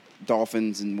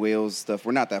dolphins and whales stuff.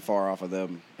 We're not that far off of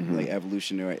them, like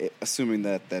evolution, or assuming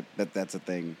that's a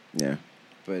thing. Yeah.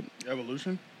 But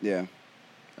Evolution? yeah.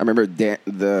 I remember the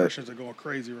Christians are going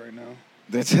crazy right now.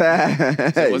 that's So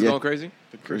what's going crazy?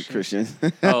 The Christians.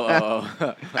 Christians.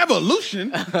 Oh.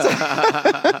 Evolution?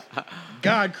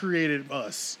 God created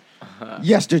us.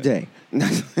 Yesterday. I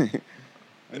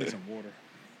need some water.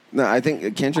 No, I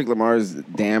think Kendrick Lamar's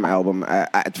Damn album,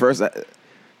 at first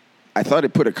I thought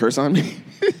it put a curse on me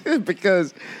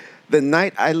because the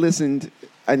night I listened,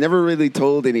 I never really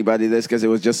told anybody this because it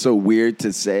was just so weird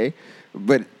to say,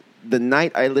 but the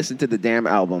night I listened to the Damn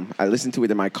album, I listened to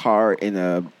it in my car in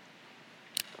a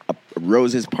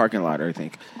Rose's parking lot, I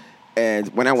think. And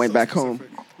when I went back home,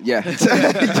 yeah.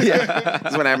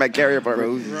 That's when I met Carrie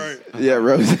apartment. Right. Yeah,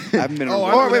 Rose. I've been. I know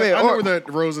where that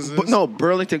Roses is. No,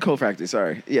 Burlington Coal Factory.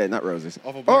 Sorry, yeah, not Roses.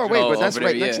 Off of Oh wait, Oh, but that's over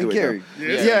right there, next yeah. to it. Gary. though.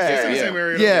 Yeah, Yeah, it's the same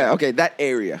area. Yeah, okay, that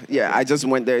area. Yeah, I just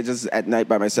went there just at night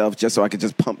by myself, just so I could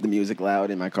just pump the music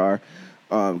loud in my car,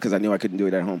 because I knew I couldn't do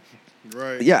it at home.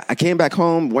 Right. Yeah, I came back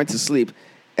home, went to sleep,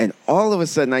 and all of a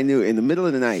sudden I knew in the middle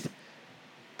of the night,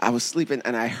 I was sleeping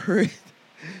and I heard.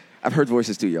 I've heard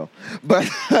voices too, yo. But,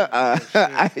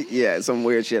 some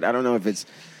weird shit. I don't know if it's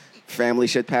family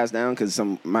shit passed down because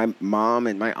my mom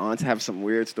and my aunts have some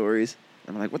weird stories.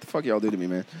 I'm like, what the fuck y'all do to me,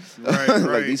 man? Right, Like,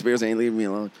 right. these spirits ain't leaving me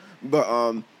alone. But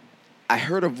I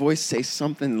heard a voice say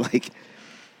something like,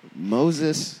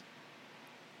 Moses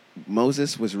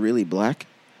was really black.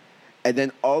 And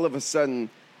then all of a sudden,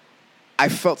 I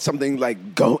felt something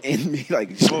like go in me, like,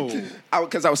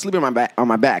 because I was sleeping on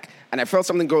my back, and I felt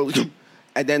something go.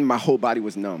 And then my whole body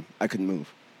was numb. I couldn't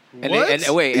move. And What?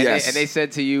 they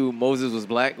said to you Moses was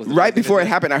black? Was the Right first thing before they it said?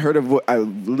 happened, I heard a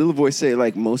little voice say,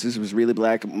 like, Moses was really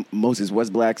black. Moses was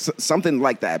black. Something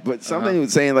like that. But something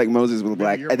was saying, like, Moses was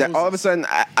black. you're And then all of a Moses. sudden,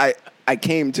 I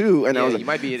came to, and I Yeah, was like, you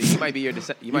might be a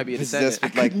descendant. Possessed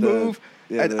with, I couldn't move.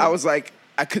 yeah, And I was like,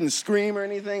 I couldn't scream or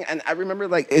anything. And I remember,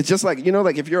 like, it's just like,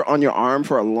 like if you're on your arm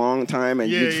for a long time and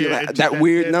you feel that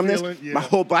weird numbness, feeling, yeah. my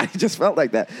whole body just felt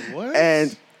like that. What?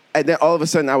 And then all of a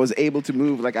sudden, I was able to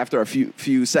move, like, after a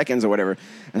few seconds or whatever.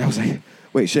 And I was like,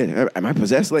 wait, shit, am I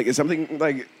possessed? Like, is something,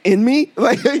 like, in me?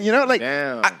 Like, like,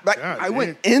 Damn. I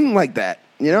went in like that,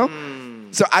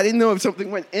 So I didn't know if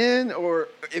something went in or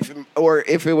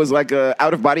if it was, like, a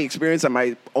out-of-body experience and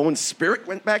my own spirit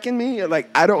went back in me. Like,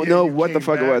 I don't know you what the came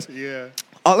fuck it back, was. Yeah.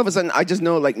 All of a sudden, I just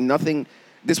know, like, nothing.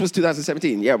 This was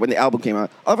 2017, when the album came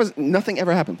out. All of a sudden, nothing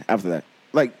ever happened after that.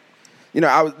 Like,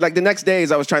 I was like the next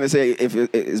days I was trying to say,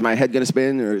 is my head gonna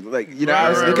spin or like, I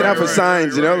was looking out for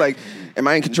signs, like, am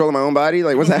I in control of my own body?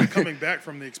 Like, what's What's that? coming back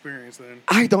from the experience then?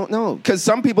 I don't know, because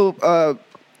some people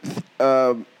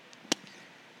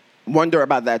wonder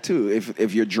about that too.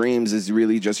 If your dreams is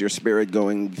really just your spirit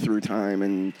going through time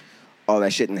and all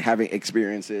that shit and having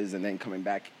experiences and then coming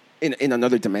back in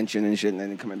another dimension and shit and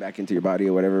then coming back into your body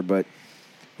or whatever. But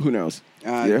who knows?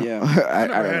 Yeah. I never I had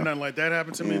don't know. nothing like that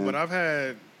happen to me, but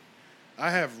I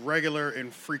have regular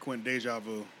and frequent deja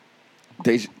vu.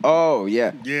 Oh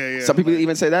yeah, Yeah. Some people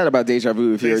even say that about deja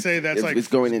vu. If They you're, say that's if like it's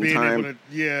going in being time. Able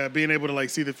to, being able to like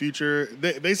see the future.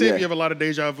 They say Yeah. if you have a lot of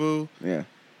deja vu, Yeah,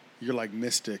 you're like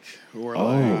mystic or Oh,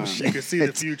 like shit. you can see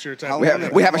the future. Type How of we long thing.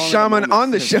 have, we have a How long are the shaman moments?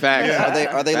 on the show. Facts.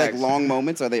 Yeah. Are they like Facts. long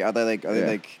moments? Are they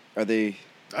Yeah.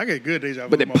 I get good deja vu.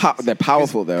 But moments. they're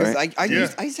powerful though, Because right? I Yeah.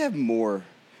 used to have more,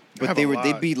 I have but a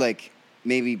they'd lot. be like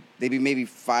maybe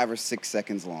 5 or 6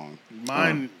 seconds long.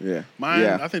 Mine. Yeah. Mine.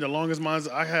 Yeah. I think the longest mines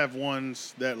I have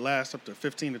ones that last up to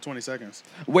 15 to 20 seconds.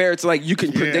 Where it's like you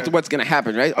can predict Yeah. what's gonna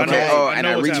happen, right? I know- Okay. I and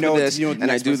know I what's reach for happening. this, what the and I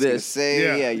next do person's gonna this.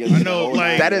 Say. Yeah. Yeah, I know,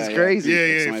 like- That is crazy. Yeah,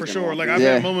 Somebody's for gonna sure. walk Like in. I've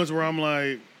Yeah. had moments where I'm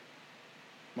like,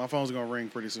 my phone's gonna ring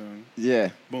pretty soon. Yeah.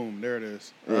 Boom, there it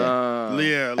is. Yeah.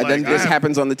 Yeah, And like then this I have-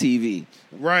 happens on the TV.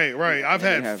 Right. I've Yeah, it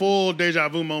had happens. full deja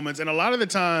vu moments, and a lot of the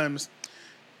times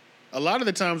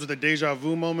with the deja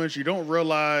vu moments, you don't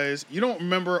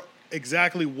remember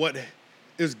exactly what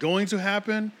is going to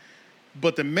happen,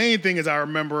 but the main thing is you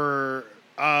remember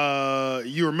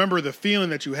the feeling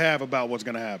that you have about what's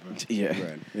going to happen. Yeah.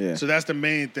 Right. Yeah. So that's the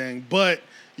main thing. But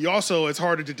you also, it's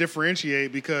harder to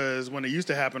differentiate because when it used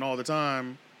to happen all the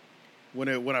time, when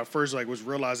I first like was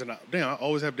realizing, damn, I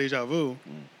always have deja vu.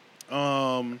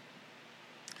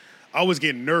 I was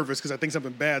getting nervous because I think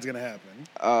something bad's gonna happen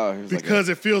it was like because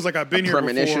it feels like I've been here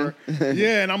premonition. before.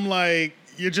 Yeah, and I'm like,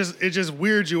 it just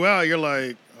weirds you out. You're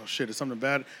like, oh shit, is something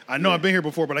bad? I know I've been here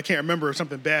before, but I can't remember if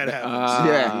something bad happens.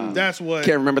 yeah. That's what.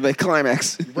 Can't remember the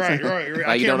climax. Right. I Like you can't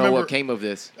don't know remember- what came of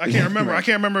this. I can't remember. I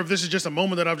can't remember if this is just a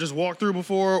moment that I've just walked through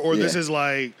before, or this Yeah. is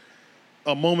like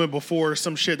a moment before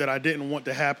some shit that I didn't want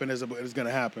to happen is going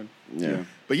to happen. Yeah.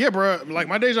 But yeah, bro, like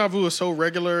my deja vu is so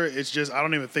regular, it's just I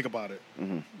don't even think about it.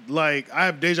 Like I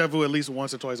have deja vu at least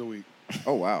once or twice a week.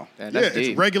 Oh wow. Man, Yeah, that's it's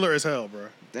deep. regular as hell, bro.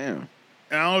 Damn.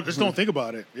 And I just don't think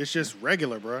about it. It's just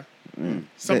regular, bro.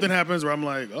 Something happens where I'm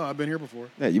like, oh, I've been here before.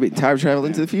 Yeah, you been time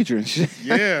traveling to the future and shit.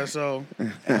 Yeah, so I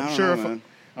I'm don't sure know, if man.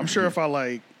 I'm sure if I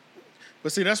like.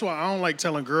 But see, that's why I don't like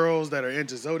telling girls that are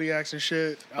into zodiacs and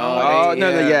shit. I don't like-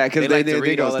 no, because like they to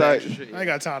read gonna all of that start. extra shit. I ain't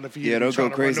got time to feed. Yeah, don't go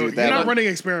crazy with that. You're not one. running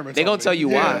experiments. They on gonna me. tell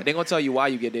you Yeah. why. They gonna tell you why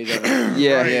you get deja vu.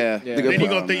 Yeah, Right. yeah. Yeah. The good Then you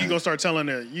point. gonna think you gonna start telling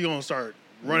it. You gonna start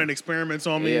running experiments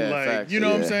on me. Yeah, like facts. you know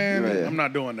what I'm Yeah, saying? right. I'm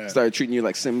not doing that. Start treating you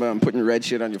like Simba and putting red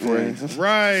shit on your forehead.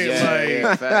 Right. Yeah, like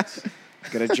yeah, facts.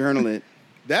 Gotta journal it.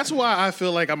 that's why I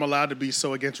feel like I'm allowed to be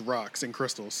so against rocks and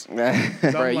crystals. Bro,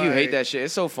 you like- hate that shit.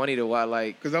 It's so funny to why,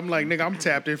 like, Cause I'm like, nigga, I'm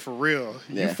tapped in for real.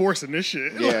 You Yeah. forcing this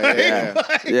shit. Yeah, Like- yeah.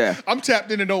 like, Yeah. I'm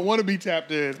tapped in and don't want to be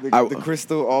tapped in. The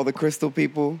crystal, all the crystal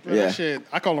people, Bro, Yeah. that shit,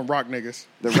 I call them rock niggas.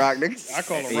 the rock niggas. I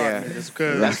call them Yeah. rock niggas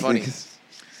because that's funny.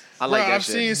 I like that I've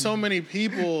shit. seen so many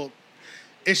people.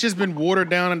 It's just been watered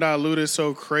down and diluted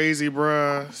so crazy,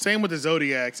 bruh. Same with the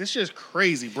Zodiacs. It's just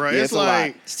crazy, bruh. Yeah, it's a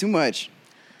like lot. It's too much.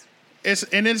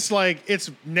 it's like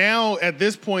it's now at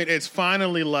this point. It's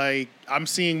finally like I'm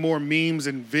seeing more memes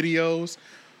and videos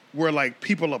where like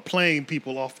people are playing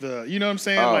people off the. You know what I'm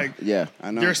saying? Oh, like yeah.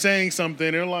 I know. they're saying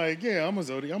something. They're like, yeah, I'm a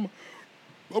Zodiac.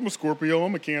 I'm a Scorpio.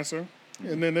 I'm a Cancer.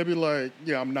 And then they'll be like,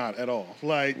 yeah, I'm not at all.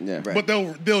 Like, Yeah. Right. but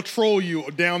they'll troll you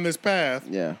down this path.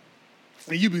 Yeah.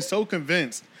 And you be so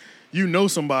convinced you know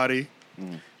somebody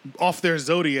off their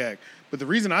zodiac. But the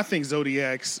reason I think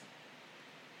zodiacs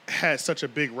had such a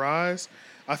big rise,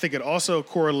 I think it also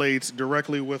correlates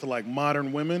directly with like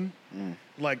modern women,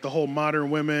 like the whole modern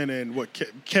women and what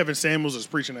Kevin Samuels is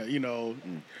preaching at,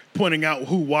 pointing out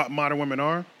who modern women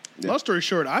are. Long story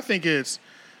short, I think it's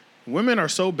women are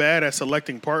so bad at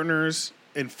selecting partners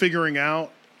and figuring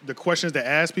out the questions to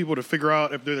ask people to figure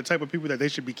out if they're the type of people that they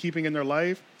should be keeping in their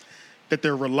life, that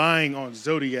they're relying on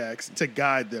zodiacs to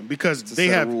guide them because they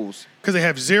set have of rules. because they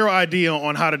have zero idea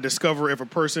on how to discover if a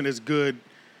person is good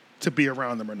to be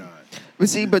around them or not. But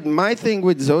see, but my thing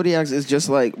with zodiacs is just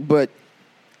like, but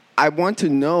I want to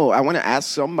know. I want to ask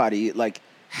somebody like,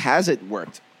 has it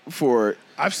worked for?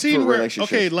 I've seen for where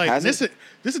relationships? okay, like Has this it?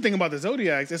 is the thing about the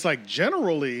zodiacs. It's like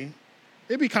generally,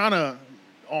 it'd be kind of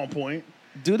on point.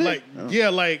 Do they? Like yeah,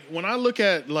 like when I look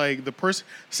at like the person.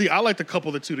 See, I like to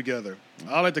couple the two together.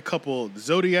 I like to couple the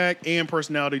zodiac and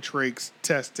personality traits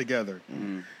test together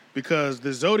because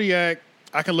the zodiac,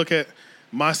 I can look at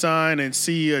my sign and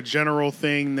see a general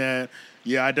thing that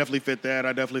yeah, I definitely fit that.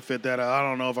 I definitely fit that. I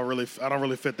don't know if I don't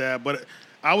really fit that, but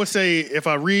I would say if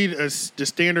I read the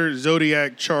standard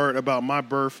zodiac chart about my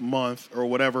birth month or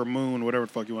whatever moon, whatever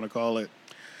the fuck you want to call it,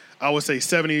 I would say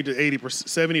 70 to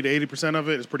 80% of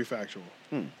it is pretty factual,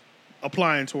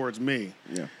 applying towards me.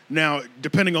 Yeah. Now,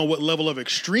 depending on what level of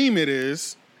extreme it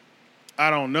is, I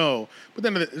don't know. But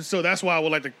then, so that's why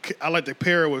I like to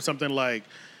pair it with something like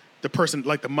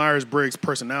the Myers-Briggs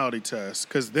personality test,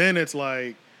 because then it's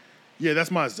like, yeah,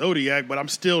 that's my zodiac, but I'm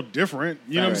still different.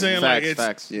 You know what I'm saying? Facts, like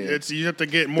facts. Yeah. it's you have to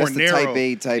get more That's the narrow. type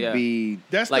A, type Yeah. B.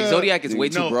 That's Like, the, Zodiac is way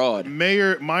too broad.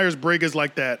 Myers-Briggs is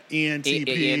like that ENTP,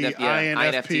 INFJ,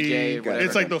 INFP. whatever.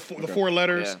 It's like the four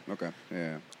letters, Yeah. Okay.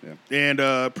 Yeah. Yeah.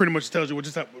 and pretty much tells you what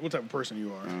type of person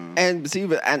you are. And see,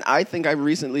 and I think I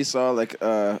recently saw like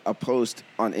a post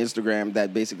on Instagram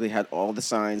that basically had all the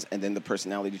signs and then the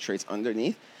personality traits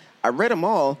underneath. I read them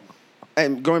all,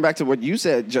 and going back to what you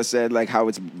just said, like how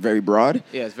it's very broad.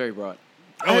 Yeah, it's very broad.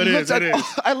 Oh, it is.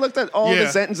 I looked at all Yeah. the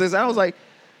sentences. I was like,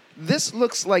 this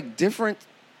looks like different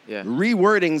Yeah.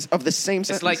 rewordings of the same It's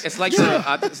sentence. like what's it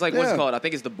Yeah. called? I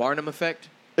think it's the Barnum effect.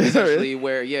 Essentially,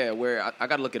 where I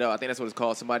gotta look it up. I think that's what it's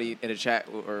called. Somebody in the chat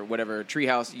or whatever,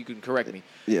 Treehouse, you can correct me.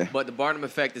 Yeah. But the Barnum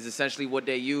effect is essentially what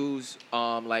they use,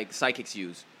 like psychics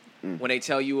use. When they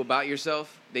tell you about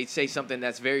yourself, they say something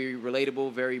that's very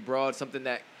relatable, very broad, something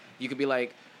that you can be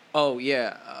like, oh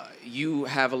yeah, you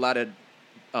have a lot of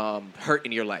hurt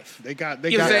in your life. They got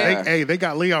You know what I'm saying? they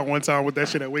got Leon one time with that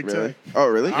shit at Wake Really? Tech. Oh,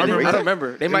 really? I remember- I don't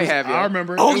remember. They might have. Yeah. I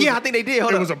remember. Oh It was- yeah, I think they did.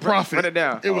 Hold it up. was a prophet. Run it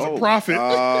down. It was Oh. a prophet. It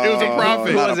was a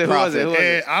prophet. Who was it? Who was it? Who was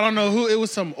it? And I don't know who. It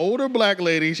was some older black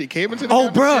lady. She came into the Oh,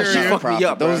 bro, she cafeteria. fucked me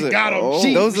up, bro. Those are, Got 'em. oh,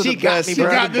 She- those are she the got best. me, those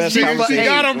bro. are Got the this best nigga. She conversations.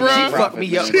 got him, bro. She fucked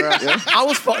me up, bro. I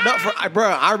was fucked up for, bro.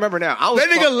 I remember now. I was That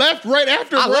nigga left right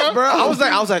after, I bro. left, bro.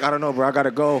 I was like, I don't know, bro. I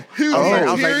gotta go. He was I was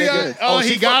like, teary-eyed. nigga. Oh,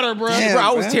 she he got her, bro. Damn. bro,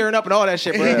 I was man. tearing up and all that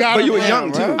shit, bro. got But him, you were bro.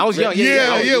 young too. I was young. Yeah,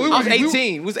 I yeah, we was were-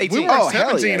 18. We was 18. We were Oh,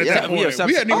 hell 17 yeah, at yeah. that point. Yeah,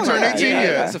 We hadn't even oh, turned yeah, 18 yeah,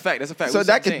 yet. That's a fact. That's a fact. So We was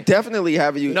that 17. could definitely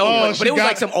have you. No, Oh, but she it was got-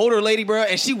 like some older lady, bro,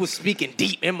 and she was speaking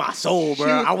deep in my soul, bro.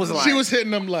 I was like, she was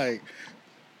hitting them like.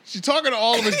 She talking to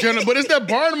all of us generally, but it's that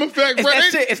Barnum effect, It's bro.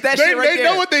 that shit. It's that shit right They there.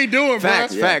 know what they doing,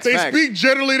 Facts, bro. facts, They facts. speak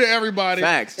generally to everybody.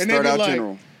 Facts. And Start they be out like,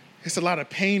 general. it's a lot of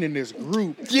pain in this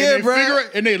group. Yeah, and they bro.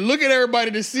 And they look at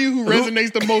everybody to see who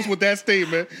resonates the most with that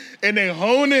statement, and they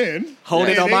hone in. Hone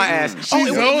in And on they- my ass. She's Oh, it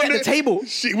was honed at the in. table.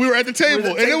 We were at the table,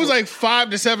 at the and it was table. like 5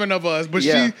 to 7 of us, but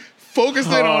Yeah. she focused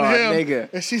in on Oh, him, nigga.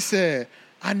 and she said,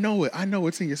 I know it. I know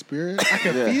it's in your spirit. I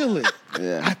can Yeah. feel it.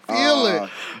 Yeah. I feel it.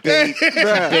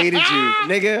 Baited you.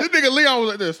 nigga. This nigga Leon was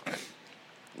like this.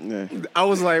 Yeah. I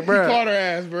was like, He bro. caught her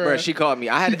ass, bro. Bro, she called me.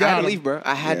 I had got to him. leave, bro.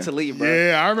 I had Yeah. to leave, bro.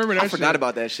 Yeah, I remember that I forgot shit.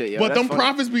 about that shit, yo. But That's them funny.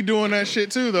 prophets be doing that shit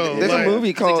too, though. There's Like, a movie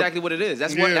That's called. exactly what it is.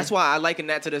 That's Yeah. what. That's why I liken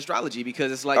that to the astrology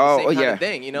because it's like Oh, the same kind yeah. of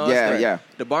thing. You know, Yeah, it's like yeah.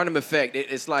 the Barnum effect.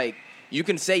 It's like you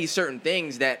can say certain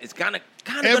things that it's kind of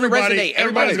gonna Everybody- resonate.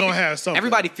 everybody's gonna have something.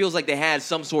 Everybody feels like they had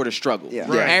some sort of struggle. Yeah.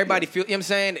 Right. Everybody feel. You know what I'm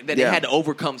saying that they Yeah. had to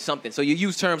overcome something. So you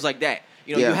use terms like that.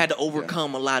 You know, Yeah. you had to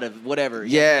overcome a lot of whatever.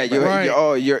 Yeah, you're, Right.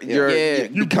 you're Yeah.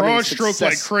 you becoming broad stroke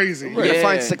like success. crazy. You're gonna Yeah.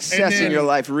 find And success then in your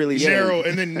life really soon. Narrow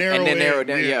and then narrow and then in. narrow it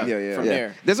down. Yeah, Yeah. from Yeah.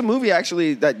 there. There's a movie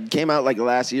actually that came out like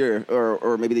last year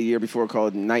or maybe the year before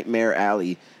called Nightmare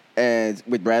Alley and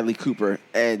with Bradley Cooper,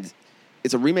 and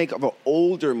it's a remake of an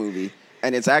older movie,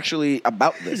 and it's actually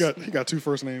about this. He got 2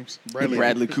 first names.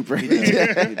 Bradley Cooper. He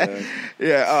does.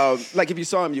 Yeah, like if you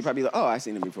saw him, you'd probably be like, oh, I've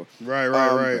seen him before. Right,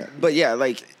 right. But yeah,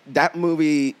 like that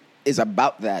movie is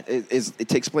about that. It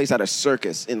takes place at a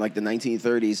circus in like the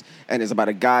 1930s, and it's about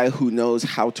a guy who knows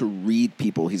how to read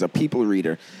people. He's a people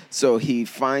reader, so he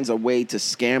finds a way to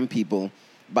scam people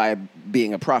by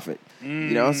being a prophet.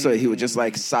 You know, so he would just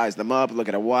like size them up, look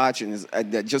at a watch, and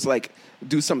just like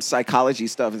do some psychology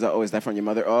stuff. He's like, oh, is that from your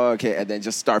mother? Oh, okay, and then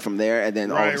just start from there, and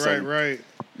then all of a sudden, Right.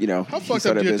 you know, How he fucked up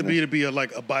started do you have business. to be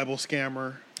a Bible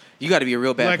scammer? You got to be a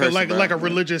real bad Like person, bro. like a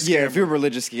religious scammer. Yeah, if you're a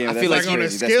religious scammer, I that's feel like like on a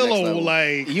crazy. That's scale next of level.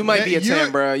 like You might be a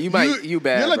 10, bro. You bad, You're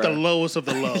like bro. the lowest of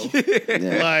the low.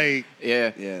 Yeah. Like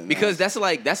Yeah, Yeah, because that's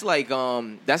like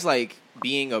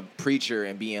being a preacher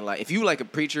and being like if you like a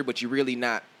preacher but you're really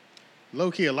not. low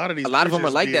key, a lot of these. A lot of them are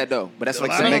preachers like be- that though, but that's a like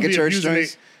lot some of them mega be church abusing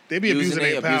joints. They be abusing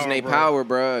their their bro. power,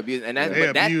 bro. And They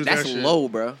abuse that's that shit. low,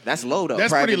 bro. That's low though. That's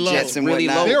Private pretty low. jets and Really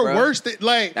whatnot. low. They're bro. worse.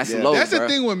 Like That's Yeah. low. That's the bro.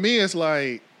 thing with me. It's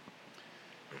like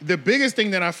the biggest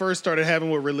thing that I first started having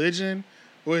with religion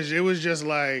was it was just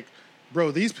like,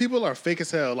 bro, these people are fake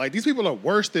as hell. Like these people are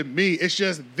worse than me. It's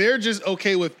just they're just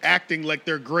okay with acting like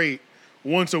they're great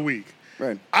once a week.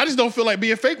 Right. I just don't feel like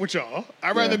being fake with y'all.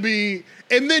 I'd rather be,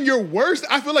 and then you're worse.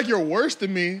 I feel like you're worse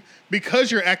than me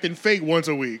because you're acting fake once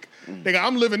a week. Nigga,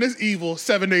 I'm living this evil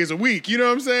 7 days a week. You know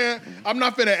what I'm saying? I'm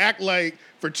not finna act like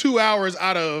for 2 hours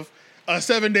out of a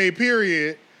 7-day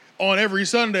period on every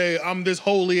Sunday, I'm this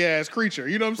holy ass creature.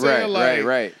 You know what I'm saying?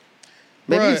 right.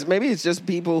 Maybe it's just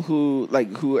people who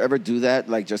ever do that,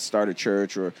 like just start a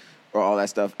church or all that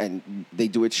stuff, and they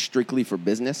do it strictly for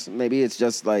business. Maybe it's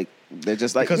just like they're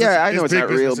just like, Because yeah, I know it's big not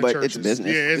real, business in but it's churches. business.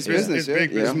 Yeah, it's business. yeah. Big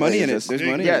There's business. money in it. Just- There's Big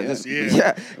money Yeah, in it. this-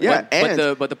 Yeah. yeah,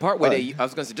 Yeah. But the part where I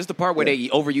was gonna say just the part where they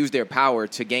overuse their power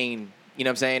to gain. You know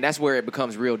what I'm saying? That's where it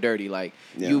becomes real dirty. Like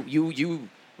Yeah. you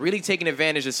really taking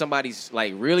advantage of somebody's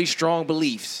like really strong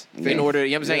beliefs Yeah. in order.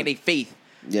 You know what I'm saying? They faith.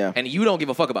 Yeah. And you don't give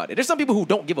a fuck about it. There's some people who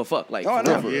don't give a fuck. Like, Oh, I for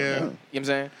know. real, for real. Yeah. You know what I'm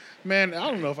saying? Man, I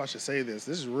don't know if I should say this.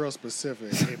 This is real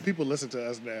specific. And people listen to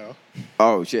us now.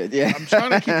 Oh shit, yeah. I'm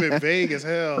trying to keep it vague as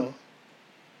hell.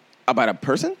 About a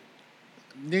person?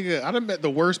 Nigga, I done met the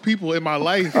worst people in my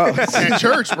life at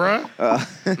church, bruh.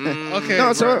 Okay,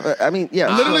 No, so bruh. I mean,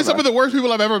 yeah. Literally, so, some of the worst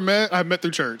people I've ever met, I've met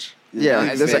through church. yeah.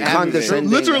 Nice. There's It a happens.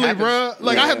 condescending. Literally, happens. bruh.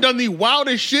 Like, I Yeah. have done the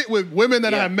wildest shit with women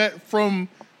that Yeah. I met from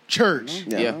church.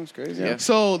 Yeah. That's crazy. Yeah.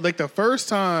 So, like, the first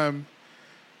time,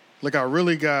 like,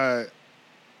 the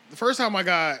first time I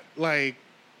got, like,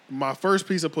 my first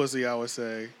piece of pussy, I would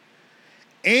say,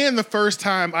 and the first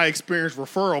time I experienced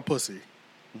referral pussy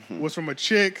was from a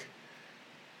chick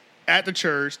at the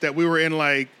church that we were in,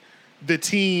 like, the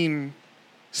teen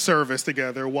service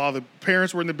together while the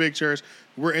parents were in the big church.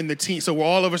 We're in the teen, so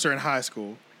all of us are in high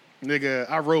school. Nigga,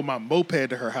 I rode my moped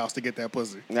to her house to get that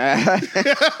pussy.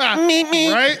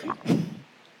 Right?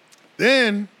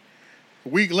 Then, a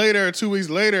week later, 2 weeks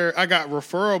later, I got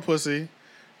referral pussy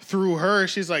through her.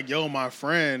 She's like, yo, my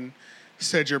friend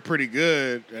said you're pretty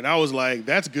good. And I was like,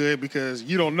 that's good because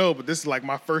you don't know, but this is like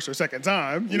my first or second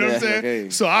time. You know what I'm Yeah, saying? okay.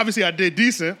 So obviously I did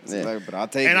decent. Yeah. Like, but I'll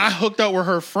take And it. I hooked up with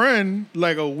her friend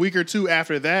like a week or two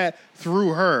after that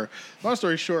through her. Long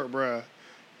story short, bruh,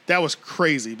 That was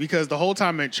crazy because the whole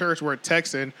time in church we're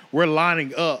texting, we're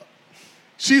lining up.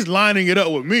 She's lining it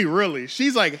up with me, really.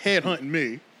 She's like headhunting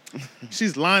me.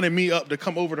 She's lining me up to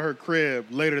come over to her crib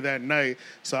later that night.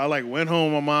 So I like went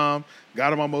home with my mom,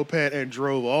 got on my moped, and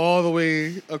drove all the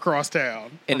way across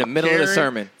town. In the middle of the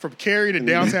sermon. From Cary to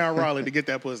downtown Raleigh to get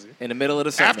that pussy. In the middle of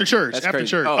the sermon. After church. That's after crazy.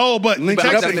 church. Oh, But He linked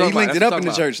text- it up in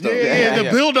the church, though. the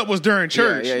build-up was during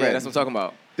church. Yeah, that's what I'm talking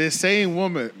about. This same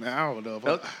woman, man, I don't know.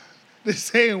 Nope. This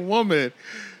same woman,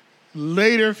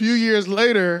 a few years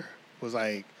later, was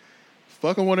like,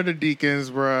 fucking one of the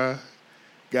deacons, bruh.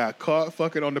 Got caught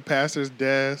fucking on the pastor's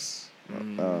desk.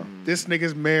 This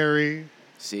nigga's married.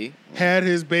 See? Had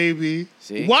his baby.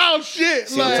 See? Wild shit.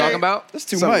 See what I'm talking about? That's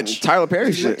too Some much. Tyler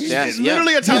Perry shit. Yeah. It's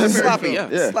literally a Tyler Perry Sloppy.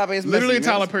 film. Yeah. Sloppy as Literally a messy,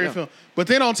 man. Tyler Perry film. But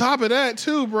then on top of that,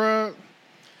 too, bruh,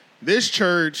 this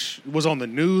church was on the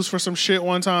news for some shit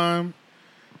one time.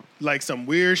 Like some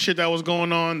weird shit that was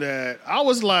going on that I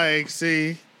was like,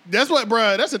 see, that's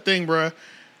the thing, bruh.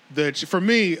 For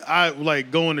me, I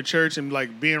like going to church and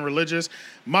like being religious.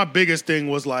 My biggest thing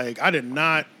was like,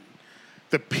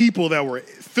 the people that were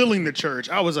filling the church,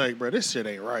 I was like, bro, this shit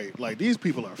ain't right. Like, these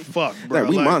people are fucked, bro. Yeah,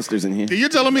 we like, monsters in here. You're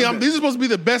telling me these are supposed to be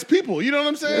the best people. You know what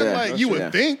I'm saying? Yeah, like, you would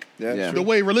yeah. think Yeah. the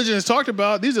way religion is talked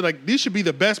about, these should be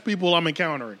the best people I'm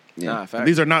encountering. Nah, fact.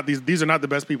 These are not the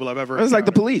best people I've ever It's like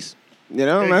the encountered. police. You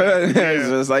know? Exactly. It's Yeah.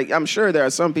 just like, I'm sure there are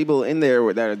some people in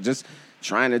there that are just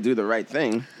trying to do the right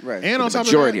thing. Right. And on The top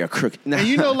majority of are crooked. that, and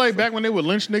you know, like back when they would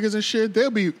lynch niggas and shit,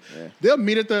 they'll meet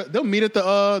at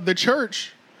the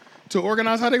church to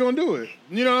organize how they gonna do it.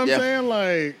 You know what I'm Yeah. saying?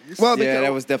 Like, Well, Yeah,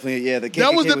 that was definitely, the KKK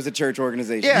That was was, the- a church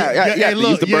organization. Yeah, hey, they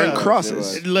used to burn yeah.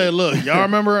 crosses. Look, y'all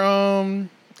remember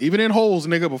even in Holes,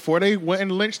 nigga, before they went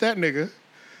and lynched that nigga,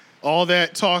 all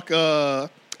that talk,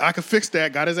 I could fix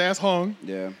that, got his ass hung.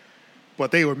 Yeah.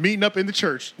 But they were meeting up in the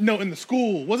church. No, in the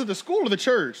school. Was it the school or the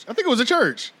church? I think it was the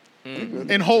church.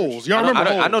 In Holes. Y'all remember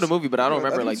Holes? I know the movie, but I don't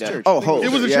remember it like that. church. Oh, Holes.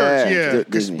 It was a Yeah, church, yeah. yeah.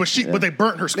 Disney, yeah. But they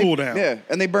burnt her school down. Yeah,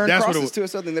 and they burned That's what it crosses was. too or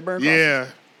something. They burned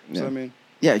crosses. Yeah. So, I mean,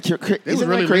 Yeah, They was isn't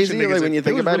really that crazy? lynching niggas. Like when you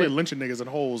think they about was really it. lynching niggas in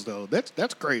Holes, though.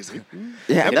 That's crazy.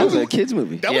 Yeah, that was movie- a kids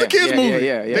movie. That was a kids movie.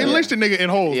 Yeah. They lynched a nigga in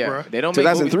Holes, Yeah, bro. they don't make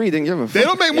 2003 didn't give a fuck. They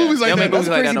don't make movies They like don't that. make movies that's a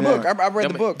like crazy that no book. more. I read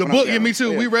the book. The when I book, was yeah, me young.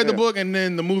 too. Yeah, We read the yeah. book, and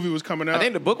then the movie was coming out. I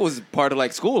think the book was part of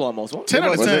like school almost. Wasn't 10 it?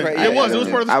 out of Was 10. it? Right, It was. yeah, It was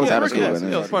part of the I was school out of school.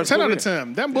 curriculum. Yeah, it was part of 10 school, out of yeah.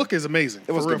 10. That book is amazing.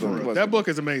 It was For a real, good book. for It real. was a That good book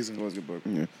is amazing. It was a good book.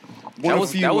 That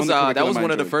was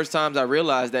one of the enjoyed. first times I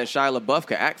realized that Shia LaBeouf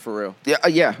could act for real.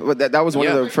 Yeah, but that was one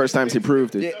Yeah. of the first times he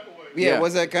proved it. Yeah, Yeah.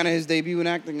 was that kind of his debut in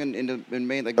acting in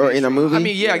main like Or in a mainstream? movie? I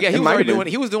mean, yeah, It he was might already have been. doing.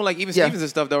 He was doing like even Yeah. Stevens and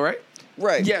stuff, though, right?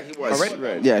 Right. Yeah, he was. Alright.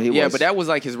 Right. Yeah, he was. Yeah, but that was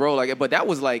like his role. Like, but that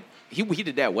was like he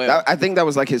did that well. I think that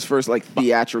was like his first like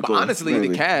theatrical. But honestly, movie.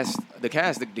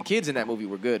 the kids in that movie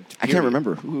were good. I can't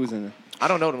remember who was in it. I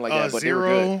don't know them like that, but they were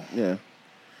Zero. good. Yeah.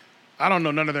 I don't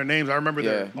know none of their names. I remember Yeah.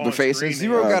 their The on faces? screen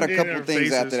Zero names. got a Yeah, couple their things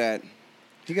faces. after that.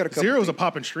 He got a couple. Zero's a things.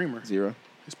 popping streamer. Zero.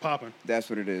 He's popping. That's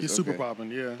what it is. He's super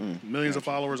popping. Yeah, millions of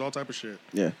followers, all type of shit.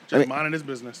 Yeah. Just I mean, minding his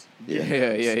business.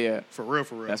 Yeah. For real,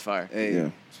 for real. That's fire. Hey, Yeah.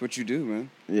 it's what you do, man.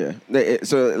 yeah.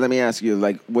 So let me ask you,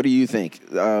 like, what do you think?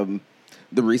 The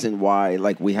reason why,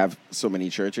 like, we have so many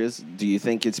churches, do you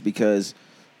think it's because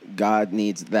God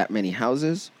needs that many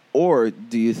houses? Or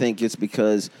do you think it's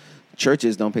because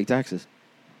churches don't pay taxes?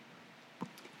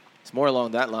 It's more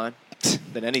along that line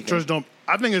than anything. Church don't.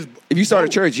 I think it's If you start a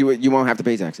church, you won't have to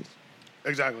pay taxes.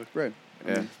 exactly. Right.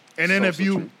 Yeah. And then So if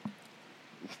you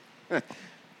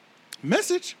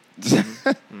message,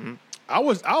 I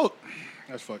was out.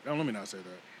 That's fucked. Let me not say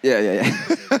that. Yeah.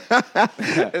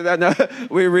 No,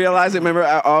 we realized it. Remember,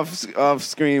 off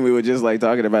screen, we were just like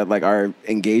talking about like our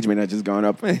engagement had just gone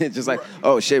up. It's just like,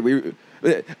 oh shit, in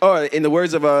the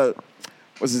words of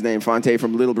what's his name, Fonte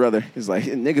from Little Brother, he's like,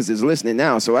 niggas is listening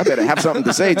now, so I better have something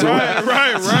to say to him.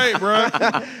 right, bro.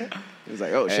 He's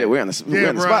like, oh shit, we're on the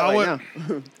Yeah, bro, spotlight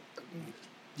now.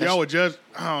 Y'all would judge.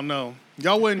 I don't know.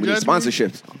 Y'all wouldn't We need judge me.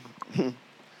 sponsorships.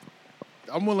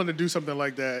 I'm willing to do something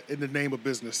like that in the name of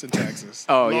business and taxes.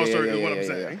 Oh, Long yeah, story yeah, is what yeah, I'm yeah,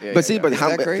 saying. yeah. But see, but Is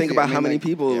that crazy? think about I mean, how many like,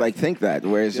 people yeah. like think that,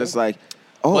 where it's just like,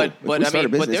 oh, But if we I start a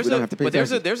mean, business, we don't have to pay but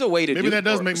taxes. there's a way to Maybe do that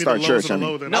does make me the Start lowest church, of I the mean.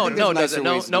 low. Then No, I think do. no, it there's doesn't.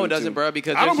 nicer ways to No, do it it, doesn't, too. bro.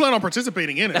 Because I don't there's- plan on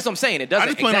participating in it. That's what I'm saying. It doesn't.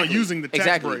 I just plan on exactly. using the tax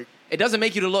exactly. break. It doesn't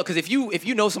make you to look because if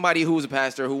you know somebody who's a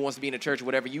pastor who wants to be in a church or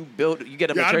whatever, you get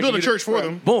them Yeah, a I'd church. build a you church for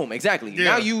them. Boom, exactly. Yeah.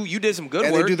 Now you did some good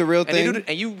And they work. do the real and they do thing.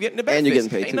 and you getting the benefits. And you're getting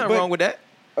paid, Ain't too. nothing But- wrong with that.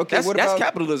 Okay, That's what about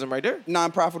capitalism right there.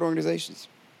 nonprofit organizations?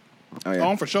 Oh, Oh, yeah.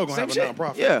 I'm for sure gonna Same have shit. a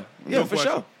nonprofit. Yeah, No for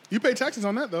question. sure. You pay taxes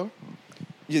on that though.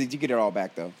 You get it all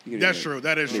back though. You get That's it, true.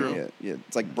 That is true. Yeah.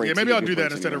 It's like Yeah, breaks. maybe You I'll get do that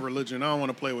breaks instead of anyway. religion. I don't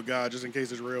want to play with God just in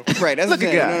case it's real. Right. That's the Look at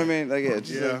thing. You know God. what I mean? Like,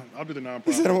 Yeah, I'll do the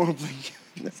He said I nonprofit. want to play.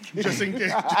 Just in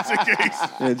case. Just in case.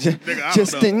 Nigga, I don't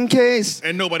Just know. in case.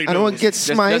 And nobody I don't want knows. to get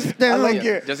smite down. I like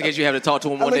your- Just in case you have to talk to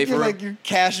him I one day like for your, real. like your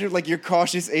casual, like your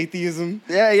cautious atheism.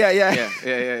 Yeah. Yeah.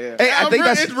 Hey, I think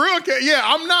that's It's real. Yeah,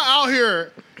 I'm not out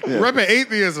here repping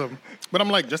atheism, but I'm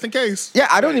like, just in case. yeah.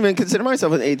 I don't even consider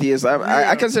myself an atheist.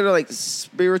 I consider like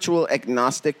spiritual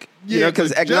agnostic. You know, because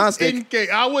just agnostic. in case.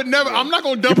 I would never. I'm not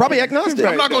gonna dump. You're probably you. agnostic.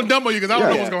 I'm not gonna dump on you because I don't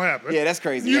Yeah. know what's gonna happen. Yeah, that's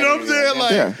crazy. You know what I'm saying?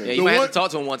 Like, Yeah. Yeah, the you might one- have to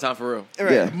talk to him one time for real.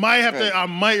 Right. Yeah. might have to. I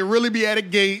might really be at a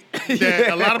gate that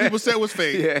a lot of people said was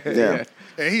fake. Yeah.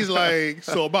 And he's like,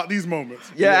 so about these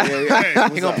moments. Yeah. Hey,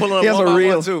 He gonna pull up He has one a by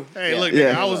reel. one too. hey, look,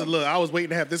 Yeah. nigga, I was waiting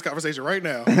to have this conversation right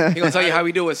now. He gonna tell you how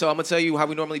we do it. So I'm gonna tell you how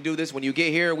we normally do this. When you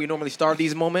get here, we normally start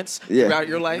these moments Yeah. throughout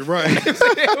your life. Right.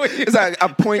 It's like a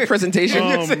point presentation.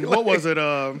 What was it?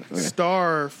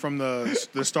 Star from the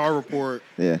Star Report.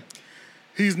 Yeah.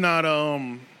 He's not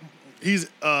he's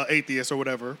atheist or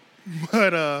whatever,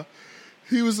 but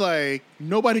he was like,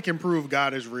 nobody can prove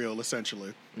God is real,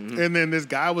 essentially. And then this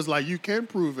guy was like, you can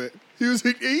prove it. He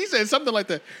said something like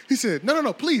that. He said,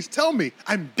 no, please tell me.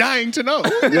 I'm dying to know.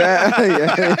 Yeah. I'm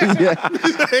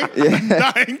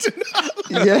dying to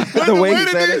know. Yeah. But The way he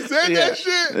that said he it. said Yeah. that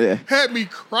shit Yeah. had me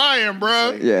crying,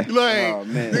 bro. Yeah. Like, Oh,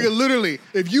 man. nigga, literally,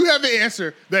 if you have the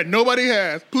answer that nobody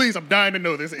has, please, I'm dying to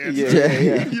know this answer.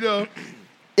 Yeah. You know?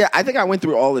 Yeah, I think I went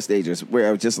through all the stages where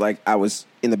I was just like, I was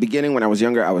in the beginning when I was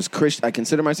younger, I was Christian. I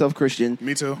consider myself Christian.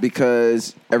 Me too.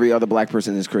 Because every other black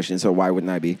person is Christian, so why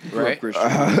wouldn't I be? Right.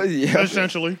 Yeah.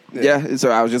 Essentially. Yeah. So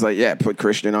I was just like, yeah, put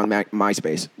Christian on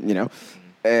MySpace, you know?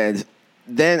 And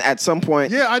then at some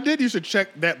point, Yeah, I did used to check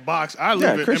that box. I leave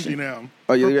Yeah, it Christian. empty now.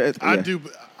 Oh, you- I yeah.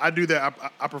 do that.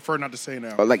 I prefer not to say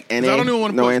now. Oh, like 'Cause NA? I don't even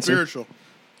want to No put answer? spiritual.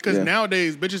 Because Yeah.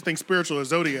 nowadays, bitches think spiritual is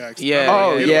zodiacs. Yeah.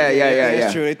 Oh, yeah.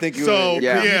 That's true. They think you. So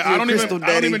Yeah. yeah, I don't Crystal even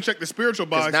Daddy. check the spiritual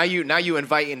box. Now you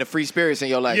inviting the free spirits in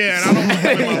your life. Yeah, and I don't want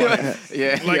them in my life.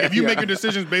 yeah. Like if you make your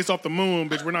decisions based off the moon,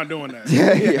 bitch, we're not doing that.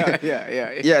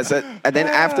 yeah. Yeah, so, and then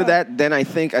after that, then I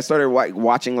think I started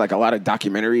watching like a lot of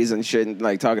documentaries and shit, and,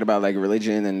 like talking about like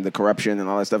religion and the corruption and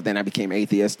all that stuff. Then I became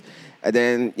atheist, and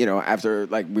then after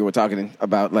like we were talking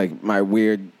about like my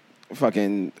weird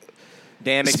fucking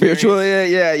Damn spiritual,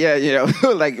 experience.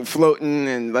 like floating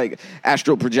and like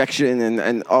astral projection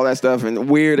and all that stuff and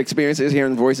weird experiences,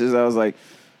 hearing voices. I was like,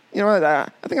 you know what? I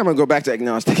think I'm gonna go back to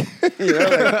agnostic.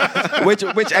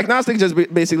 Which agnostic just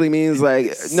basically means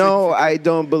like, no, I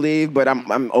don't believe, but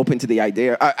I'm open to the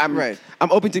idea. I'm Right.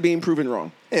 I'm open to being proven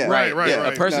wrong. Yeah. Right.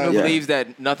 A person who Yeah. believes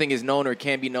that nothing is known or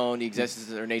can be known, the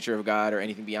existence or nature of God or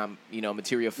anything beyond,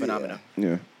 material phenomena.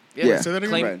 Yeah. Yeah. Say that again?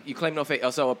 Claim, Right. You claim no faith.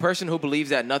 So a person who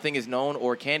believes that nothing is known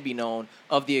or can be known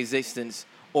of the existence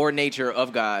or nature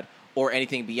of God or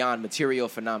anything beyond material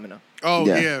phenomena. Oh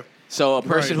Yeah. yeah. So a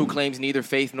person Right. who claims neither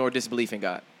faith nor disbelief in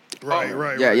God.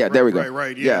 Right. Yeah, there we go.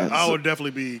 Right. Yeah. Yeah, I so- would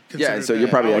definitely be considered. so you're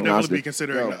that. probably I would definitely agnostic. be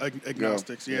considered Go.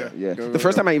 agnostics. Yeah. Yeah. Go, The go,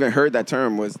 first go. time I even heard that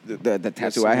term was the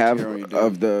tattoo so I much have hair on your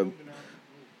of the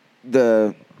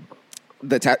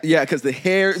because the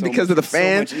hair So because of the so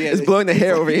fan much, yeah, is blowing the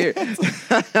hair over here.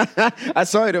 I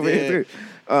saw it over Yeah. here too.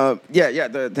 The feel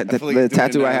like you're doing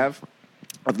tattoo it I now. have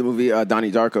of the movie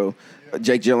Donnie Darko,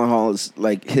 Jake Gyllenhaal's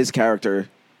like his character.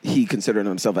 He considered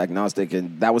himself agnostic,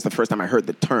 and that was the first time I heard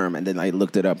the term. And then I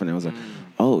looked it up, and I was like,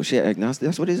 "Oh shit, agnostic!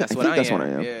 That's what it is. That's I what think I that's am. what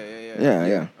I am."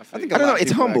 Yeah. I think I don't know, a lot of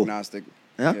it's people are humble. Agnostic.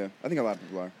 Yeah? Yeah. I think a lot of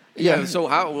people are. Yeah. So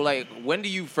how when do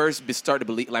you first start to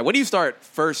believe? Like when do you start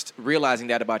first realizing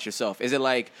that about yourself? Is it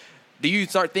like do you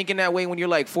start thinking that way when you're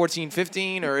like 14,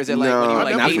 15, or is it like No, when you're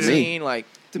like not for me. 18? Like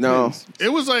No, Depends. It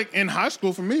was like in high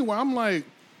school for me where I'm like,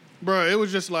 bro, it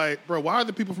was just like, bro, why are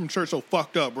the people from church so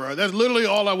fucked up, bro? That's literally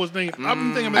all I was thinking. I've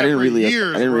been thinking about I didn't that for really.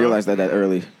 years. I didn't bro. realize that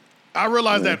early. I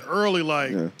realized that early,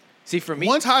 like Yeah. see for me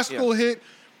once high school hit,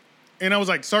 and I was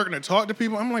like starting to talk to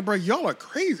people. I'm like, bro, y'all are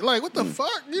crazy. Like, what the fuck?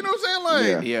 You know what I'm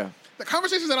saying? Like, Yeah. the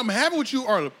conversations that I'm having with you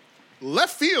are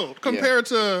left field compared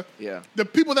to Yeah. the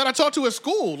people that I talk to at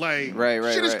school. Like, Right,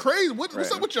 shit is right. crazy. What's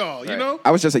Right. up with y'all? You Right. know? I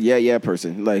was just a yeah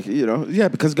person, like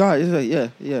because God is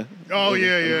like yeah. Oh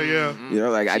yeah.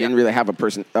 Like I didn't really have a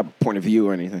point of view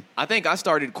or anything. I think I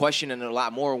started questioning a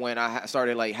lot more when I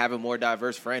started like having more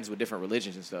diverse friends with different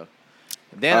religions and stuff.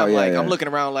 Then Oh, I'm yeah, like, yeah. I'm looking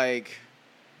around like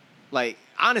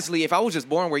honestly, if I was just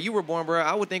born where you were born, bro,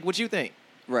 I would think what you think.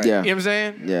 Right. Yeah. You know what I'm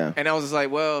saying? Yeah. And I was just like,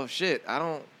 well, shit, I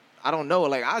don't know.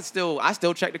 Like I still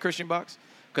check the Christian box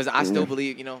because I still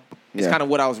believe, it's Yeah. kind of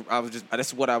what I was just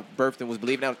that's what I birthed and was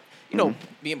believing. Now,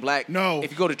 being black, No.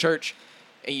 if you go to church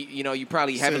and you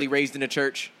probably heavily raised in the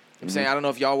church, I'm saying I don't know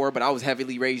if y'all were, but I was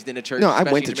heavily raised in the church. No, I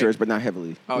especially went to in Jamaica. church, but not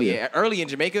heavily. Oh yeah. Early in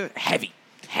Jamaica, heavy,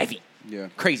 Yeah.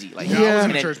 crazy. Like Yeah, I was in and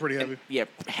the then- church pretty heavy. Yeah,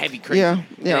 heavy, crazy. Yeah, And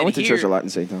yeah. I then went to church here- a lot in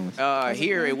St. Thomas.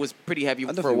 Here it was pretty heavy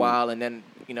for a definitely while, and then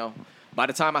by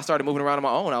the time I started moving around on my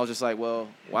own, I was just like, well,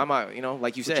 why am I?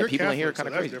 Like you But said, you're people in here are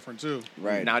Catholic, kind of so that's crazy. different too.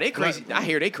 Right. Now they crazy. I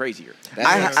hear they crazier.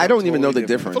 I don't even know the totally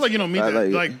difference. I feel like you don't meet I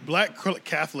that. Like black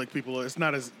Catholic people, it's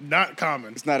not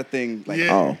common. It's not a thing. Like,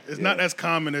 Yeah, Oh. it's not as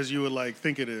common as you would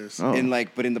think it is. Oh.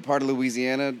 but in the part of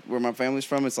Louisiana where my family's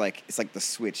from, it's like the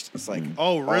switch. It's like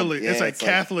Oh, really? yeah, it's like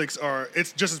Catholics are.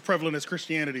 It's just as prevalent as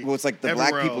Christianity. Well, it's like the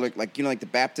everywhere black people else. are like the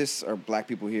Baptists are black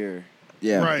people here.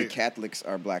 Yeah. Right. The Catholics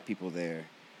are black people there,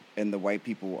 and the white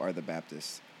people are the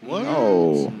Baptists. What?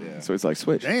 Oh, Yeah. so it's like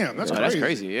switch. Damn, that's Oh, crazy. that's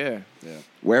crazy. Yeah, Yeah.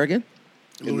 Where again?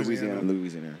 In Louisiana.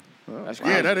 Louisiana. Oh, that's Yeah,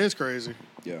 crazy. that is crazy.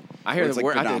 Yeah. I hear It's the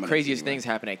like I hear the predominant craziest anyway. things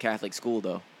happen at Catholic school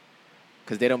though,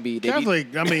 because they don't be they be-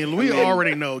 Catholic. I mean, we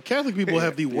already know Catholic people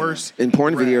have the worst. In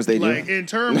porn videos, they Like do. in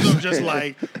terms of just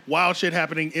wild shit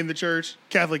happening in the church,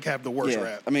 Catholic have the worst Yeah.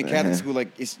 rap. I mean, Catholic school,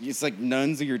 it's like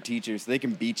nuns are your teachers. They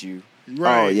can beat you,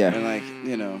 Right. Oh yeah.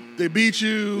 and They beat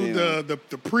you. Yeah.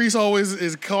 The priest always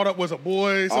is caught up with a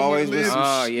boy. something always like with this. some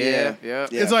Oh, yeah. Yeah.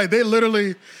 It's like they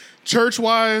literally, church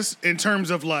wise, in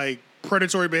terms of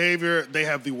predatory behavior, they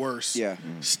have the worst Yeah.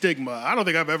 stigma. I don't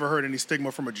think I've ever heard any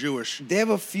stigma from a Jewish. They have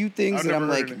a few things I've that I'm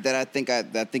never heard like it. that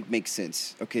I think make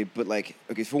sense. Okay, but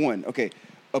for one,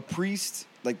 a priest,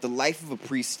 the life of a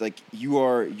priest,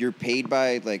 you're paid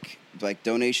by like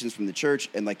donations from the church,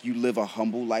 and you live a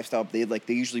humble lifestyle. They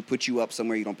usually put you up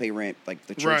somewhere you don't pay rent. Like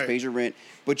the church Right. pays your rent,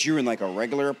 but you're in a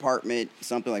regular apartment,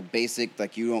 something basic.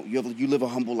 You live a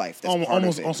humble life. That's part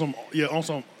Almost of it. on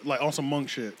some monk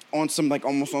shit. On some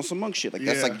almost on some monk shit.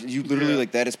 That's Yeah. you literally Yeah.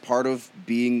 that is part of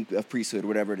being a priesthood,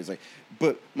 whatever it is.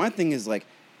 But my thing is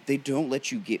they don't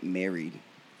let you get married.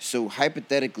 So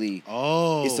hypothetically,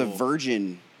 Oh, it's a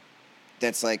virgin.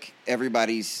 That's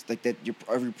everybody's that.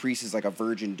 Every priest is a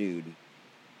virgin dude.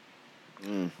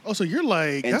 Oh, so you're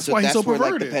And that's so why he's so that's where, the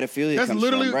perverted. pedophilia that's comes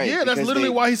literally from, right? that's Because literally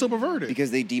they- why he's so perverted.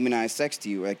 Because they demonize sex to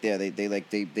you.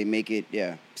 They make it.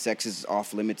 Yeah, sex is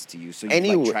off limits to you. So you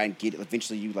Anyway- try and get.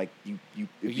 Eventually, you it You-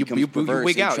 becomes you perverse.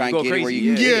 wig so out, try you and go get it where crazy,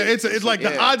 you. yeah. yeah, it's like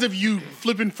the Yeah. odds of you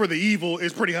flipping for the evil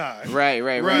is pretty high. right.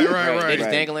 Right. They just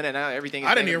Right. dangling it out. Everything. Is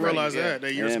I didn't dangling even right, realize yeah.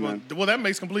 that you're Yeah, supposed. man. Well, that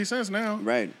makes complete sense now.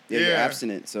 Right. Yeah, you're Yeah.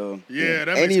 abstinent. So Yeah, that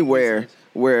makes Anywhere complete sense.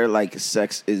 where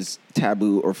sex is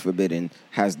taboo or forbidden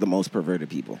has the most perverted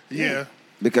people. Yeah.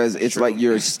 Because it's True.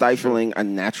 you're stifling a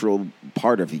natural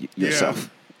part of yourself.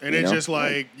 Yeah. And you it's know? just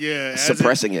as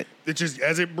suppressing it. It just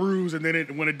as it brews, and then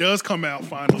when it does come out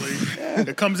finally,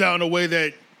 it comes out in a way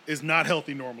that is not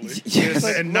healthy normally, Yes.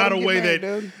 and Let not a him get way married,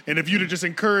 that. dude. And if you'd have just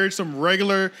encouraged some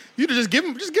regular, you'd have just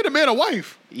get a man a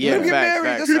wife. Yeah, Let him get facts,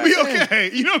 married, facts, You'd be facts.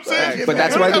 okay. You know what I'm saying? But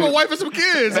that's Let why him have the- a wife and some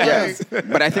kids. Yes.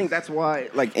 But I think that's why,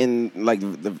 in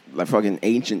the fucking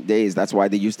ancient days, that's why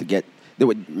they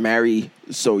would marry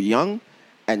so young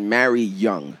and marry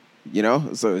young, you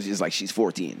know? So it's just she's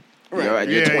 14, you know, Right.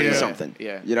 and you're Yeah, 20 yeah. something,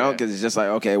 Yeah, you know? yeah. Because it's just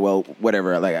okay, well,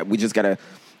 whatever. We just gotta,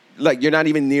 you're not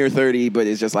even near 30, but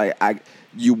it's just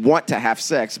you want to have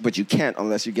sex, but you can't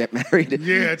unless you get married.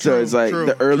 Yeah, So true, it's true,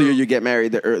 the earlier true. you get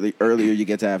married, the earlier you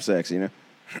get to have sex, you know?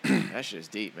 That shit's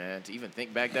deep, man. To even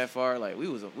think back that far, we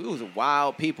was a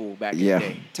wild people back Yeah. in the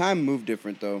day. time moved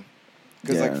different though,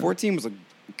 because Yeah. 14 was a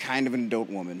kind of an adult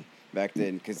woman back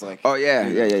then. Because Oh, yeah.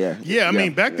 Yeah, I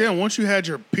mean, back then, once you had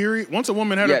your period, once a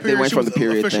woman had Yeah, her they period, went she from was the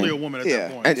period officially thing. a woman at Yeah.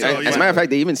 that point. And, So, and as a matter of fact,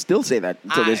 they even still say that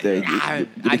to this day.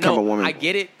 You become know, a woman. I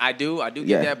get it. I do get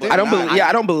Yeah, that. But I don't believe. Yeah,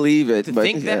 I don't believe it. To but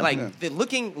think that yeah.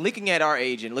 looking at our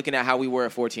age and looking at how we were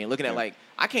at 14, looking at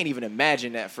I can't even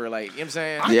imagine that for you know what I'm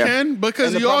saying? I Yeah. can, because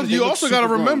And the you problem is they you look also got to super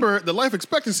grown. remember the life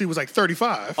expectancy was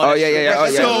 35. Oh yeah, yeah, yeah. Oh,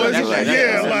 yeah. So That's it's- right.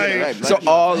 yeah, Right. So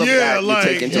all of Yeah, that you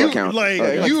take into you, account. like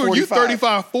Okay. Like you 45.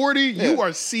 35, 40, Yeah. you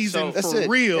are seasoned That's for it.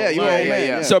 real. Yeah, you Like, are old man. yeah.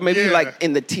 Yeah. So maybe Yeah.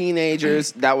 in the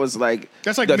teenagers, that was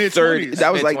That's the mid-20s.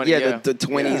 That was Mid-20s, yeah. the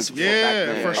 20s.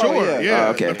 Yeah, for Oh, sure. yeah. Yeah,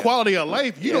 Oh, okay. the quality of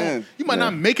life. You might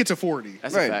not make it to 40.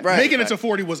 That's Right, a fact. right. Making it to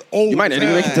 40 was old. You might not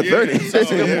even make it to 30.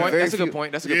 That's a good yeah. point. Very That's a good few.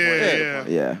 point. That's a good Yeah, point. yeah.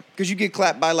 Yeah. Because you get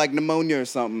clapped by pneumonia or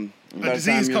something. By the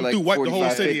disease time come you're, through, wipe the whole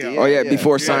 45, city 50. out. Oh yeah,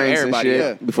 before Yeah. science and Everybody, shit,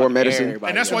 yeah. before medicine. Everybody.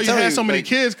 And that's why I'm you telling had you, so many like-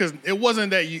 kids, because it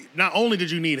wasn't that you. Not only did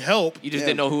you need help, You just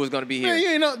didn't know who was going to be here. man,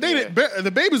 you know,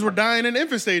 the babies were dying in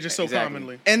infant stages so Exactly.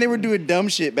 commonly. And they were doing dumb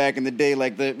shit back in the day,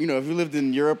 if you lived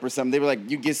in Europe or something, they were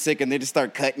you get sick and they just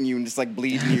start cutting you and just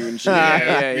bleeding you and shit.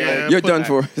 Yeah. You're put done that-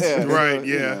 for. Yeah, Right, so,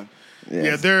 yeah.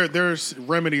 Yeah. Their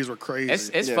remedies were crazy.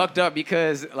 It's Yeah. fucked up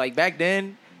because back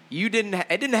then it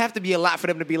didn't have to be a lot for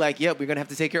them to be like, yep, we're gonna have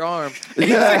to take your arm.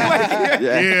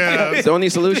 Yeah. It's the only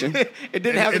solution. It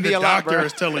didn't have to And be the a lot, doctor bro.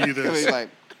 is telling you He's this. like,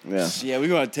 Yeah. yeah, we're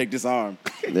gonna take this arm.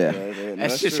 Yeah.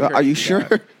 That shit's So, are you crazy, sure?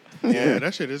 dog. Yeah,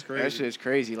 that shit is crazy. That shit is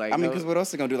crazy. Like, I mean, no- because what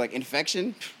else they gonna do? Like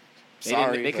infection? They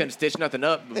Sorry, they but- couldn't stitch nothing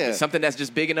up. Yeah. Something that's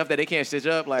just big enough that they can't stitch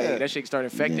up. Like Yeah. that shit start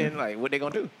infecting. Like what they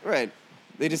gonna do? Right.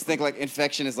 They just think like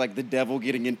infection is like the devil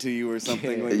getting into you or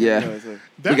something. Like, Yeah. You know, it's like,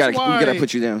 That's we why, gotta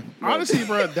put you down. honestly,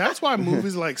 bro, that's why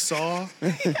movies like Saw,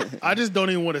 I just don't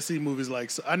even want to see movies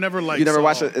like Saw. I never like You never Saw.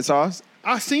 watched it? It's Sauce?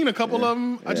 I've seen a couple of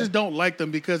them. I Yeah. just don't like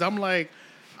them because I'm like,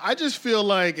 I just feel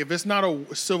like if it's not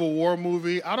a Civil War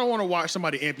movie, I don't want to watch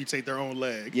somebody amputate their own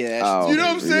leg. yeah. That's, Oh. You know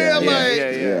what I'm saying? Yeah, like,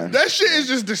 yeah. that shit is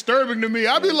just disturbing to me.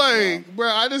 I'd be like, bro,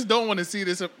 I just don't want to see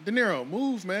this. De Niro,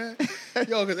 move, man.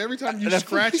 Yo, because every time you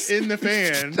scratch in the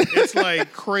fan, it's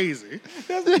like crazy.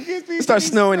 It starts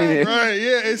snowing in here. Right?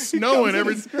 Yeah, it's snowing. in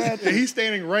Every and scratches. and he's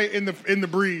standing right in the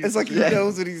breeze. It's like he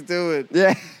knows what he's doing.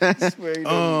 Yeah. I swear he knows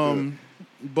what he's doing.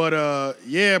 But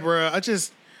yeah, bro, I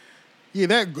just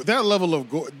that level of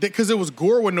gore because it was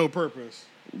gore with no purpose.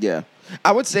 Yeah.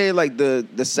 I would say like the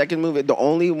second movie, the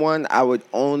only one I would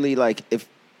only like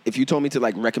if you told me to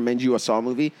like recommend you a Saw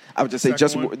movie, I would just say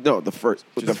Second one? no, the first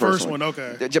one,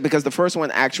 okay. Just because the first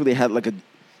one actually had like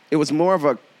it was more of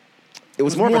a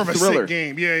thriller. Sick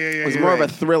game. Yeah. It was yeah. more of a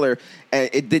thriller, and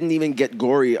it didn't even get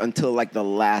gory until like the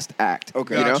last act.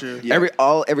 Okay. you know, Gotcha.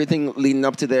 Yeah. everything leading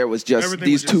up to there was just Everything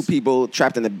these was two just- people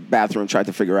trapped in the bathroom trying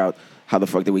to figure out how the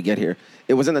fuck did we get here.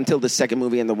 It wasn't until the second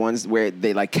movie and the ones where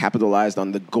they like capitalized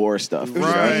on the gore stuff. It was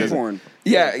Right. just porn.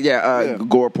 Yeah,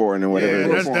 gore porn or whatever. Yeah, it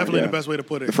that's was. definitely Yeah. the best way to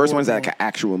put it. The first Gore one's like porn. an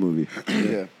actual movie.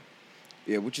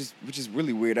 Yeah, which is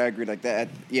really weird. I agree. Like that.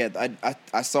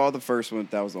 I saw the first one.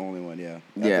 That was the only one. Yeah.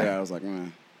 After Yeah. that, I was like,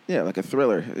 Yeah, like a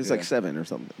thriller. It's like Yeah. 7 or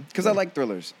something. because I like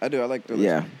thrillers. I do. I like thrillers.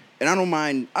 Yeah. And I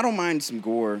don't mind some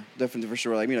gore, definitely for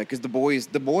sure. Like because the boys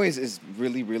is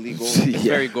really gory. Yeah. It's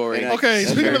very gory. And I- Okay, That's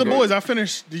speaking very of the good.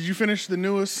 boys, Did you finish the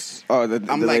newest? Oh, the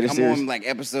I'm latest series. on like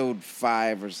episode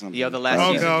 5 or something. Yeah, the last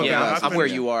Okay, season. okay. Yeah, I I'm where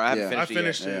finished you are. I haven't Yeah. I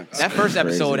finished, finished it yet. it. That first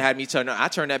episode Crazy. had me turn. I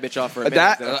turned that bitch off for a minute.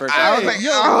 That after the first I was episode.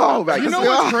 like, oh, my You know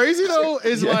God. what's crazy though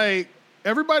is Yeah. like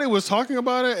everybody was talking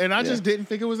about it, and I just Yeah. didn't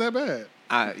think it was that bad.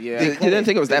 Yeah. You didn't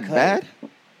think it was that cut bad?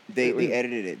 They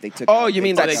edited it. They took. Oh, out- you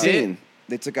mean they that took they out- scene?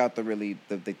 They took out the really.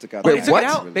 They took out. Wait, the They took what? it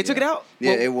out. They took it out.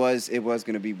 Yeah, Well, it was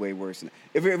going to be way worse.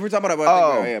 If we're talking about,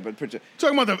 Oh. yeah, but picture.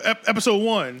 Talking about the episode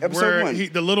 1, Episode where 1.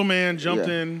 The little man jumped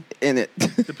Yeah. in it.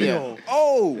 the pee Yeah.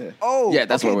 hole. Oh, Yeah,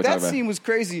 that's what we're that talking about. scene was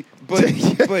crazy, but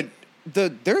but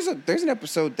there's an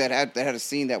episode that had a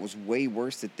scene that was way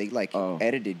worse that they like Oh.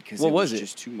 edited because What it was was it?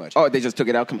 just too much. Oh, they just took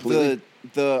it out completely?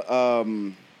 The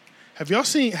Have y'all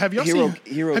seen? Have y'all Hero-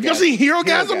 seen? Hero have y'all Gasm. seen Hero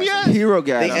Hero Gasm Gasm. yet? Hero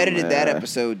guy. they edited that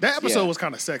episode. That episode yeah. was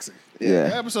kind of sexy. Yeah.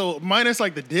 That episode minus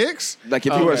like the dicks. Like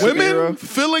if you were a Women superhero.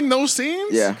 filling those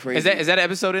scenes. Yeah. crazy. Is that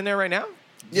episode in there right now?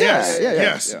 Yes. Yeah, yeah,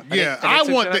 Yes. yeah. Yeah. And they I took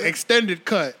want it the out? extended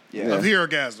cut Yeah. of Hero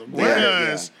Gasm Yeah,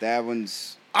 because that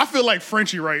one's I feel like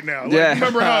Frenchie right now. Like, Yeah.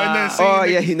 Remember how in that scene? Oh,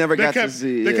 yeah, he never they got to kept,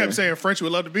 see, They yeah. kept saying Frenchie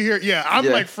would love to be here. Yeah, I'm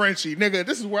Yeah. like Frenchie, nigga.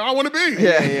 This is where I want to be.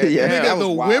 Yeah, yeah. Nigga, That was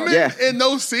the wild. women Yeah. in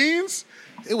those scenes,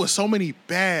 it was so many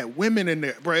bad women in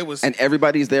there, bro. It was And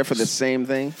everybody's there for the same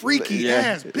thing. freaky Yeah.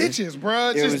 ass bitches, bro.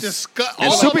 It Just was- disgusting.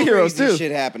 And superheroes, too.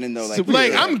 shit happening though. Like, Super-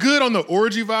 Like Yeah. I'm good on the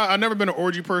orgy vibe. I've never been an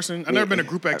orgy person. I've never been a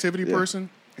group activity Yeah. person.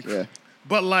 Yeah.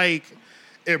 But like,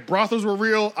 if brothels were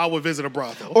real, I would visit a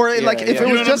brothel. Or like if yeah. it You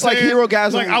know was what just I'm like saying? Hero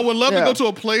Gasm. Like I would love yeah. to go to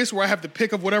a place where I have to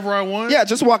pick up whatever I want. Yeah,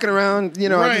 just walking around, you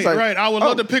know. Right, just like, right. I would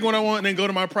love oh. to pick what I want and then go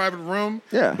to my private room.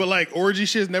 Yeah. But like orgy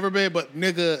shit's never been. But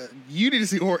nigga, you need to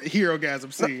see Hero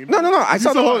Gasm scene. No. I You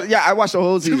saw the saw whole. it? Yeah, I watched the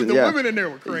whole season. The yeah. women in there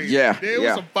were crazy. Yeah, There was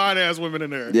yeah. some fine ass women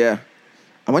in there. Yeah.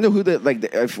 I wonder who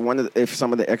if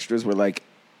some of the extras were like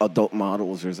adult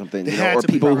models or something, They you know, had or to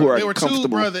be, people bro. who are They were too, comfortable.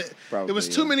 bro. There Probably, was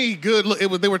too yeah. many good.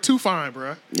 They were too fine,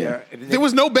 bro. yeah. There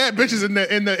was no bad bitches in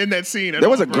that scene. At There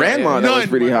was all, a bro. grandma that was None,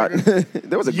 pretty my hot. nigga.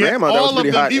 There was a Yeah, grandma that was all of pretty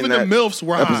them, hot. even in the that MILFs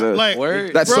were hot. episode. Like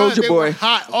Word. That bruh, Soulja they Boy. were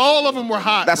hot. All of them were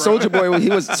hot. That bruh. Soldier Boy, he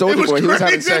was Soldier was Boy. He was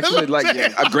having crazy. sex That's what with like I'm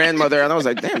saying. a grandmother, and I was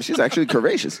like, damn, she's actually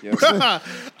courageous. I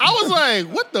was like,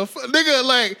 what the fuck, nigga?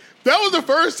 Like that was the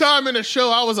first time in the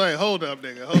show I was like, hold up,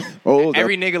 nigga. Hold up. Hold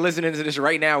Every up. nigga listening to this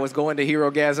right now is going to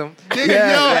Hero Gasm. Nigga,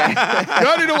 Yeah,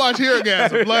 y'all need to watch Hero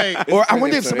Gasm. Like, Or I crazy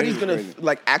wonder if episode. somebody's It is gonna crazy.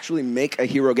 like actually make a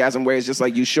Hero Gasm where it's just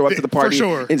like you show up to the For party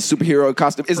sure. in superhero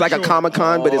costume. It's like a sure.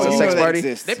 Comic-Con, but it's Oh, a you sex know that party.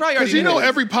 exists. They probably because already you know did it.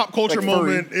 every pop culture Like furry.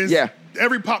 moment is Yeah.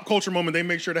 every pop culture moment, they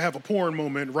make sure to have a porn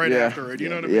moment right after it. You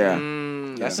know what I mean?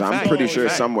 Yeah. That's So a I'm fact. pretty That's a sure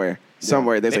fact. somewhere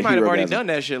there's They a might have hero. already gasm. done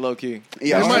that shit low key.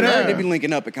 Yeah, They might have. they be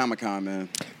linking up at Comic-Con, man.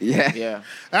 Yeah. Yeah.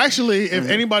 Actually, if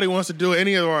anybody wants to do it,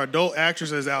 any of our adult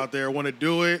actresses out there want to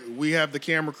do it, we have the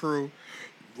camera crew.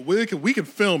 We can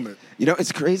film it. You know,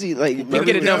 it's crazy. Like, We'll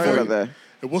get it done for you. that.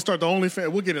 And we'll start the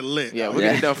OnlyFans. We'll get it lit. Yeah, we'll Yeah.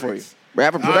 get it done for you. We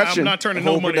have a production. I'm not turning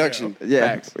Whole no money production. down. Yeah.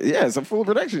 Facts. Yeah, it's a full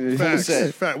production. Facts.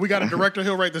 set. Fact. We got a director.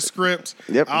 He'll write the script.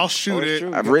 Yep. I'll shoot that's it.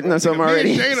 true. I've written on some Me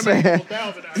already. and Shayna make a couple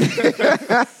thousand out of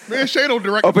it. Me and Shayna will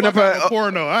direct Open the up fuck out a- of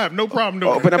porno. I have no problem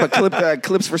doing Open it. up a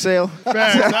clips for sale.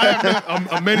 Facts. I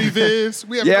have a many vids.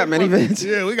 We have Yeah, no many problem- vids.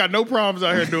 Yeah, we got no problems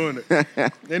out here doing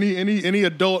it. Any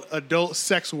adult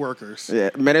sex workers. Yeah,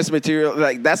 menace material.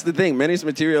 Like that's the thing. Menace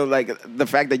material. Like the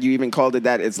fact that you even called it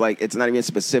that. It's like it's not even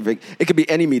specific. It could be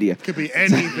any media. Could be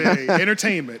anything.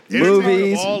 Entertainment.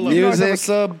 Movies, all of You it. guys have a Music.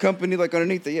 sub company like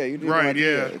underneath it. Yeah, you do. Right, have to do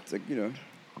yeah. that. It's like, you know.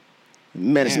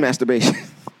 Menace Damn. masturbation.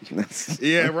 That's-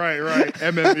 Yeah, right.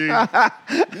 MME.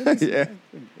 yeah,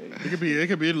 It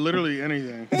could be literally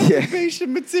anything. yeah.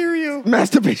 Masturbation material.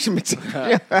 Masturbation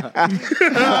material.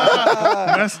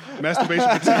 Masturbation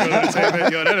material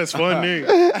entertainment. Yo, that is funny.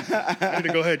 I need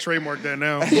to go ahead and trademark that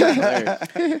now.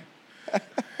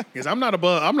 Because I'm not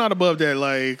above that,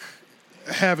 like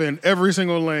having every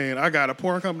single lane. I got a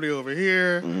porn company over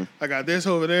here. I got this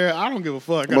over there. I don't give a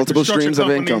fuck. I got a Multiple construction streams of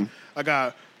company. income.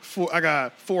 I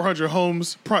got 400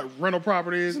 homes, rental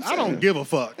properties. I don't give a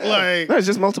fuck. Like, No, it's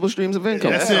just multiple streams of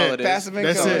income. That's all it. it is. Passive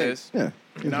That's income. it.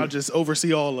 Yeah, and I'll just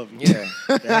oversee all of them. Yeah.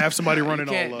 And have somebody running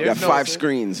all can't- of you them. got no- 5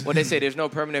 screens. What they say, there's no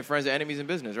permanent friends or enemies in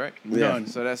business, right? None.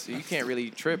 So that's you can't really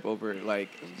trip over like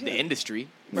the industry.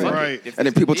 Right. Fuck it. Right. If And then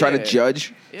it's- people try to yeah.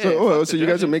 judge. Yeah, So fuck so the you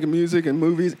guys are judging. making music and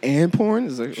movies and porn?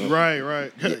 It's like, oh.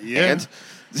 Right. Yeah. And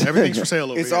Everything's for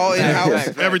sale over It's here. all in house. Fact,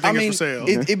 fact. Everything I mean, is for sale.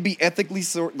 It'd be ethically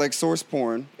source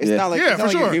porn. It's Yeah. not like Yeah, it's not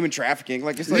for like sure. human trafficking.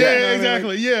 Like it's like Yeah, you know what I mean?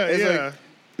 exactly. Yeah, It's yeah. like-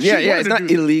 yeah, She yeah. wanted It's to not do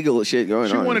this. illegal shit going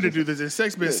She on. wanted to do this. And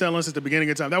sex been selling since the beginning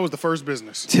of time. That was the first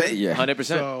business. Yeah, 100%.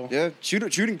 So Yeah,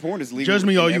 shooting porn is legal. judge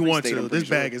me all in you every want state, to. I'm pretty This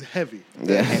sure. bag is heavy.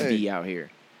 yeah, Heavy out here.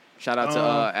 Shout out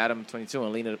to Adam22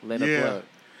 and Lena Yeah. Plug.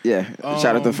 yeah.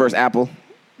 Shout out to the first Apple,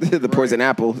 the poison Right.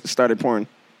 apple started porn.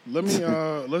 Let me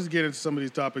let's get into some of these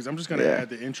topics. I'm just gonna Yeah.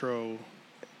 add the intro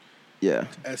Yeah,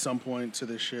 at some point to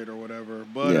this shit or whatever.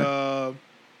 But Yeah.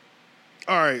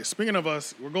 all right. Speaking of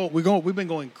us, we've been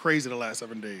going crazy the last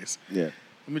 7 days. yeah.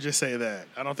 Let me just say that.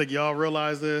 I don't think y'all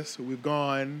realize this. We've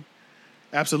gone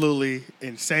absolutely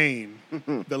insane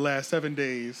the last 7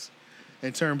 days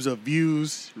in terms of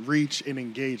views, reach, and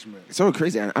engagement. So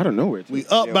crazy. I don't know where. We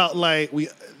up about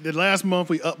the last month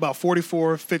we up about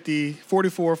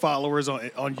 44 followers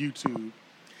on YouTube.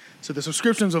 So the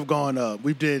subscriptions have gone up.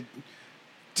 We did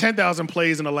 10,000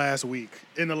 plays in the last week.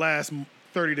 In the last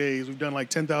 30 days, we've done like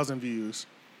 10,000 views.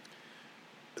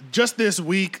 Just this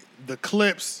week, the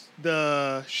clips,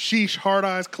 the Sheesh Hard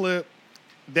Eyes clip,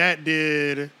 that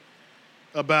did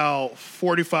about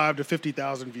 45 to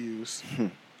 50,000 views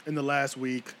in the last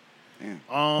week.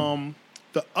 Damn.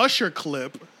 The Usher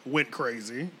clip went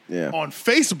crazy Yeah. on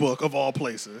Facebook of all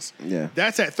places. Yeah.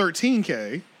 That's at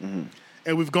 13K.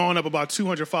 And we've gone up about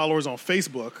 200 followers on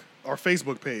Facebook, our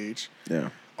Facebook page. Yeah.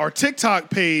 Our TikTok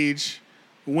page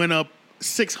went up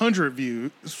 600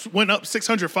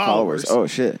 followers. Oh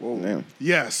shit. Damn.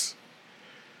 Yes.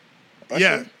 Usher?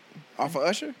 Yeah. Off of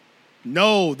Usher?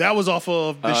 No, that was off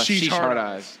of the Sheesh Hard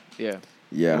Eyes. Yeah.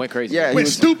 Yeah. Went crazy. Yeah. he Went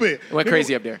was- stupid. Went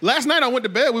crazy up there. Last night I went to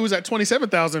bed. We was at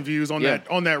 27,000 views on Yeah.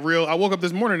 that reel. I woke up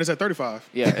this morning. It's at 35.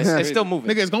 Yeah, it's still moving.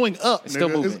 Nigga, it's going up. It's still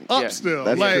nigga. moving. It's up Yeah. still.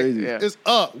 That's like, crazy. Yeah. It's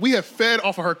up. We have fed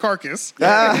off of her carcass.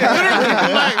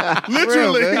 Ah.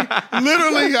 literally,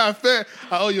 I fed.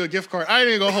 I owe you a gift card. I ain't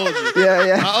even gonna hold you. Yeah.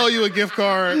 Yeah. I owe you a gift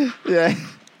card. Yeah.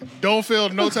 Don't feel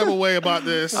no type of way about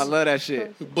this. I love that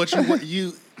shit. But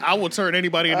I will turn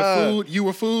anybody into food. You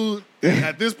were food. And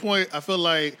at this point, I feel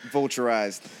like,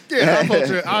 Vulturized.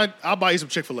 I'll buy you some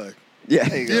Chick-fil-A. Yeah.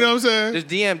 There you go. You know what I'm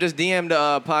saying? Just DM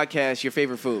the podcast your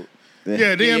favorite food.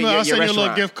 Yeah, DM, your I'll send you a little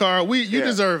restaurant. gift card. You Yeah.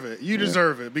 deserve it. You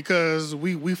deserve it because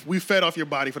we fed off your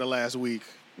body for the last week.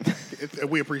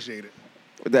 We appreciate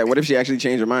it. What if she actually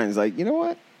changed her mind? It's like, you know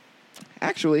what?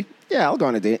 Actually, yeah, I'll go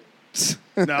on a date.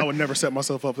 No, I would never set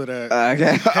myself up for that.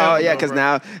 Okay. Hell Oh yeah, no, because bro.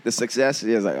 now the success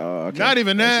is like, oh, okay. Not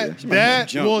even that.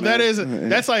 jump, Well, man.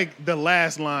 that's like the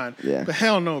last line. Yeah. But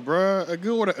hell no, bro. A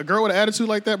girl with an attitude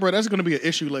like that, bro, that's gonna be an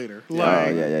issue later. Like,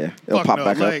 Oh yeah. It'll fuck pop no.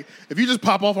 back Like, if you just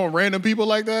pop off on random people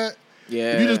like that,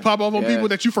 Yeah. If you just pop off on Yeah. people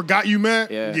that you forgot you met,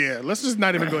 Yeah. let's just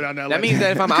not even go down that That lane. means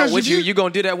that if I'm Because out with you, you're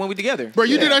gonna do that when we together. Bro,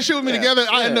 you Yeah. did that shit with me Yeah. together.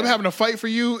 I end Yeah. up having to fight for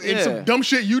you in Yeah. some dumb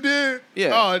shit you did.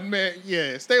 Yeah. Oh man,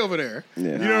 yeah. Stay over there. Yeah.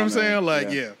 You know what I'm saying? Like,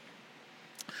 Yeah. yeah.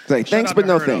 It's like, Shout thanks, out but to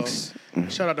no her, thanks.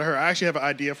 Shout out to her. I actually have an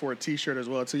idea for a T-shirt as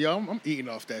well too. Yo, I'm eating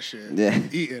off that shit. Yeah.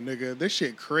 Eating, nigga. This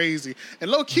shit crazy. And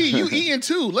low key, you eating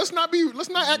too. Let's not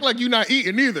act like you not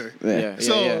eating either. Yeah.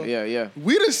 So- Yeah.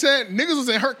 We just said niggas was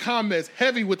in her comments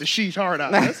heavy with the sheesh hard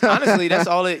eyes. Honestly, that's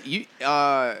all it.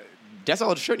 That's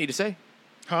all the shirt need to say.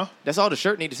 Huh? That's all the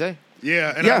shirt need to say.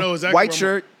 Yeah, and Yeah, I know exactly white where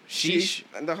shirt, Sheesh. sheesh,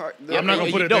 and the heart. I'm not gonna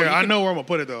You put it don't, there. you I can- know where I'm gonna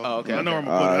put it though. Oh, okay, I know where I'm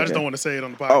okay. gonna put it. I okay. just don't want to say it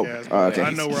on the podcast. Oh, okay. I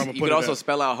know where I'm gonna You put could it. also at.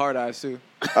 spell out hard eyes too.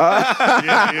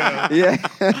 Yeah. Yeah,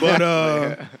 But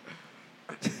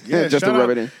yeah, just to shout rub out-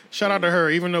 it in. Shout out to her.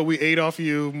 Even though we ate off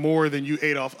you more than you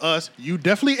ate off us, you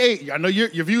definitely ate. I know your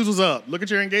views was up. Look at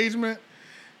your engagement.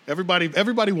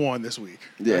 Everybody won this week.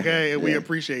 Yeah, Okay, and we yeah.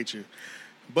 appreciate you.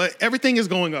 But everything is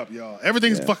going up, y'all.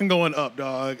 Everything's Yeah. fucking going up,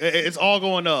 dog. It's all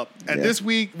going up. And Yeah. this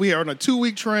week we are on a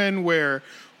 2-week trend where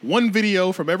one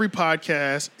video from every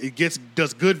podcast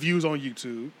does good views on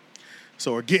YouTube.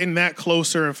 So we're getting that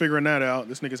closer and figuring that out.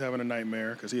 This nigga's having a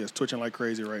nightmare because he is twitching like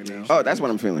crazy right now. Oh, that's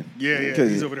what I'm feeling. Yeah, Because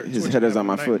he's over there. his twitching, head is having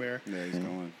on my a foot. nightmare. Yeah, he's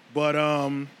going. But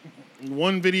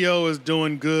one video is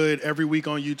doing good every week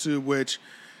on YouTube, which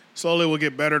slowly will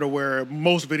get better to where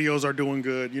most videos are doing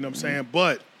good. You know what I'm saying?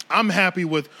 But I'm happy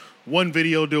with one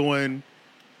video doing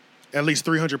at least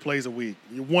 300 plays a week.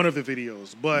 One of the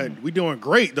videos. But we doing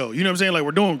great, though. You know what I'm saying? Like,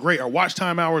 we're doing great. Our watch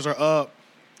time hours are up.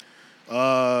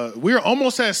 We're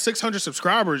almost at 600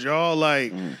 subscribers, y'all.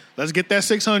 Like, let's get that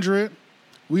 600.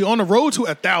 We on the road to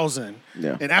 1,000.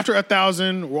 Yeah. And after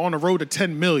 1,000, we're on the road to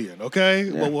 10 million, okay?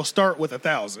 Yeah. Well, we'll start with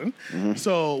 1,000.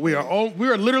 So we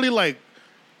are literally like,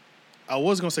 I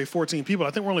was going to say 14 people.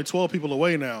 I think we're only 12 people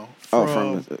away now Oh,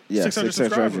 from from the 600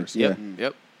 subscribers. Yeah,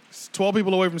 Yep. 12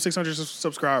 people away from 600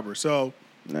 subscribers. So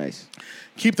nice.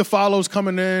 keep the follows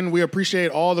coming in. We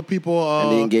appreciate all the people.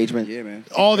 And the engagement. Yeah, man.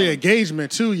 All the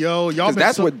engagement, too, yo. Y'all Because been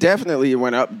that's so- what definitely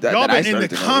went up. Y'all been in the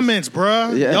comments,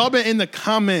 bruh. Yeah. Y'all been in the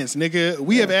comments, nigga.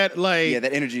 We have had like Yeah,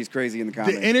 that energy is crazy in the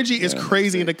comments. the energy is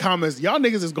crazy in the comments. Y'all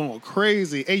niggas is going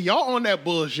crazy. Hey, y'all on that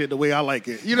bullshit the way I like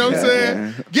it. You know what I'm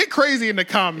saying? Get crazy in the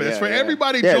comments. Yeah, For yeah.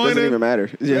 everybody Yeah, it joining, doesn't even matter.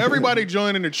 for Yeah. everybody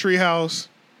joining the Treehouse.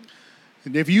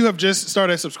 And if you have just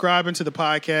started subscribing to the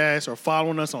podcast or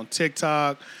following us on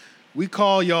TikTok, we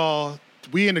call y'all.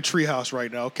 We in the Treehouse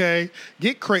right now, okay?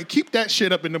 Keep that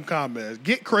shit up in them comments.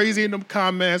 Get crazy in them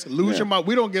comments. Lose Yeah. your mind.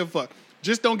 We don't give a fuck.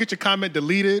 Just don't get your comment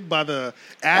deleted by the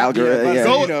app. Algorithm, yeah.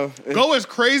 Go, You know. go as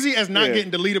crazy as not Yeah. getting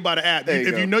deleted by the app. There you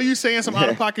If go. you know you saying some out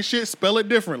of pocket shit, spell it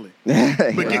differently. But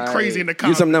get Right. crazy in the Use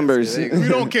comments. some numbers. Yeah, there you We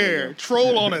don't care.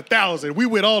 Troll on 1,000. We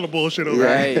with all the bullshit over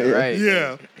Right. there. Right.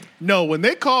 Yeah. No, when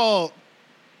they called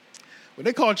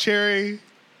Cherry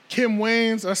Kim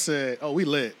Waynes, I said, "Oh, we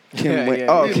lit." Kim Wayne. yeah,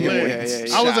 Oh, We Kim lit.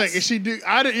 Wayne. I was like, "Is she do?"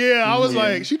 I did. Yeah, I was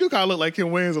like, "She do kind of look like Kim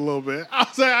Waynes a little bit." I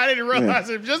was like, I didn't realize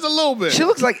it just a little bit. She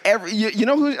looks like You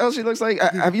know who else she looks like?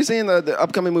 Have you seen the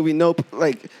upcoming movie Nope?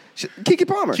 Like Keke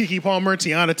Palmer. Keke Palmer,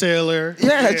 Tiana Taylor.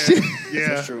 Yeah, she-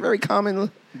 yeah, Very common.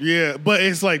 yeah. But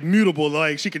it's like mutable.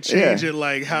 Like she could change Yeah. it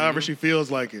like however she feels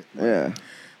like it. Yeah.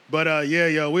 But yeah,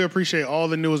 yo, we appreciate all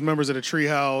the newest members of the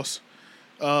Treehouse.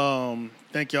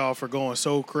 Thank y'all for going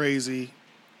so crazy.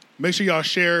 Make sure y'all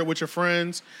share it with your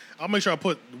friends. I'll make sure I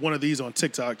put one of these on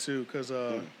TikTok too, because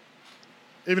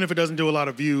even if it doesn't do a lot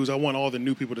of views, I want all the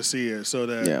new people to see it so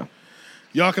that Yeah.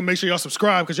 y'all can make sure y'all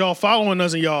subscribe, because y'all following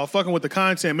us and y'all fucking with the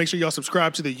content. Make sure y'all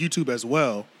subscribe to the YouTube as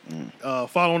well.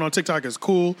 Following on TikTok is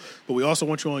cool, but we also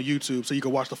want you on YouTube so you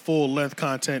can watch the full length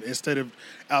content instead of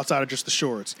outside of just the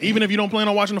shorts. Even if you don't plan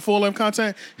on watching the full length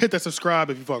content, hit that subscribe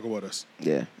if you fucking with us.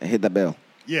 Yeah. And hit the bell.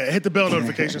 Yeah, hit the bell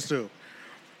notifications too.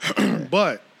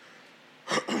 But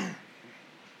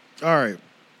all right.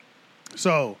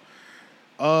 So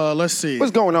let's see.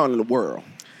 What's going on in the world?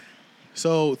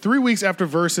 So 3 weeks after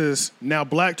Versus, now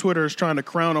Black Twitter is trying to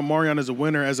crown Omarion as a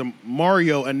winner, as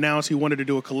Mario announced he wanted to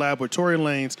do a collab with Tory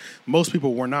Lanez. Most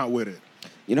people were not with it.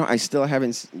 You know, I still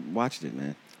haven't watched it,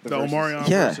 man. The Versus. Omarion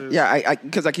Yeah. Versus. Yeah.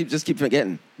 Because I keep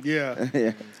forgetting. Yeah.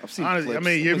 Yeah. I've seen Honestly, clips. I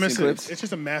mean, you're I've seen missing. clips. It's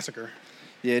just a massacre.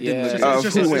 Yeah, it Yeah. didn't look It's good.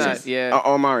 just- Who it's wins? just- Yeah.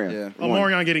 Oh, Mario. Yeah. Won.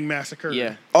 Omarion getting massacred.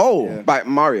 Yeah. Oh, Yeah. by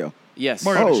Mario. Yes.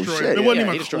 Mario Oh, destroyed. shit. It Yeah, wasn't he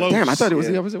even destroyed. close. Damn, I thought it was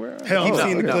Yeah. the opposite way. Hell You've no.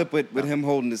 seen the no. clip with him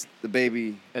holding the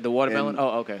baby. At the watermelon. And-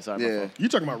 Oh, okay. Sorry. my Yeah. fault. You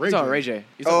talking about Ray You J? talking Ray J?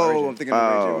 You talking about Oh, Ray I'm J. thinking of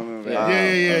Oh. Ray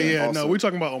J. Yeah. Yeah. No, Also. we're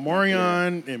talking about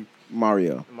Omarion and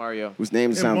Mario, Mario. whose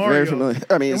name And sounds Mario. very familiar.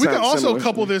 I mean, it And we can sounds also similar.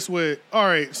 couple this with, all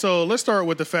right, so let's start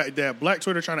with the fact that Black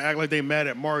Twitter trying to act like they mad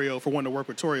at Mario for wanting to work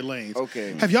with Tory Lanez.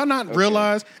 Okay. Have y'all not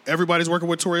realized everybody's working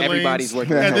with Tory Lanez? Everybody's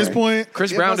working with at this Tory. point.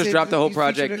 Chris Yeah, Brown but just see, dropped the whole he's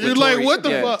project. featured with You're like, Tory. what the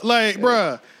Yeah. fuck? Like,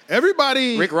 bruh,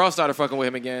 everybody. Rick Ross started fucking with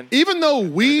him again. Even though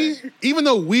we,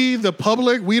 the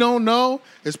public, we don't know,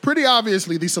 it's pretty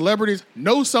obviously these celebrities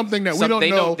know something that we don't They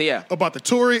know know, yeah. about the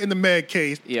Tory and the Meg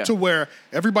case Yeah. to where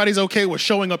everybody's okay with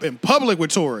showing up in public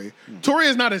with Tory. Tory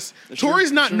is not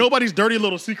Tory's not nobody's dirty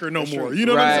little secret no more. true. You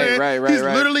know what I'm Right, saying? right, He's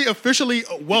right. literally officially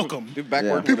welcome. Do back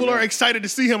Yeah. work People with are him. excited to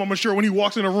see him, I'm sure, when he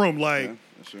walks in a room. Like, Yeah,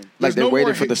 that's true. Like there's they're no waiting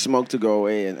more for the hate- smoke to go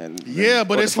away and Yeah,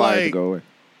 but or the it's fire to like- go away.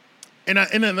 And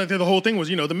then like, the whole thing was,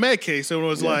 the Meg case. So it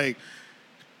was like,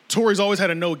 Tory's always had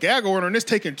a no gag order, and it's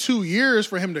taken 2 years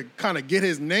for him to kind of get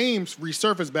his name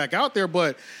resurfaced back out there.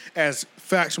 But as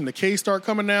facts from the case start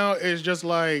coming out, it's just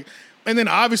like, and then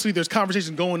obviously there's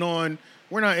conversations going on.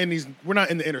 We're not in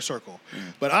the inner circle,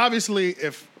 but obviously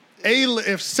if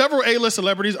several A-list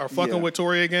celebrities are fucking Yeah. with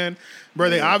Tory again, bro,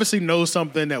 they obviously know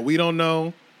something that we don't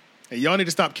know, and y'all need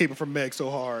to stop caping for Meg so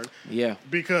hard. Yeah.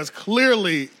 Because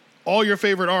clearly all your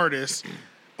favorite artists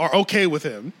are okay with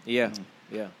him. Yeah.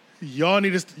 Yeah. Y'all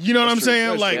need to, you know what I'm true. saying?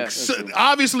 That's Like, true. That's so- true.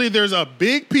 obviously there's a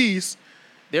big piece.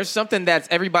 There's something that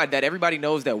everybody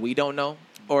knows that we don't know.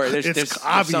 Or there's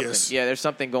obvious. something. Yeah, there's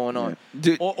something going on.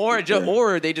 Dude,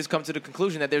 or they just come to the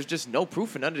conclusion that there's just no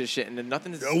proof in none of this shit and then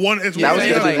nothing is It's That was one gonna of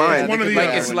be the, mine. it's one of the like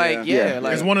other. it's like Yeah.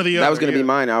 like It's one of the That was other, going to be yeah.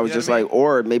 mine. I was You know just what I like,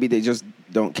 or maybe they just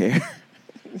don't care.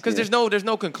 because there's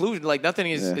no conclusion. Like nothing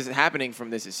is, Yeah. is happening from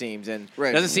this. It seems, and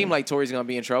Right. it doesn't seem like Tory's gonna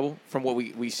be in trouble from what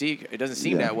we see. It doesn't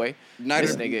seem Yeah. that way. Neither-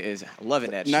 This nigga is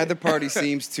loving that. Neither shit. party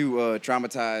seems to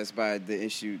traumatized by the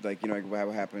issue, like like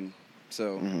what happened.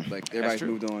 So like everybody's true.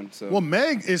 moved on. So Well,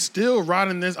 Meg is still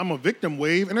riding this I'm a victim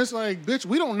wave. And it's like, bitch,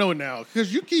 we don't know now.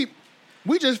 Because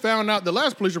we just found out the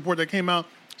last police report that came out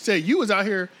said you was out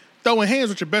here throwing hands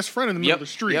with your best friend in the middle Yep, of the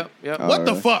street. yep, yep. What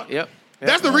the really? fuck? Yep.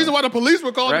 That's the reason why the police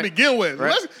were called Right. to begin with.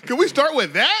 Right. Can we start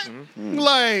with that?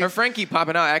 Like, Her friend keep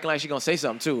popping out, acting like she gonna say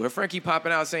something too. Her friend keep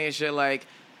popping out saying shit like,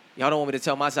 "Y'all don't want me to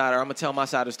tell my side, or I'm gonna tell my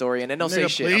side of the story," and then don't say nigga,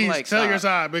 shit. please I'm like, tell stop. your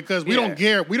side because we Yeah. don't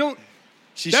care. We don't.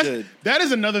 she That's, should. that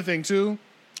is another thing too.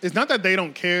 It's not that they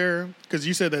don't care because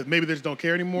you said that maybe they just don't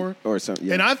care anymore. Or something.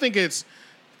 Yeah. And I think it's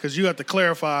because you have to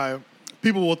clarify.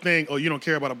 People will think, oh, you don't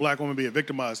care about a black woman being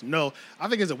victimized. No, I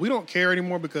think it's that we don't care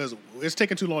anymore because it's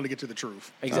taking too long to get to the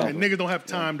truth. Exactly. And niggas don't have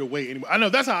time to wait anymore. I know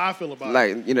that's how I feel about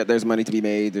it. like, there's money to be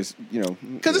made. There's,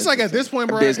 Because it's like at this point,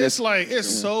 a bro, business. it's like it's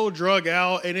so drug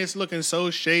out and it's looking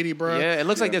so shady, bro. Yeah, it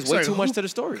looks like there's It's way like, too much who- to the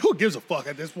story. Who gives a fuck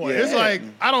at this point? Yeah. It's like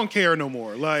I don't care no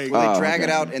more. Like Well, they Oh, drag it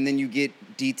okay. out, and then you get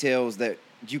details that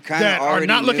you kind That of are already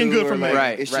not looking knew, good or, for me. like,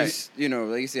 Right, It's right. just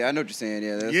like you said. I know what you're saying.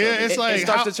 Yeah, that's Yeah, all. it's It like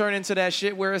starts how- to turn into that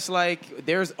shit where it's like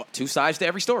there's two sides to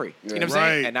every story. You know what I'm Right.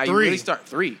 saying? And now you Three. really start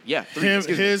three. Yeah, three. him,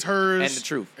 excuse me. his, hers, and the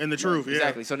truth. and the truth. Yeah,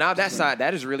 Exactly. So now that side,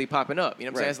 that is really popping up. You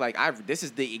know what I'm saying? Right. It's like this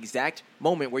is the exact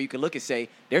moment where you can look and say,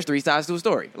 there's three sides to a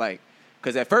story. Like,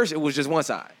 because at first it was just one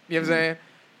side. You know what I'm saying?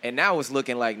 And now it's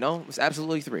looking like, no, it's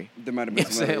absolutely three. There might have You been know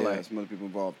some what I'm other, saying? some other people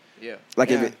involved. Yeah. Like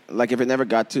Yeah. if it never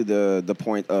got to the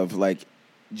point of like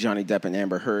Johnny Depp and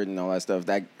Amber Heard and all that stuff,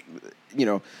 that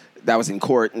that was in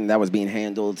court and that was being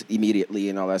handled immediately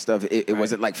and all that stuff. It Right.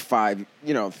 wasn't like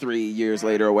 3 years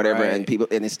later or whatever, Right.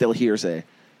 and it's still hearsay.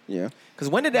 Yeah. Because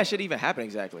when did that shit even happen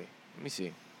exactly? Let me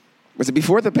see. Was it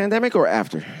before the pandemic or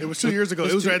after? it was 2 years ago.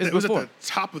 It's It was, two- at, it's it was at before. the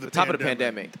top of the Top of the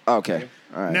pandemic. Okay.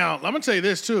 All right. Now, I'm gonna tell you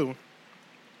this too.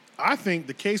 I think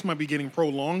the case might be getting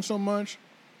prolonged so much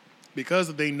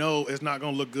because they know it's not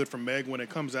gonna look good for Meg when it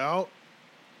comes out.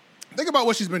 Think about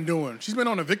what she's been doing. She's been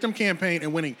on a victim campaign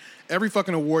and winning every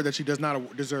fucking award that she does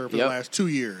not deserve for the Yep. last 2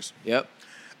 years. Yep.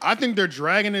 I think they're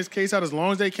dragging this case out as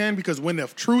long as they can because when the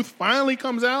truth finally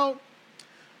comes out,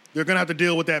 they're gonna have to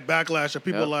deal with that backlash of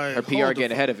people Yep. like Her PR hold the getting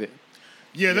fuck- ahead of it.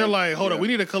 Yeah, they're like, hold Yeah. on, we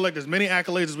need to collect as many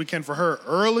accolades as we can for her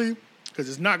early because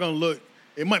it's not gonna look.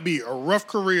 It might be a rough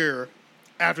career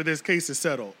after this case is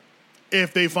settled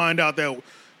if they find out that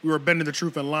we were bending the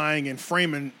truth and lying and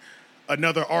framing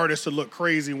another artist to look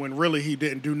crazy when really he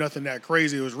didn't do nothing that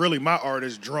crazy. It was really my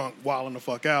artist drunk, wilding the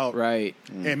fuck out. Right.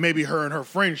 And maybe her and her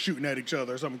friends shooting at each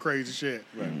other or some crazy shit.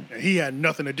 And he had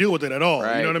nothing to do with it at all.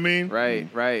 Right. You know what I mean? Right.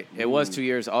 Right. It was 2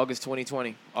 years. August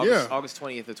 2020. Yeah. August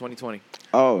 20th of 2020.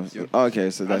 Oh, okay.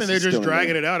 So I that's think they're just still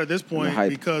dragging it out at this point hype.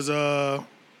 because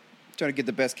Trying to get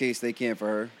the best case they can for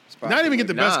her. not even get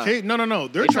the best Nah. case. No.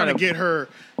 They're They trying to tryna- get her.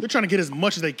 They're trying to get as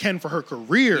much as they can for her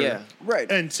career. Yeah. Right.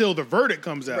 Until the verdict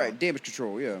comes out. Right, damage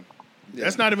control. Yeah.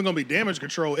 That's not even gonna be damage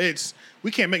control. It's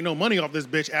we can't make no money off this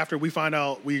bitch after we find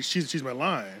out she's been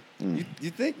lying. You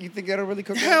think that'll really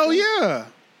cook? Hell yeah.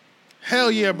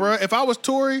 Hell yeah, bro. If I was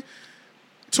Tory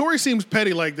seems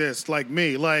petty like this, like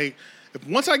me. Like, if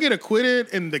once I get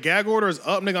acquitted and the gag order is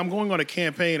up, nigga, I'm going on a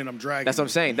campaign and I'm dragging. That's what I'm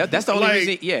saying. That's the only Like,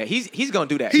 reason. Yeah, he's gonna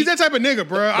do that. He's that type of nigga,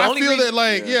 bro. I only feel reason- that,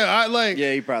 like,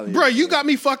 Yeah, he probably bro, is. you got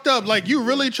me fucked up. Like, you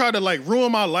really tried to, like,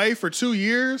 ruin my life for 2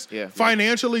 years. Yeah.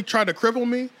 Financially tried to cripple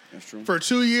me. That's true. For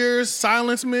 2 years,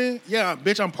 silence me. Yeah,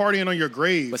 bitch, I'm partying on your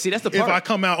grave. But see, that's the If part. I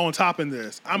come out on top in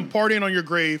this, I'm partying on your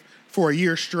grave for a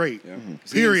year straight. Yeah.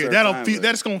 Period. Serve time,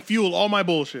 That's gonna fuel all my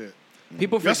bullshit.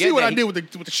 People Y'all forget see what that I did with the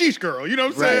sheesh girl? You know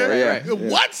what I'm Right, saying? right, right.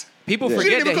 What? People It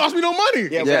forget didn't even that. cost me no money.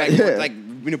 Yeah, Yeah. like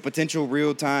potential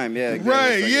real time. Yeah, exactly.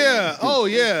 Right, It's like, yeah. Oh,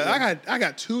 yeah. I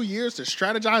got 2 years to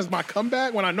strategize my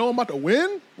comeback when I know I'm about to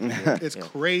win. It's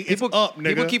crazy. It's up, nigga.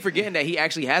 People keep forgetting that he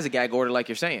actually has a gag order, like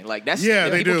you're saying. Like that's Yeah,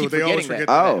 they people do. Keep They always forgetting forget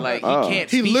that. that. Like Oh. he can't.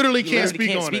 He speak. literally can't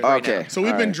speak on it. right Okay. now. So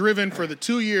we've been Alright. driven for the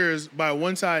 2 years by a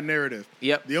one-side narrative.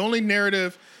 Yep. The only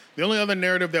other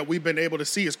narrative that we've been able to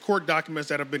see is court documents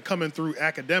that have been coming through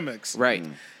academics. Right.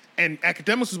 And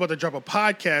academics was about to drop a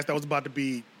podcast that was about to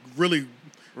be really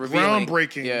Revealing.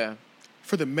 groundbreaking Yeah.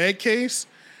 for the Meg case.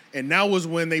 And that was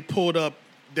when they pulled up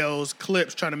those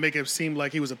clips trying to make it seem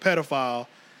like he was a pedophile.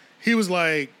 He was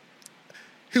like,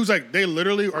 they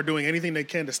literally are doing anything they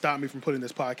can to stop me from putting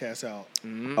this podcast out.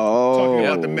 Oh, Talking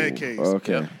about the Meg case.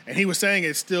 Okay. Yep. And he was saying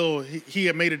it's still, he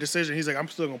had made a decision. He's like, I'm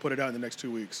still going to put it out in the next 2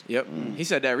 weeks. Yep. He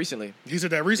said that recently. He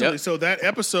said that recently. Yep. So that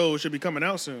episode should be coming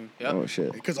out soon. Yep. Oh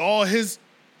shit. Because all his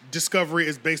discovery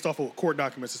is based off of court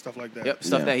documents and stuff like that. Yep.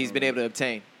 Stuff Yeah. that he's been able to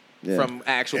obtain Yeah. from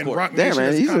actual And court. Rock Damn, Nation man,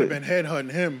 has he's kind a- of been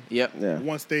headhunting him Yep. Yeah.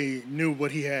 once they knew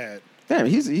what he had. Damn,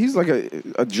 he's like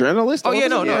a journalist. Oh, yeah,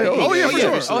 no, also? no. Oh, yeah, for sure.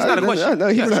 Oh, it's not a question. No,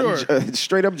 he's Yeah, a sure.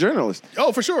 straight up journalist.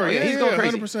 Oh, for sure. Oh, yeah, yeah, he's going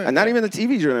crazy. 100%. And not even a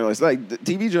TV journalist. Like the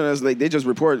TV journalists, like they just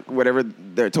report whatever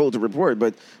they're told to report.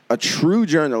 But a true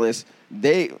journalist,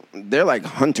 they're like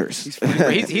hunters. Bro,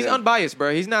 he's unbiased,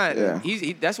 bro. He's not.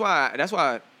 Yeah. That's what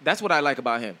I like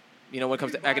about him. You know, when it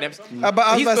comes to academics. But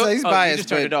I was about to say he's You biased. just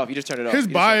turned but it off. You just turned it off. His You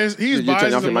just bias, he's Did you biased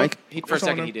turn off as your a mic? For a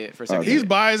second he did. For a second. Okay. He's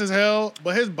biased as hell,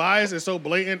 but his bias is so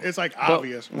blatant, it's like But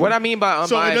obvious. what I mean by unbiased.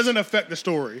 So it doesn't affect the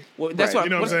story. Well, that's Right. what, You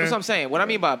know what I'm that's saying? what I'm saying. What I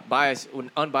mean by bias,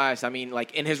 when unbiased, I mean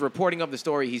like in his reporting of the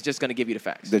story, he's just gonna give you the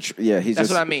facts. He's That's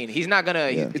just, what I mean. He's not gonna.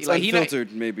 Yeah. It's like,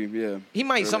 unfiltered, maybe. Yeah. He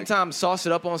might Or, like, sometimes sauce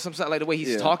it up on some side, like the way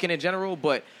he's Yeah. talking in general,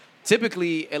 but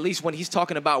typically, at least when he's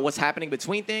talking about what's happening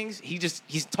between things, he's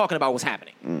talking about what's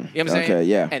happening. You know what I'm saying? okay,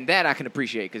 yeah. And that I can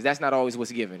appreciate because that's not always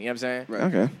what's given. You know what I'm saying? Right.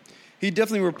 Okay. He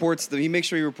definitely reports he makes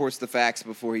sure he reports the facts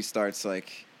before he starts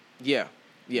like Yeah.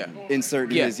 Yeah.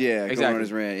 inserting Yeah, his going on exactly.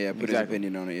 his rant. Yeah, put Exactly. his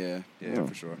opinion on it. Yeah,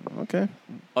 for sure. Okay.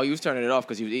 Oh, you was turning it off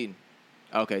because you was eating.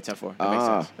 Okay, 10-4. That makes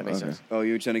sense. That makes okay. sense. Oh,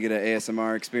 you were trying to get an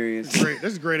ASMR experience? Great.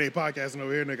 This is grade A podcasting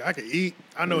over here, nigga. I can eat.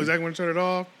 I know exactly when to turn it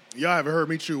off. Y'all haven't heard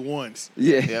me chew once.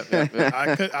 Yeah. Yep.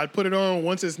 I put it on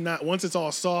once it's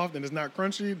all soft and it's not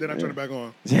crunchy, then I turn it back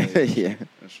on. yeah.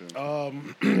 That's true.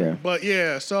 Yeah. But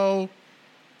yeah, so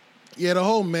yeah, the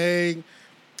whole Meg.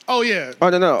 Oh yeah. Oh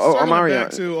no. Oh, Circling Omarion.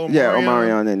 back to Yeah,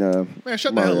 Omarion. Omarion and Man,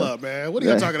 shut the hell up, man. What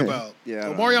are you talking about? Yeah, I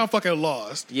don't Mario fucking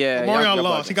lost. Yeah, Mario y'all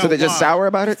lost. He got So they're just wide. sour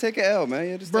about it. Take an L, man.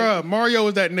 Yeah, just Bruh, Mario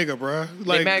is that nigga, bruh. They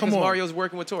Like, mad come because on. Mario's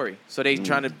working with Tori, so they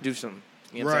trying to do something.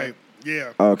 You know what I'm Right.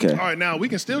 Yeah. Okay. All right, now we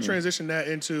can still transition that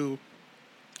into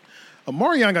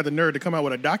Omarion got the nerve to come out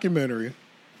with a documentary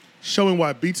showing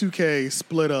why B2K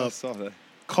split I up saw that.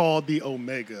 called the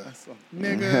Omega.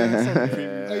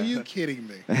 Nigga, are you kidding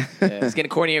me? saying? Yeah, it's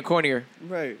getting cornier and cornier.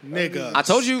 Right. Nigga. I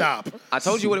told you. Stop. I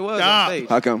told you what it was Stop. on stage.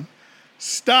 How come?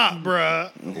 Stop,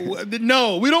 bruh.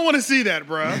 No, we don't want to see that,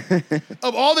 bruh.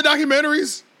 Of all the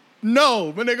documentaries,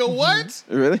 no. But nigga, what?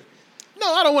 Really?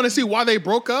 No, I don't want to see why they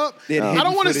broke up. They had I don't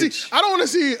hidden want to see. footage. I don't want to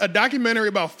see a documentary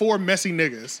about 4 messy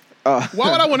niggas. Why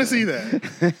would I want to see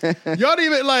that? Y'all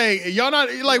even y'all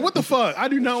not like what the fuck? I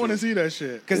do not want to see that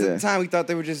shit. Because Yeah. at the time we thought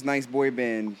they were just nice boy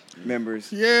band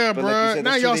members. Yeah, But like you bruh. said,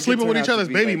 Now that's true, y'all they did sleeping with turn each out to other's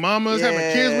be, baby like- mamas, having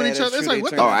kids with Yeah, each other. that's It's true, like they what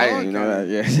the turned Oh, I fuck? didn't know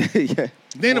that. Yeah.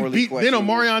 Then Morally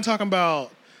questionable. Omarion talking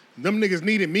about them niggas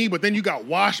needed me, but then you got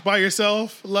washed by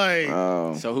yourself. Like,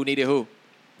 Oh. So who needed who?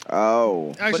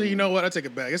 Oh. actually, you know what? I take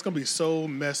it back. It's gonna be so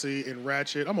messy and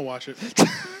ratchet. I'm gonna watch it.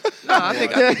 No, I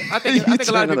think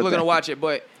a lot of people are gonna watch it,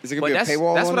 but Is it gonna be a that's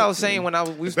paywall that's on what I it? was saying when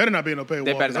we was Better not be no paywall.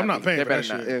 They better 'cause I'm not not be. paying They for that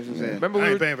better not. shit. Yeah, that's what I'm saying. Remember I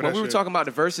ain't we paying for were, when that we were shit. talking about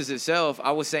the verses itself,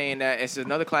 I was saying that it's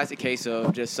another classic case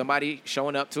of just somebody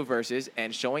showing up to verses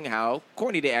and showing how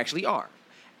corny they actually are.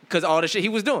 Because all the shit he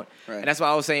was doing. Right. And that's why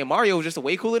I was saying Mario was just a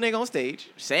way cooler nigga on stage,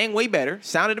 sang way better,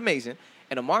 sounded amazing.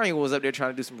 and Omarion was up there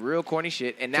trying to do some real corny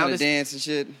shit. And now Trying to this, dance and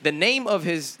shit. the name of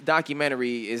his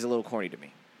documentary is a little corny to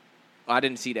me. I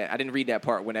didn't see that. I didn't read that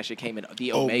part when that shit came in.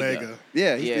 The Omega.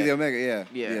 Yeah, he's Yeah. the Omega. Yeah,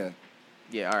 Yeah.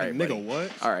 Yeah, all right, Nigga, buddy.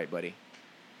 what? All right, buddy.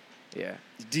 Yeah,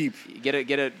 Deep. get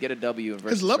a W. And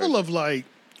His level of like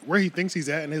where he thinks he's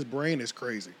at in his brain is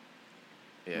crazy.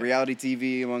 Reality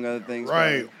TV, among other things.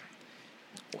 Right.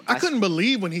 probably. I couldn't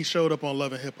believe when he showed up on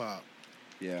Love and Hip Hop.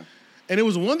 Yeah. And it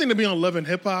was one thing to be on Love and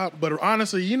Hip Hop, but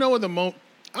honestly, you know what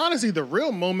honestly, the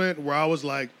real moment where I was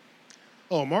like,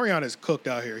 oh, Marion is cooked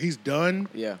out here. He's done.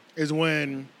 Yeah. Is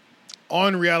when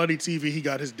on reality TV he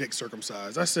got his dick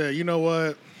circumcised. I said, you know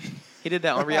what? He did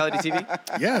that on reality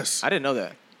TV. Yes. I didn't know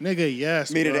that. Nigga,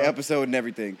 yes. Made it bro. an episode and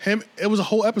everything. It was a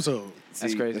whole episode.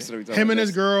 That's crazy. That's what we talking Him about. and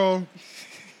his girl,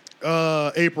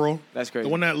 April. That's crazy. The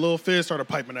one that Lil Fizz started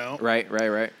piping out. Right.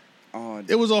 Oh,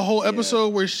 It was a whole Yeah.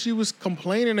 episode where she was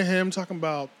complaining to him, talking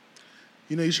about,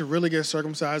 you know, you should really get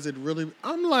circumcised. It really.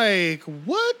 I'm like,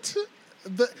 what?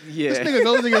 Yeah. This nigga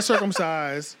goes to get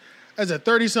circumcised as a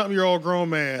 30-something-year-old grown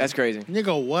man. That's crazy.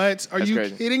 Nigga, what? Are That's you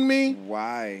crazy. kidding me?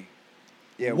 why?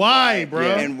 Yeah, Why, bro?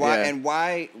 Yeah, and why? Yeah. And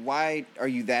why are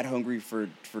you that hungry for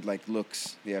like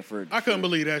looks? Yeah, I couldn't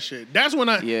believe that shit. That's when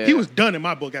Yeah. he was done in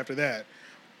my book after that.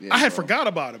 Yeah, I had bro. forgot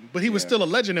about him, but he was Yeah. still a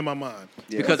legend in my mind.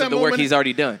 Yeah. Because that of the work moment- he's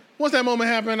already done. Once that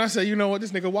moment happened, I said, you know what?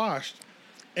 This nigga washed.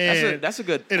 And That's a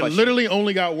good It question. literally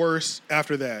only got worse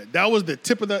after that. That was the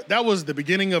tip of that was the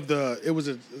beginning of it was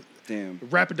a Damn.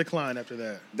 rapid decline after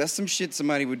that. That's some shit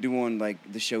somebody would do on like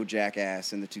the show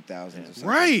Jackass in the 2000s or something.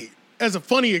 Right. As a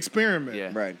funny experiment. Yeah.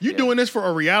 Right. You Yeah. doing this for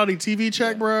a reality TV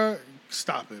check, bruh?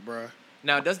 Stop it, bruh.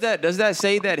 Now, does that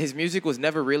say that his music was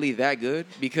never really that good?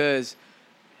 Because,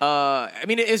 I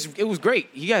mean, it was great.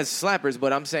 He has slappers,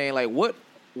 but I'm saying like,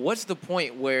 what's the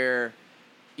point where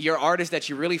your artist that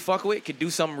you really fuck with could do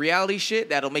some reality shit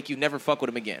that'll make you never fuck with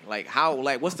him again? Like how?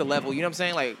 Like what's the level? You know what I'm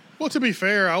saying? Like Well, to be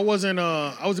fair, I was a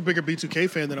bigger B2K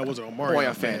fan than I was an Omarion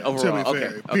Omarion fan, To overall. be fair,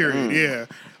 Okay. period. Yeah.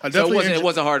 I so definitely it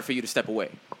wasn't hard for you to step away.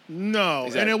 No.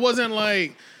 Exactly. And it wasn't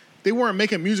like they weren't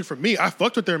making music for me. I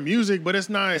fucked with their music, but it's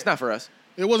not for us.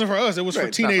 It wasn't for us. It was Right, for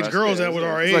it's not teenage for us. girls Yeah, that was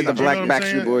our it's age. like the you know Black what I'm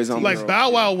Backstreet saying? Boys on Like the- Bow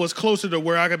Wow was closer to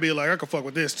where I could be like, I could fuck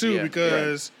with this too Yeah,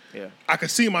 because Yeah. I could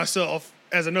see myself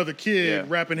as another kid Yeah.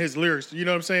 rapping his lyrics. You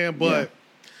know what I'm saying? But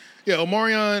yeah,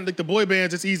 Omarion, like the boy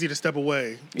bands, it's easy to step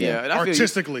away. Yeah, and I feel you.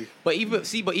 Artistically. But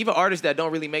even artists that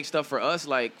don't really make stuff for us,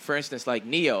 like for instance, like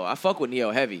Neo. I fuck with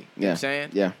Neo heavy. You know what Yeah, I'm saying?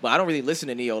 yeah. But I don't really listen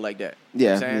to Neo like that. You know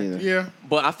Yeah, what I'm saying? me either. Yeah.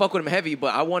 But I fuck with him heavy.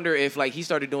 But I wonder if like he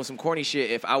started doing some corny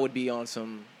shit, if I would be on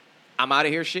some I'm out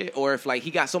of here shit, or if like he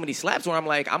got so many slaps where I'm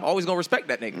like I'm always gonna respect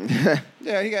that nigga.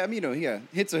 Yeah, he got. I mean, he got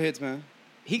hits or hits, man.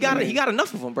 he got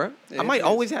enough of them, bro. Yeah, I might he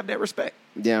always have that respect.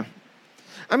 Yeah.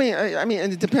 I mean,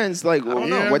 and it depends, like, don't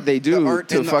know. what they do The art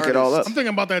to and the fuck it all up. artist. I'm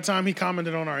thinking about that time he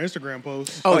commented on our Instagram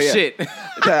post. Oh, yeah. shit.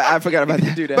 I forgot about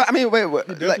that. do that. But I mean, wait,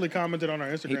 He definitely commented on our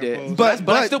Instagram did. post.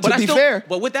 But to be fair,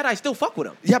 but with that I still fuck with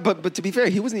him. yeah, but to be fair,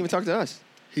 he wasn't even talking to us.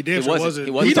 he did. He wasn't.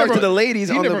 He wasn't. He talked never- to the ladies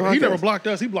he on the never, He podcast. never blocked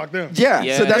us. He blocked them.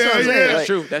 Yeah, so that's what I'm Yeah, saying. yeah. That's like,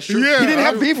 true. That's true. Yeah. He didn't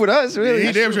have beef with us, really.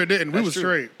 He damn sure didn't. We That's was true.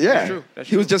 straight. Yeah, That's true. That's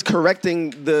he was true. just correcting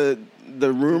the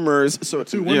rumors, so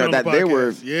Two women on that the they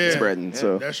were podcast. Yeah. spreading.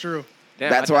 So That's true. Damn,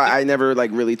 that's why I never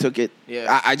like really took it.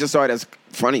 Yeah. I just saw it as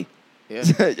funny. Yeah.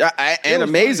 And was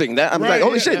amazing. That I'm Right, like,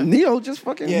 holy yeah. shit, Neo just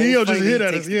fucking Yeah, Neo it's just funny hit he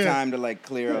at takes us, the yeah. time to like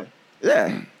clear up.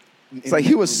 Yeah. It's like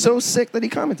he was so sick that he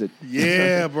commented.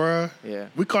 Yeah, bruh. Yeah.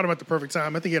 We caught him at the perfect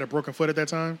time. I think he had a broken foot at that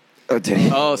time. Oh,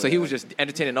 damn. Oh, so he was just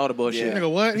entertaining all the bullshit. Yeah.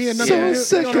 Nigga, what? He had So nothing to do.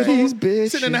 sick He on his of these phone,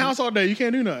 bitches. Sitting in the house all day. You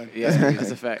can't do nothing. Yeah,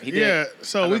 that's a fact. He did. Yeah, I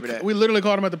so remember that. we literally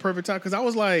caught him at the perfect time because I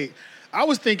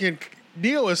was thinking,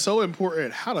 Neo is so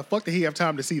important. How the fuck did he have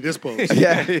time to see this post?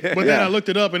 Yeah. But then I looked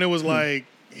it up and it was like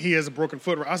he has a broken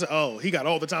foot. I said, oh, he got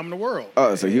all the time in the world.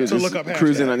 Oh, so he was So just look up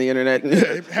cruising hashtag. on the internet,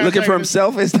 hashtag looking for is-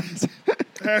 himself.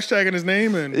 Hashtagging his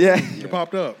name and Yeah. it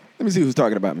popped up. Let me see who's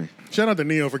talking about me. Shout out to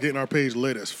Neo for getting our page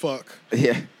lit as fuck.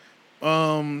 Yeah.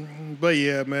 But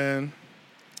yeah, man,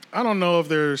 I don't know if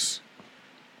there's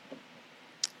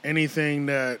anything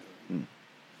that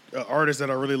artists that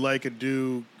I really like could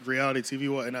do reality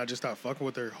TV with and I just stop fucking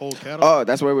with their whole catalog. Oh,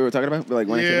 that's what we were talking about? Like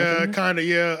when it came Yeah, out? kind of.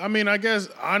 Yeah, I mean, I guess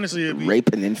honestly, it'd be,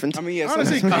 Rape an infant? I mean, yeah.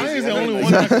 honestly, something Kanye's crazy. the I mean, only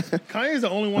like- one. Kanye's the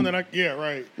only one that I. Yeah,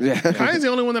 right. Yeah. Kanye's the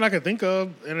only one that I can think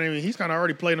of, and I mean, he's kind of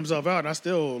already played himself out, and I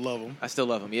still love him. I still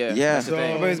love him. Yeah. Yeah. That's the So-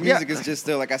 thing. But his Yeah. music is just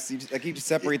still like I see. Like you just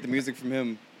separate the music from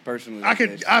him personally. I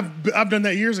could. I've done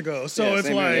that years ago, so Yeah, it's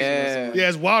same like, here. yeah,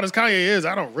 as wild as Kanye is,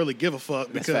 I don't really give a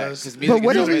fuck That's because facts. His music But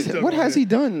what, is is always- he- what has he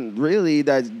done really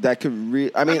that could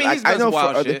I mean, he's done know some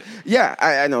wild for shit. yeah,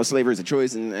 I know slavery is a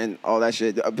choice and all that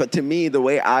shit. But to me, the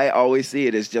way I always see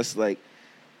it is just like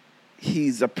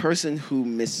he's a person who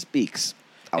misspeaks.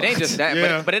 It ain't just that,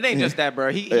 Yeah. but it ain't just that, bro.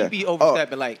 He Yeah. be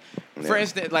overstepping. Like, for Yeah.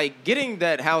 instance, like getting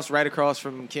that house right across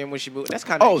from Kim when she moved. That's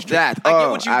kind of extreme. that. I get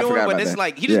Oh, what you're I doing, forgot but about it's that.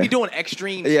 like he just Yeah. be doing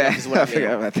extreme Yeah, stuff. Is what I I mean.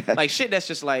 forgot about that. Like shit that's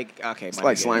just like okay, It's my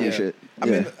like nigga. slimy Yeah. shit. I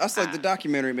mean, that's like the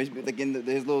documentary, like in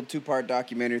his little 2-part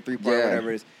documentary, 3-part, Yeah.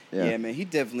 whatever it is. Yeah. Yeah. Man,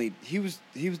 he was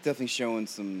definitely showing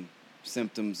some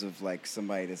symptoms of like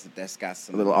somebody that's got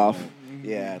some A little off.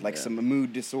 Yeah, like some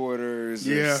mood disorders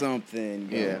or Yeah. something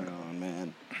going Yeah. on,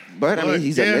 man. But I mean,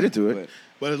 he's Yeah. admitted to it. But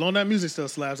But as long as that music still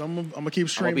slaps, I'm gonna keep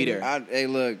streaming. be it. there. hey,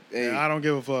 look, hey, Yeah, I don't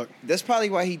give a fuck. that's probably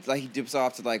why he dips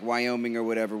off to like Wyoming or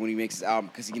whatever when he makes his album,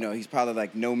 because he's probably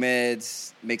like no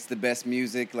meds, makes the best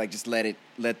music, like just let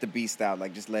the beast out,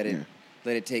 like just let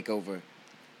it take over.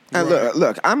 And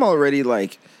look, I'm already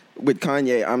like with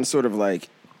Kanye. I'm sort of like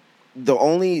the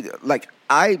only like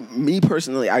me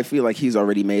personally. I feel like he's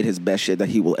already made his best shit that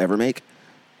he will ever make.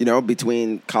 You know,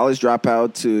 between College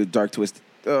Dropout to Dark Twist.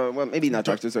 Well, maybe not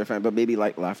Dark Twisted Fan, but maybe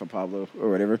like Life of Pablo or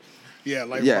whatever. Yeah,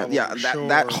 like Yeah, Pablo, yeah. for That sure.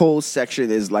 that whole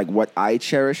section is like what I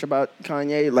cherish about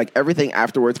Kanye. Like everything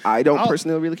afterwards, I don't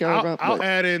personally really care about. I'll but,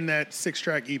 add in that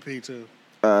 6-track EP too.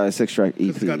 6-track EP.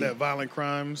 It's got that Violent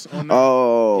Crimes on there.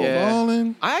 Oh. Yeah.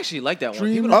 Falling. I actually like that one.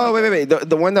 Dream- People don't Oh, like wait.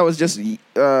 The one that was just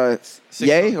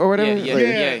Yay or whatever? Yeah,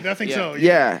 Like- Yeah, I think so.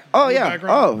 Yeah. Oh, Blue yeah.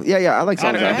 background. Oh, yeah. I like I'd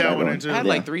songs add like that that one one. into I it. had Yeah.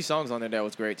 like 3 songs on there that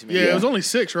was great to me. Yeah, it was only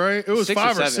 6, right? It was 6 or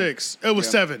 5 or 7. 6. It was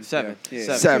 7. 7.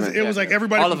 Yeah. 7. It was like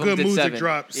everybody All from of them Good did Music 7.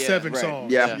 dropped Yeah. 7 Right.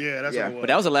 songs. Yeah. Yeah, that's Yeah. what it was. But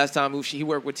that was the last time he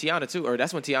worked with Tiana too, or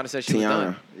that's when Tiana said she was Tiana.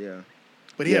 done. Yeah.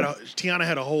 But Tiana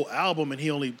had a whole album, and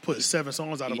he only put 7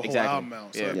 songs out of a Exactly. whole album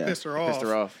out. So Yeah. it Yeah. pissed her Pissed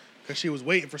her off. because she was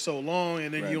waiting for so long,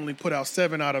 and then Right. you only put out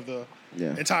 7 out of the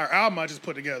Yeah. entire album I just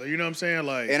put together. You know what I'm saying?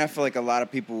 Like, And I feel like a lot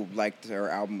of people liked her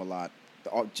album a lot.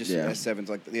 Just Yeah. as Seven's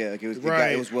like like it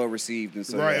Right. was well received, and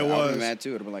so Right, yeah, it I would was. be mad too.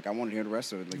 I'd have been like, I want to hear the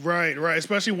rest of it. Like, right.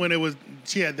 Especially when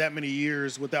she had that many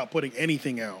years without putting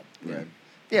anything out. right.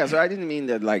 Yeah, so I didn't mean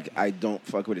that like I don't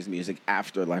fuck with his music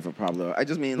after Life of Pablo. I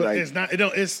just mean But like it's not hitting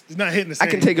the I same.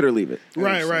 can take it or leave it.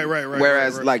 Right.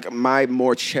 Whereas right. like my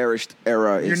more cherished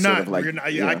era You're is not. sort of like you're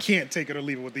not. you know. I can't take it or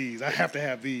leave it with these. I have to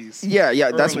have these.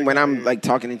 Yeah, that's Early when I'm Kanye. like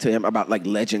talking to him about like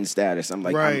legend status. I'm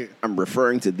like Right. I'm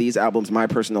referring to these albums. My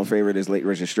personal favorite is Late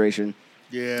Registration.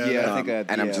 Yeah. Yeah, I think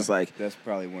and I'm just like that's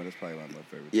probably one of my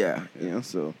favorites. Yeah, you know,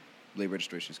 so Late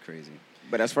Registration is crazy.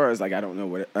 but as far as like I don't know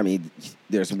what I mean,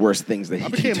 there's worse things that he I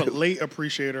became can a do. late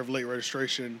appreciator of Late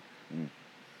Registration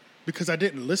because I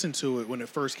didn't listen to it when it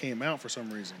first came out for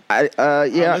some reason.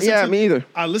 Yeah, me either.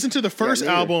 I listened to the first me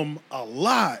either. album a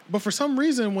lot, but for some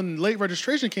reason, when Late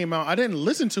Registration came out, I didn't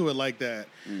listen to it like that.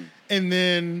 And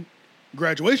then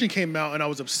Graduation came out, and I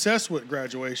was obsessed with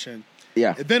Graduation.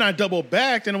 Yeah. And then I double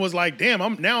backed, and it was like, damn,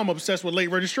 I'm obsessed with Late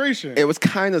Registration. It was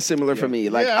kind of similar for me.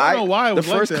 Like Yeah, I don't know why it was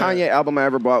the like first that. Kanye album I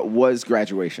ever bought was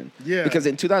Graduation. Yeah. Because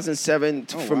in 2007,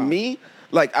 for wow. me,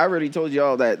 like I already told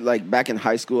y'all that like back in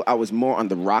high school, I was more on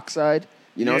the rock side.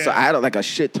 You know, so Yeah. I had like a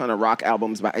shit ton of rock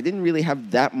albums, but I didn't really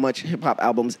have that much hip hop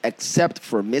albums except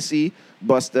for Missy,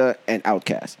 Busta, and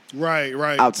Outkast. right.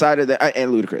 Outside of that,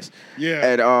 and Ludacris.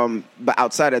 Yeah. And but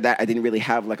outside of that, I didn't really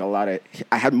have like a lot of.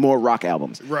 I had more rock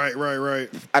albums. Right.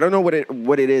 I don't know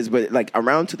what it is, but like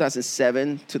around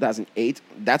 2007, 2008,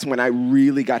 that's when I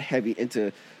really got heavy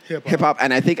into Hip-hop. hip hop.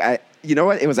 And I think you know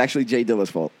what? It was actually Jay Dilla's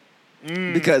fault.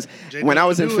 Because Jay when I Dilla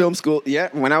was in do film it. school,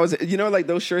 when I was, like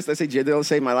those shirts that say Jay Dilla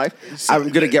saved my life, I'm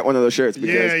going to get one of those shirts.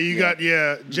 Because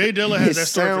Jay Dilla has his that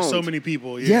story for so sound- many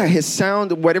people. yeah, his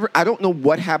sound, whatever. I don't know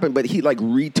what happened, but he like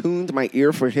retuned my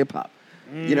ear for hip hop.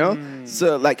 You know,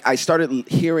 so like I started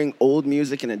hearing old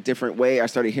music in a different way. I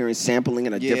started hearing sampling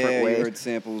in a different way. You heard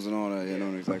samples and all that. I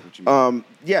know exactly what you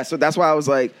mean. So that's why I was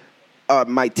like,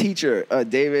 my teacher,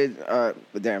 David.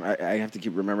 Damn, I have to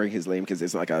keep remembering his name because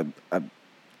it's like an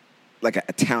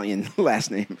Italian last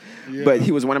name. Yeah. But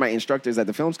he was one of my instructors at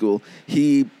the film school.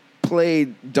 He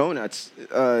played Donuts,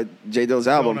 Jay Dill's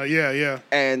album, Yeah.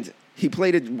 and he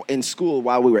played it in school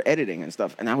while we were editing and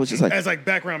stuff. And I was just like, As like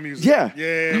background music. yeah.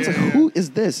 Yeah. And I was like, who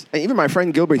is this? And even my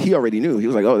friend Gilbert, he already knew. He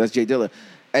was like, oh, that's Jay Dilla.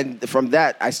 And from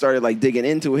that, I started like digging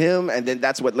into him, and then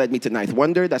that's what led me to Ninth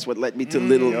Wonder. That's what led me to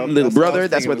Little that's what I Brother. was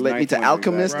That's what thinking led was me to Ninth Wonder,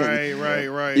 Alchemist. exactly.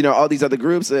 And, Right. all these other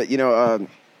groups. All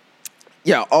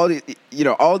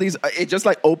these. It just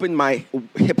like opened my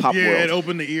hip hop Yeah, world. it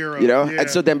opened the ear up. Yeah. Yeah. And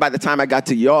so then by the time I got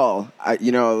to y'all, Right,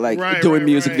 doing right,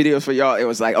 music right. videos for y'all, it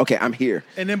was like, okay, I'm here.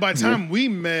 And then by the time we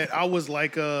met, I was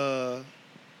like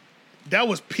that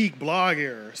was peak blog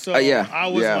era. So Yeah, I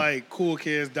was yeah. like Cool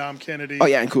Kids, Dom Kennedy. Oh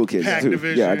yeah, and Cool Kids Pac too.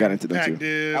 Division, Yeah, I got into them Pac too.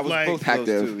 Div, I was like, both Pac of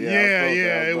those Div. too. Yeah,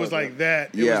 I it was both like of that.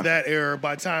 It Yeah. was that era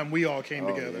by the time we all came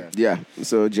together. Yeah.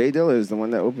 So Jay Dilla is the one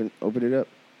that opened it up.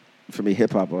 for me,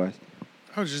 hip hop wise.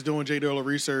 I was just doing Jay Dilla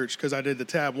research because I did the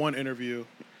Tab 1 interview.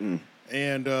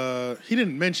 And he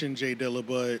didn't mention Jay Dilla,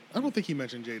 but I don't think he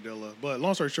mentioned Jay Dilla. But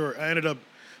long story short, I ended up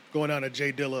going down a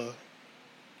Jay Dilla.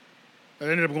 I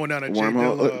ended up going down a Jay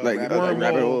Dilla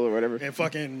rabbit hole or whatever. and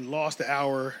fucking lost the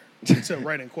hour to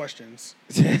writing questions.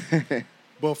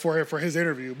 But for his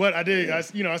interview. But I did, I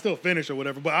still finished or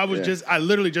whatever. But I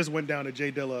literally just went down a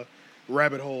Jay Dilla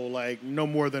rabbit hole like no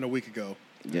more than a week ago.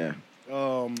 Yeah.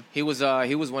 He was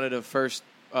one of the first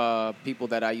people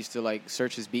that I used to like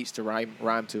search his beats to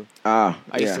rhyme to. I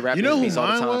used to rap You his know who beats all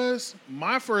the mine time. was?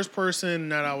 My first person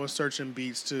that I was searching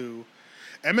beats to,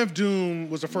 MF Doom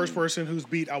was the first person whose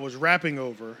beat I was rapping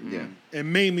over. Yeah. It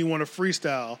made me want to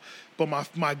freestyle. But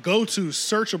my go-to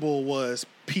searchable was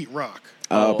Pete Rock.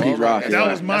 Oh, Pete Rock. That's That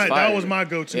fire. was my That's fire. that was my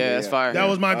go-to. Yeah, that's fire. That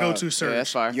was my go-to search. Yeah,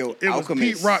 that's fire. Yo, It was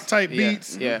Alchemist. Pete Rock type Yeah,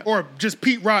 beats, yeah. or just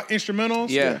Pete Rock instrumentals.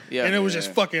 Yeah, yeah. And it was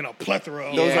just fucking a plethora.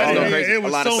 Of Those like, all go it, crazy. it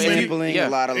was a lot so of many. sampling, Yeah. a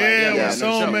lot of like, Yeah, it yeah, was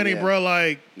no so shit, many, yeah. bro.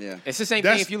 Like Yeah. It's the same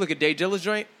That's- thing if you look at Jay Dilla's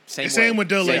joint. Same with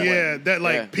Dilla. Same way. Yeah, that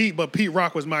like Yeah. Pete, but Pete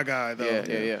Rock was my guy though.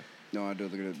 Yeah. No, I do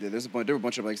look at it. There's there were a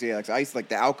bunch of like, like I used to like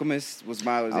the Alchemist was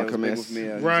my was big Alchemist. with me.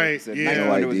 Right, Like, yeah. Night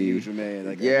Wonder was No huge ID. with me.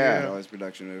 Like, Yeah. all his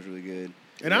production, it was really good.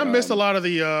 And I missed a lot of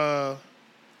the.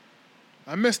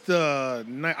 I missed the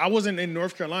night. I wasn't in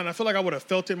North Carolina. I feel like I would have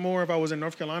felt it more if I was in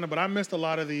North Carolina, but I missed a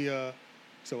lot of the.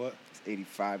 So what? It's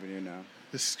 85 in here now.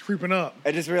 It's creeping up.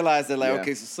 I just realized that like Yeah.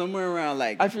 okay, so somewhere around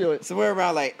like I feel it. somewhere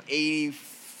around like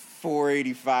 84,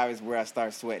 85 is where I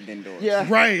start sweating indoors. Yeah.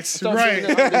 Right, Start right,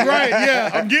 singing it. right. Yeah,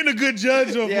 I'm getting a good judge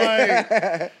of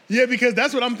like, yeah, because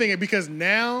that's what I'm thinking. Because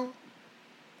now,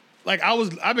 like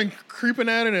I've been creeping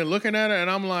at it and looking at it, and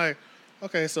I'm like,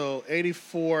 okay, so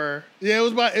 84. Yeah,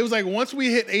 it was like once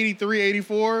we hit 83,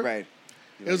 84, Right.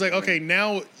 it was like okay,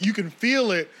 now you can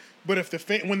feel it. But if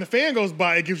when the fan goes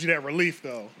by, it gives you that relief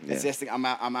though. It's just I'm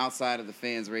outside of the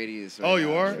fans radius. Right Oh, now,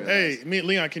 you I are? just realized. Hey, me and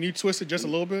Leon, can you twist it just a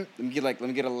little bit? Let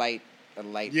me get a light. Yeah,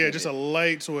 pivot. just a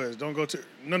light twist. Don't go to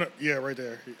no. Yeah, right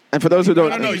there. And for those who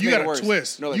don't, No, no, Just you made got it a worse.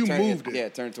 twist. No, like, You turn moved it. Yeah,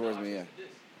 turn towards me. Yeah.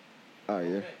 oh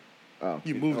yeah, oh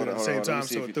You moved Hold it on, at the same hold on, let me time,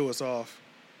 see so if it you- threw us off.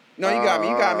 No, you got me.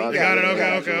 You got me. You got it.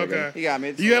 me, Okay. You got me.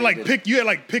 It's You had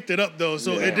like picked it up though,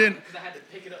 so Yeah. it didn't. I had to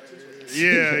pick it up too.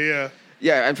 Yeah.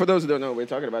 yeah. And for those who don't know, we're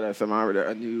talking about a thermometer,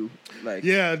 a new like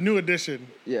Yeah, new edition.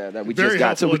 that we Very just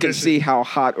got, so helpful we can addition. see how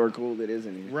hot or cold it is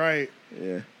in here. Right.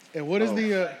 Yeah, And what is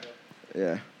the?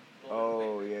 yeah.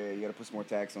 Oh yeah, you gotta put some more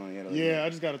tax on it. Yeah, I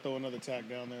just got to throw another tack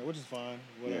down there, which is fine.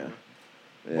 Whatever.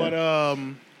 Yeah.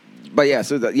 But But yeah,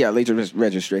 so late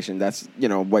registration. That's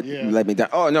what Yeah. led me down.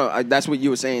 Oh no, that's what you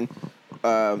were saying.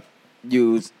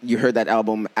 You heard that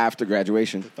album after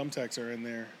graduation. the thumbtacks are in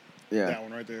there. Yeah. That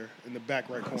one right there in the back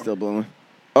right corner. Still blowing.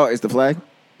 Oh, it's the flag.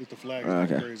 It's the flag. Oh,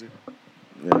 It's okay. crazy.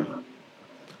 Yeah.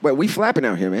 Well, we flapping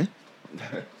out here, man.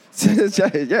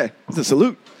 Yeah, it's a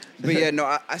salute. But yeah, no,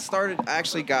 I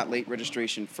actually got late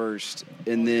registration first,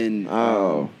 and then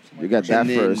Oh, you got that and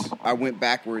then first. I went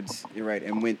backwards. You're right,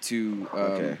 and went to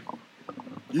Okay.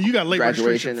 You got late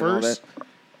Graduation registration and all first. that.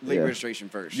 late Yeah. registration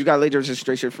first. You got late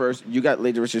registration first. You got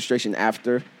late registration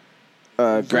after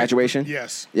graduation.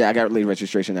 Yes. Yeah, I got late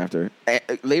registration after.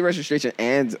 Late registration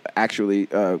and actually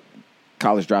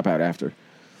college dropout after.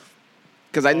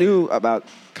 Because I knew about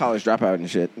college dropout and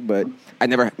shit, but I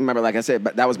never remember. Like I said,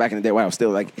 but that was back in the day when I was still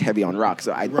like heavy on rock.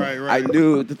 So I Right.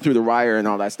 knew through the wire and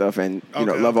all that stuff, and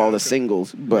love all the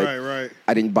singles. But Right.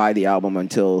 I didn't buy the album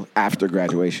until after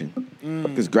graduation.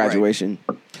 Because graduation,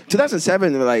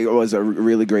 2007 was a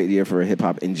really great year for hip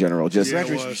hop in general. Just Yeah,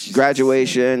 it was.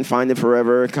 graduation, Find It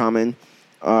Forever, Common.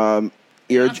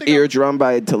 I think Eardrum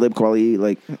by Talib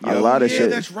Kweli, a lot of yeah, shit.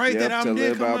 that's right. Yep, that album to did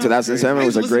live come out. out. 2007 I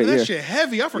was used a to great listen to year. that shit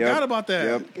heavy. I forgot Yep. about that.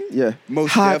 Yep. Yeah,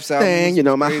 Most hot Def's album thing,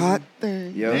 was my crazy. hot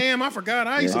thing. Yep. Damn, I forgot.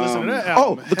 I used to listen to that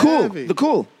Oh, album. the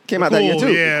cool came out that year Cool,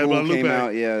 too. yeah. Cool but came Lupe.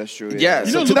 out. Yeah, that's true. Yeah, You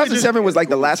so know, Lupe 2007 was like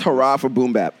the last hurrah for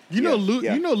boom bap. You know,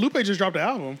 Yeah. Lupe just dropped the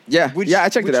album. Yeah, Which- I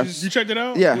checked it which out. is- You checked it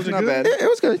out? Yeah. Was it Not good? bad. It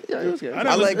was good. Yeah, it was good. I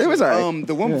I like it was alright.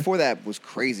 the one before that was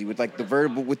crazy with like the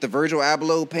Virgil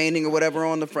Abloh painting or whatever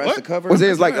on the front What? the cover. Was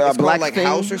it like a it's black called like thing?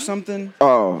 house or something?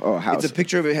 Oh, house. It's a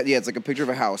picture of it. Yeah, it's like a picture of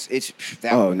a house. It's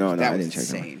that. Oh, was- no, that I was didn't check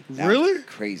that one. insane. That Really? was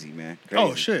crazy, man. Oh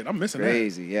Crazy. shit, I'm missing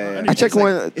Crazy. that. Yeah. I yeah. checked It's like-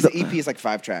 one- It's an EP. It's like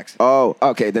 5 tracks. Oh,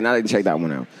 okay. Then I didn't check that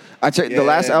one out. I checked the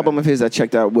last Yeah. album of his I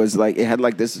checked out was like it had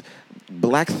like this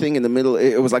black thing in the middle.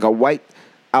 It was like a white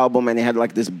album and it had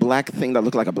like this black thing that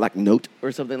looked like a black note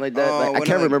or something like that. Like, I when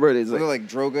can't it, remember it. It's was like, it like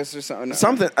Drogas or something?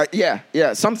 something.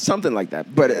 Yeah, something like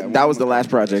that. But Yeah, that was the one- last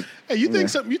project. Hey, you think Yeah.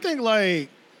 something? You think like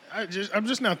I'm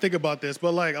just now thinking about this,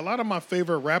 but like a lot of my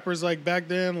favorite rappers like back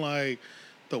then, like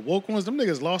The woke ones, them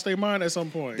niggas lost their mind at some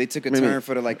point. They took a Maybe- turn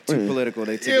for the like too political.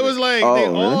 They took it was like Oh, they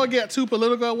really? all got too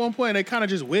political at one point. They kind of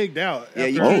just wigged out. yeah,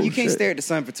 you after- can't, Oh, you can't shit. stare at the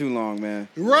sun for too long, man.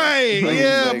 Right, Like,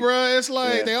 yeah, like- bro. It's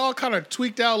like yeah. they all kind of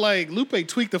tweaked out. Like Lupe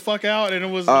tweaked the fuck out, and it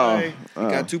was Oh, like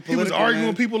Got too he political. was arguing man.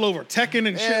 with people over Tekken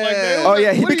and shit Yeah. like that. It was Oh like,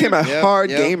 yeah, he what are became you- a Yep, hard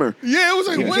yep. gamer. Yeah, it was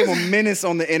like He what became is a menace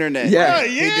on the internet. Yeah. Right,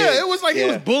 He yeah, did. it was like he Yeah.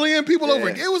 was bullying people over.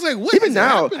 Yeah. It was like what Even is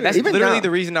now, happening? That's Even literally now.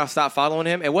 the reason I stopped following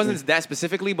him. It wasn't that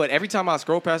specifically, but every time I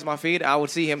scroll past my feed, I would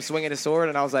see him swinging his sword,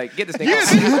 and I was like, "Get this nigga!" Yeah, off.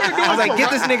 then he started doing I was like, "Get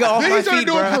this nigga off Then my he started feed,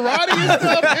 doing bro! karate and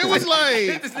stuff. It was Get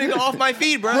like, this nigga off my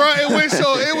feed, bro!" bro, it went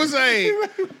so. It was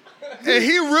like, and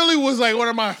he really was like one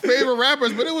of my favorite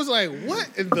rappers. But it was like, what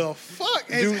in the fuck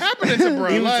is happening to bro?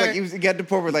 He was Like, like, he got to the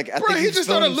point where like I bro, think he just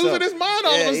feeling started losing himself. his mind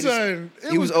all of a he just- sudden.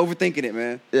 It He was overthinking it,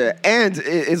 man. Yeah, and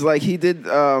it's like he did.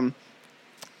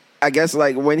 I guess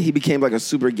like when he became like a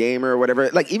super gamer or whatever.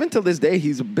 Like even till this day,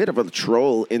 he's a bit of a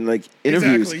troll in like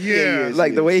interviews. Exactly, yeah. he is.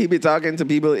 Like the way he be talking to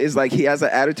people is like he has an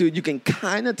attitude. You can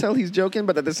kind of tell he's joking,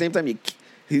 but at the same time,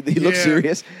 he looks Yeah.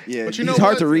 serious. Yeah, But you He's know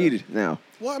hard what? to read now.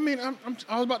 Well, I mean,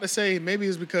 I was about to say maybe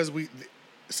it's because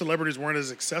celebrities weren't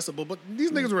as accessible, but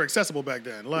these niggas were accessible back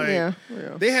then. Like, Yeah.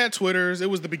 they had Twitters. It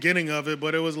was the beginning of it,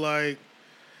 but it was like,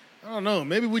 I don't know.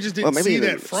 Maybe we just didn't Well, maybe see the-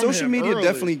 that from Social him media early.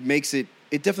 definitely makes it.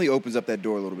 It definitely opens up that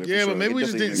door a little bit. for Yeah, sure. but maybe It we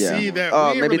just definitely didn't makes see it that. Oh, We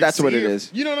didn't maybe really that's what see it is.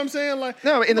 You know what I'm saying? Like,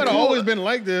 No, in the might have cool- always been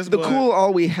like this. The but cool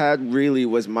all we had really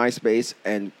was MySpace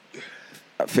and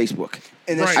Facebook.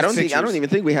 And Right. I don't even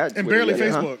think we had and Twitter barely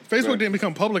yet, huh? Facebook. Facebook Right. didn't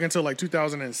become public until like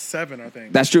 2007, I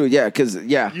think. That's true. Yeah, because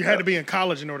You had to be in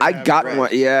college in order. I to have got it. right. one.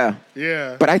 Yeah.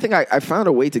 Yeah, But I think I found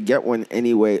a way to get one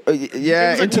anyway. Yeah, It was like- in it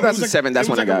was like- 2007, that's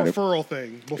it was when I got like it. a referral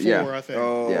thing before. Yeah. I think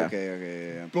Oh, Yeah.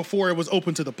 okay, yeah. before it was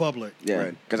open to the public. Yeah,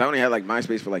 Right. because I only had like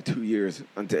MySpace for like 2 years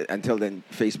until then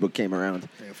Facebook came around.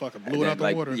 Yeah, fucking And blew it then, out the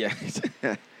like, water. Yeah,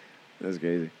 that's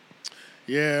crazy.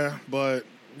 Yeah, but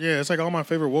yeah, it's like all my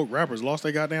favorite woke rappers lost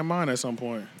their goddamn mind at some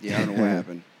point. Yeah, I don't know what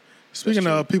happened. Speaking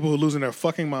of people who are losing their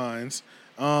fucking minds,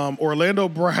 Orlando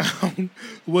Brown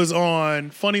was on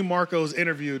Funny Marco's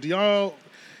interview. Do y'all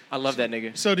I love that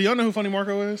nigga. know who Funny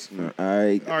Marco is? All All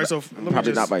right, so let me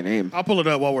probably just- not by name. I'll pull it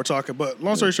up while we're talking. But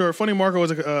long story short, Funny Marco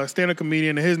is a stand-up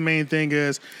comedian, and his main thing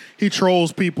is he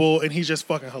trolls people, and he's just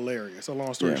fucking hilarious. So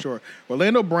long story Yeah. short,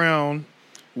 Orlando Brown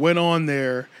went on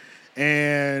there,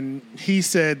 and he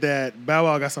said that Bow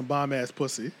Wow got some bomb-ass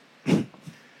pussy.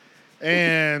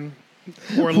 And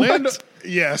Orlando...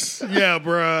 Yes. Yeah,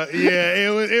 bruh. Yeah,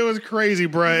 it was crazy,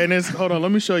 bruh. And it's... Hold on,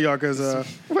 let me show y'all, because...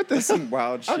 What the? That's some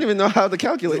wild I shit. don't even know how to There's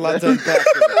calculate a lot that. to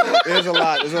unpack. There's a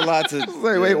lot. There's a lot to.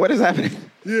 Wait, what is happening?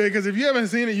 yeah, because if you haven't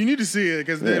seen it, you need to see it,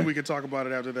 because then Yeah. we can talk about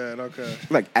it after that. Okay.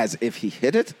 Like as if he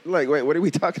hit it? Like, wait, what are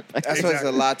we talking about? That's why there's a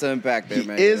Exactly. lot to unpack there, He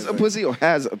man. is That's a pussy or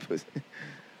has a pussy?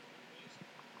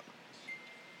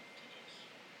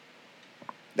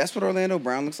 That's what Orlando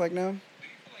Brown looks like now.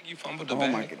 Like you fumbled the Oh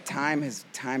bag. my god, time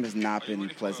has not been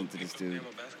pleasant to this dude.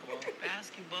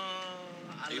 Basketball.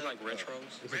 Do you like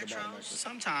retros? Retros?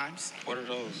 Sometimes. What are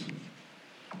those?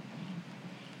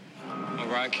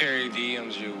 Mariah Carey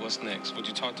DMs you. What's next? Would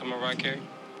you talk to Mariah Carey?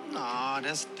 Nah,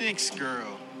 that's Thick's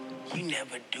girl. You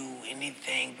never do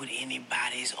anything with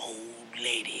anybody's old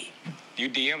lady. You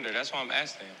DM'd her. That's why I'm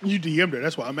asking. You DM'd her.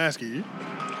 That's why I'm asking you.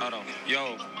 Hold on.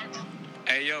 Yo.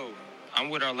 Hey, yo. I'm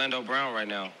with Orlando Brown right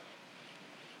now.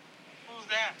 Who's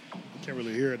that? Can't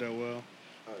really hear it that well.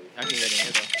 I can hear it in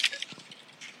here,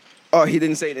 though. Oh, he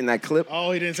didn't say it in that clip?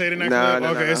 Oh, he didn't say it in that No, clip? no,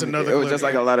 Okay, no, it's no. another It was clip. just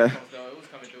like a lot of. So it was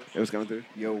coming through. It was coming through.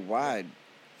 Yo, why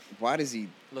does he?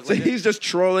 Look So like he's just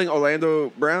trolling Orlando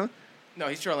Brown? No,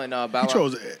 he's trolling Bow Wow. He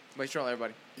chose it. But he's trolling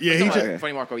everybody. Yeah, I'm he talking just, about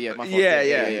Funny Marco, yeah. My fault. Yeah.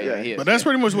 he is, but that's yeah.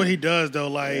 pretty much what he does, though.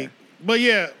 Like, but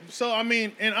yeah, so I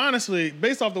mean, and honestly,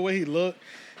 based off the way he looked,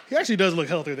 he actually does look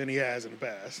healthier than he has in the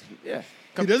past. Yeah.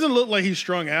 He doesn't look like he's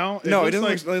strung out. No, looks it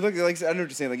doesn't like, look. He looks like I know what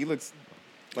you're saying. Like he looks.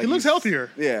 Like He looks he's- healthier.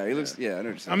 Yeah, he looks. Yeah, I know what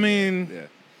you're saying. I mean, yeah.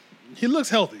 he looks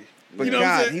healthy. But you know what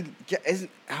I'm God, saying?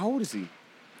 isn't. How old is he?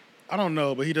 I don't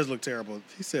know, but he does look terrible.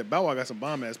 He said Bow Wow got some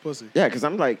bomb ass pussy. Yeah, because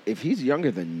I'm like, if he's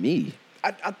younger than me,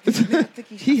 I think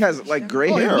he has like gray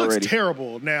Oh, he hair looks already.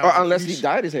 terrible now. Or unless he He's-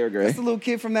 dyed his hair gray. That's the little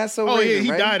kid from That So Oh Raven, yeah, he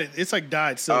right? dyed it. It's like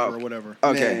dyed silver Oh. or whatever.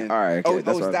 Okay, Man. all right. Okay. Oh, that's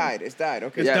it's what I was- dyed. It's dyed.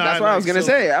 Okay. It's Yeah, dyed that's what I was like gonna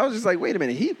silver. say. I was just like, wait a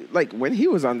minute. He like when he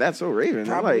was on That So Raven, I'm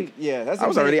Probably. like, Yeah, that's. I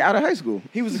was already out of high school.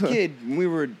 He was a kid when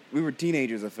we were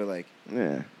teenagers. I feel like,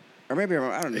 Yeah, or maybe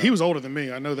I don't know. He was older than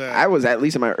me. I know that. I was at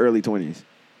least in my early 20s.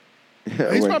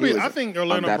 He's probably. I think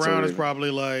Orlando That's So Brown is Raven. probably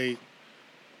like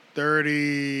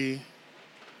 30.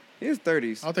 He was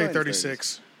 30s. I'll Probably take in his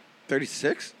 36.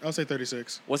 36. I'll say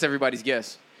 36. What's everybody's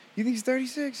guess? 30s. You think he's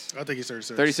 36? I think he's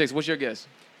 36. 36. What's your guess?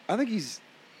 I think he's.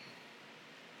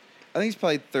 I think he's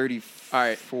probably 34. All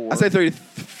right. I say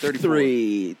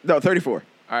 33. No, 34.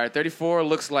 All right, 34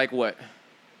 looks like what?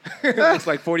 Looks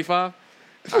like 45.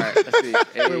 All right, let's see.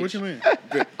 Wait, what you mean?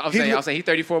 I'll say he's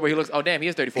 34, but he looks. Oh damn, he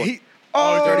is 34. He,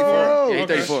 Oh, he's 34. Yeah, he's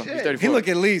Okay. 34. shit. He's 34.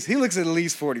 he looks at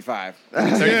least 45.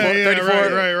 34, Yeah,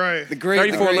 34. right. The gray 34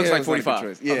 the gray looks hair like was a good 45.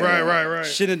 choice. Yeah, Right.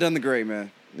 Shouldn't have done the gray,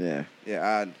 man. Yeah.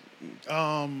 Yeah,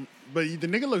 But the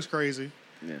nigga looks crazy.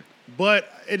 Yeah. But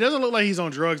it doesn't look like he's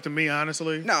on drugs to me,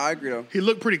 honestly. no, I agree though. He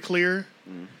looked pretty clear.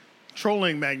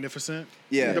 Trolling magnificent.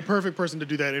 Yeah. The perfect person to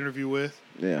do that interview with.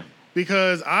 Yeah.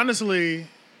 Because honestly,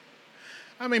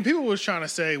 I mean, people was trying to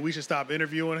say we should stop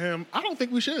interviewing him. I don't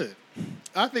think we should.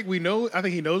 I think he knows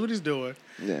what he's doing.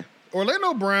 Yeah.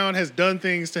 Orlando Brown has done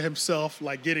things to himself,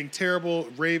 like getting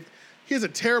he has a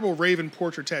terrible Raven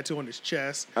portrait tattoo on his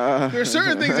chest. There are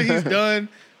certain things that he's done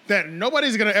that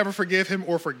nobody's gonna ever forgive him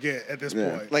or forget at this Yeah.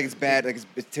 point. Like it's bad, like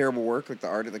it's terrible work, like the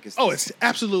art, like it's. Oh, it's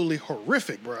absolutely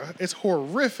horrific, bro. It's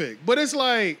horrific. But it's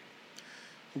like,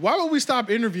 why would we stop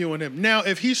interviewing him? Now,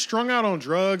 if he's strung out on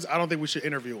drugs, I don't think we should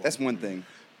interview him. That's one thing.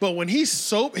 But when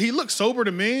he's he looks sober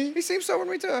to me, He seems sober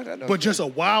to me too. I know. but just a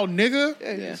wild nigga.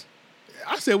 yeah, Yeah.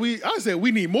 I said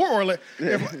we need more Orlando.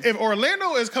 If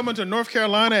Orlando is coming to North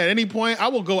Carolina at any point, I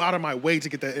will go out of my way to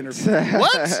get that interview.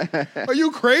 What? Are you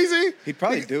crazy? He'd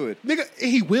probably Nigga- do it. Nigga,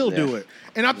 he will do it.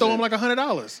 And I throw him like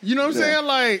 $100. You know what I'm Yeah. saying?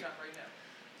 Like,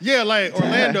 yeah, like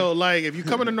Orlando, like if you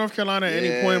come into North Carolina at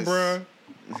any point, Yes.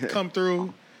 bruh, come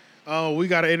through. We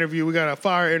got an interview. We got a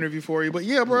fire interview for you. But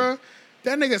yeah, bruh,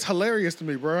 that nigga's hilarious to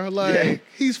me, bruh. Like, Yeah.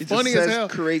 he's He just funny as says hell.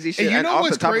 crazy shit And you and know off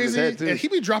what's the top of his crazy? head, too. And he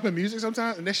be dropping music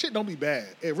sometimes, and that shit don't be bad.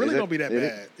 It really Is it? don't be that Is it?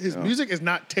 bad. His Oh. music is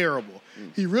not terrible.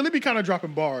 He really be kind of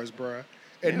dropping bars, bruh.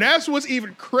 And that's what's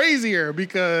even crazier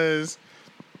because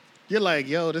you're like,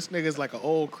 yo, this nigga's like an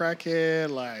old crackhead.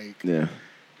 Like, Yeah.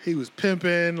 he was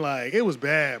pimping. Like, it was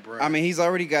bad, bro. I mean, he's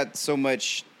already got so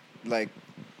much, like,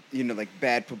 like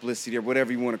bad publicity or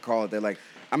whatever you want to call it. That, like,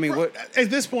 I mean, what? at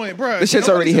this point, bro, This shit's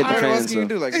already hit the What else fans. can you So.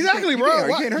 do? Like, Exactly, you bro. can't-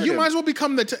 you Why- can't hurt You him. might as well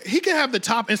become he could have the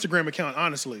top Instagram account,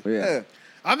 honestly. Yeah. Yeah.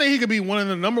 I think he could be one of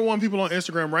the number one people on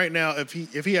Instagram right now if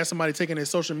he has somebody taking his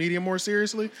social media more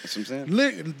seriously. That's what I'm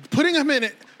saying.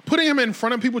 Putting him in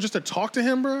front of people just to talk to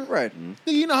him, bro. Right.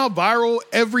 Nigga, you know how viral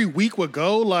every week would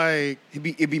go? Like,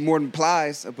 It'd be more than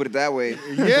Plies. I'll put it that way.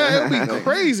 yeah, it'd be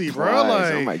crazy, bro. Plies.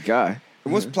 Like, Oh my god.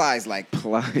 What's Plies like?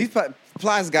 Plies.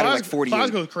 Plies got it like 40 Plies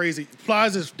years. goes crazy.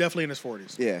 Plies is definitely in his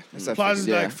 40s. Yeah. That's not Plies is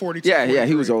funny. Yeah. like 42. Yeah,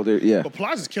 he was 43. older. Yeah. But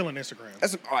Plies is killing Instagram.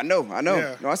 I know.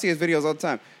 Yeah. No, I see his videos all the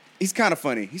time. He's kind of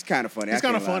funny. He's kind of I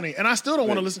can't lie. funny, and I still don't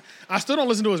want to listen. I still don't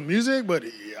listen to his music, but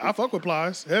I fuck with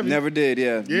Plies. Heavy. Never did,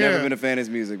 yeah. Yeah. Never been a fan of his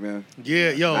music, man. Yeah,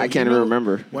 yo. I can't you know, even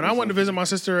remember. when I went to visit my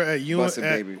sister at Busted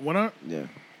Baby.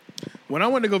 when I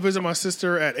went to go visit my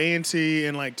sister at A&T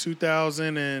in like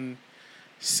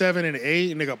 2007 and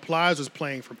 8, nigga, Plies was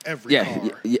playing from every Yeah. car.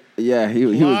 Yeah. He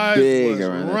was Plies big was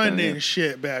around that time, running yeah.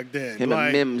 shit back then. Him like,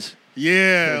 and Mims.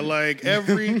 Yeah, like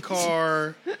every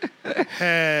car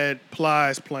had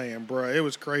Plies playing, bro. It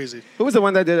was crazy. Who was the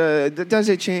one that did Does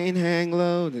Your Chain Hang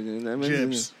Low?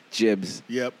 Jibs. Jibs.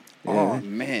 Yep. Oh,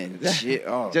 man. Shit.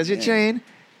 Oh, Does Your man. Chain?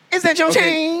 Is that your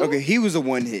chain? Okay, he was a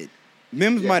one hit.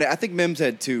 Mims I think Mims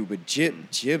had 2, but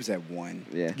Jibs had 1.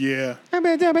 Yeah. Yeah. I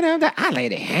let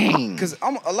it hang. Because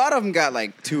a lot of them got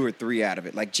like 2 or 3 out of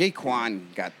it. Like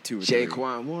Jaquan got 2 or 3.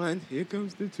 Jaquan 1. Here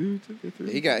comes the 2 to the 3.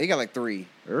 He got like 3.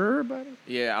 Everybody.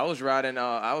 Yeah, I was riding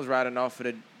off of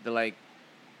the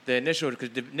initial,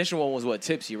 because the initial one was what,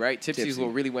 Tipsy, right? Tipsy is Tipsy.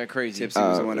 what really went crazy. Tipsy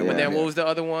was the one that yeah. But went. then what was the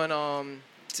other one?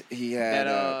 He had.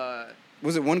 That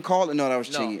was it One Call? No, that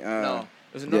was no, Chingy. no.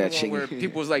 It was another one Chingy. where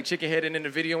people was like chicken heading in the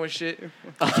video and shit.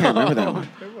 I can't remember that one.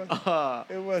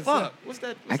 It was. Fuck, what's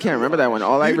that? I can't remember that one.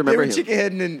 All I They remember were him. chicken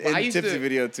heading in I used Tipsy to-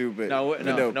 video too, but No,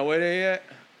 but no, where they at?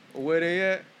 Where they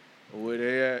at? Where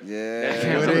they at? Yeah. can't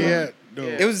Where remember. they at? No.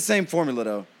 Yeah. It was the same formula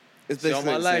though. It's See, all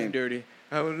basically my the life same. dirty.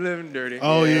 I was living dirty.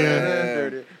 Oh, yeah.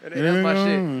 Dirty. And that's my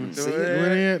shit. Where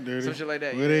they at, dirty? Some shit like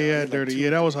that. Where they yeah. at, dirty? Yeah,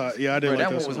 that was hot. Yeah, I did Bro, like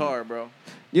that one song. was hard, bro.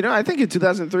 You know, I think in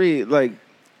 2003, like,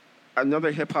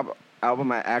 another hip hop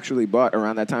album I actually bought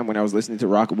around that time when I was listening to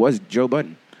rock was Joe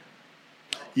Budden.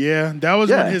 Yeah, that was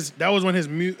Yeah. when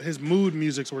his mood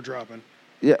musics were dropping.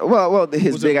 Yeah, well,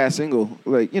 his Was it- big ass single,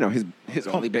 like, you know, his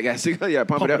only big ass single, yeah,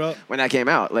 Pump It Up. When that came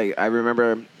out, like, I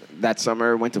remember that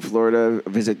summer went to Florida,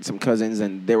 visit some cousins,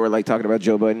 and they were like talking about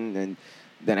Joe Budden, and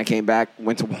then I came back,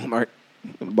 went to Walmart,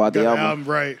 bought the Got album.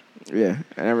 right. Yeah,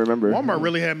 and I remember Walmart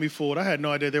really had me fooled. I had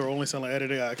no idea they were only selling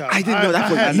edited. I didn't know that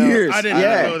for had years. I did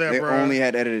Yeah. not know that, They bro. only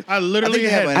had edited. I literally I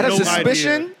think they have had I had a no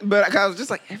suspicion, idea. but I was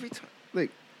just like, every time, like,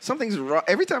 something's wrong.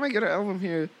 Every time I get an album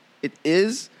here, it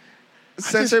is,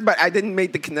 censored, but I didn't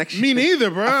make the connection. Me neither,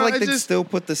 bro. I feel like I they just, still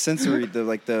put the sensory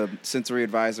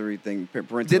advisory thing.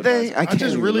 Parental Did they? advisory. I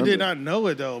just can't really did remember. not know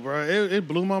it though, bro. It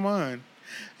blew my mind.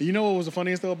 You know what was the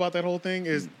funniest though about that whole thing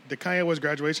is the Kanye West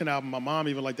graduation album. My mom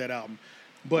even liked that album,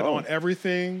 but on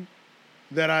everything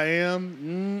that I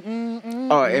am,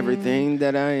 Oh, everything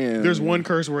that I am. there's one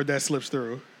curse word that slips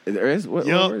through. There is. What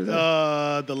Yup. word is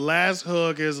that? The last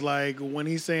hook is like when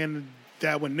he's saying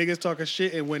that when niggas talking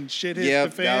shit and when shit hits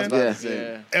Yep, the that was fan. about Yeah. to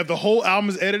say. Yeah. If the whole album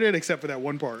is edited except for that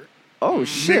one part. Oh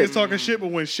shit! Niggas talking shit, but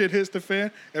when shit hits the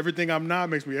fan, everything I'm not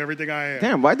makes me everything I am.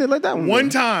 Damn, why did they let that One go?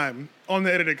 time on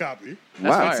the edited copy. That's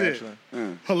Wow. fire, That's it.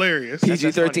 actually. Hilarious.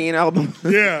 PG-13 album.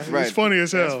 Yeah, Right. it's funny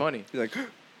as hell. That's funny. He's like,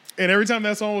 And every time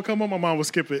that song would come on, my mom would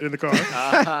skip it in the car.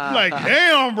 Like,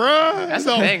 damn, bro. That's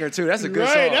a banger too. That's a good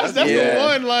Right, song. that's Yeah. the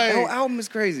one. the whole Like, album is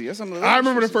crazy. That's some of I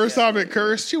remember the first time it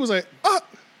cursed. She was like,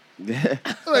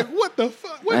 like, what the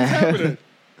fuck? What's happening?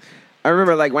 I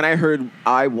remember like when I heard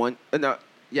I Wonder.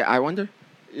 Yeah,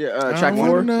 track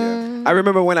 4. wonder I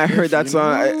remember when I heard that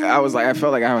song, I was like, I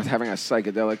felt like I was having a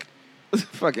psychedelic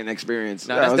fucking experience.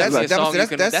 No, I was that's, like,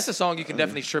 that's a song you can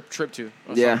definitely trip to.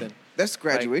 Or Yeah. something. That's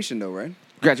graduation though, right?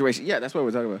 graduation. Yeah, that's what we're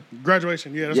talking about.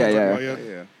 Graduation. Yeah, that's Yeah, what I'm yeah. talking about.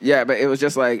 Yeah. Yeah. Yeah, but it was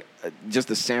just like just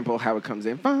the sample, how it comes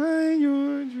in, find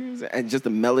your dreams, and just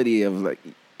the melody of like,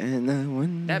 and I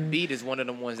wonder. That beat is one of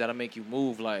them ones that'll make you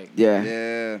move. Like, Yeah.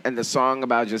 Yeah. And the song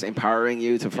about just empowering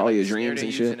you to follow your the snare dreams they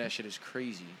and using shit. that shit is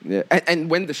crazy. Yeah, and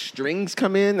when the strings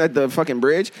come in at the fucking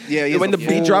bridge, Yeah, he has when a the beat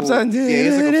full- drops on, yeah, he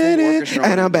has like a full orchestra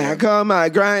on and it, I'm back yeah. on my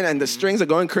grind, and the strings are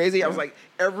going crazy. I was like,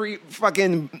 every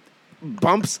fucking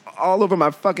bumps all over my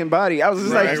fucking body. I was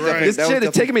just Right, like, right. this That was shit is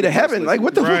taking me to definitely heaven. Like,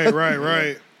 what the Right, fuck?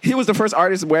 right. He was the first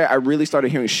artist where I really started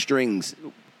hearing strings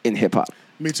in hip hop,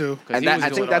 Me too. 'Cause and he that, was I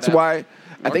doing think all that's that why.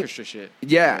 I think orchestra shit.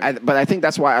 yeah, but I think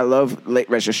that's why I love Late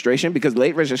Registration, because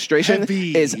Late Registration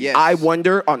Heavy. is Yes. I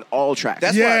Wonder on all tracks.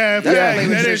 That's Yeah, why. That's yeah, why Late that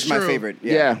Registration is is my true. favorite.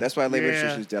 Yeah. Yeah. That's why Late Yeah.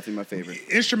 Registration is definitely my favorite.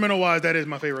 Instrumental wise, that is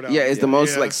my favorite album. Yeah, it's the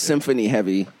most Yeah. like symphony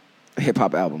heavy hip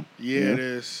hop album. Yeah, it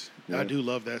is. I do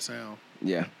love that sound.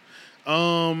 Yeah.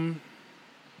 What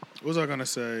was I gonna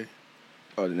say?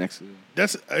 Oh, the next.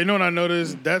 That's you know what I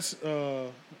noticed. That's I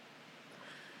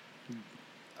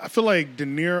feel like De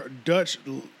Niro Dutch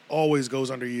always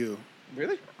goes under you.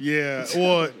 Really? Yeah.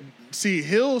 Well, see,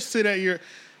 he'll sit at your.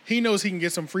 He knows he can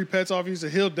get some free pets off you, so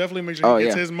he'll definitely make sure he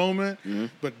gets his moment.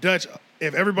 But Dutch,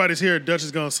 if everybody's here, Dutch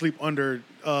is gonna sleep under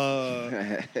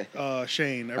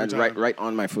Shane every time. Right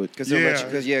on my foot. Because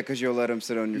Yeah. you'll let him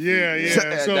sit on your feet. Yeah, yeah.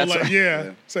 So That's like, right.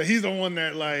 yeah. So he's the one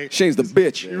that like. Shane's the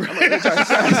bitch.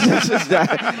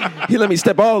 He let me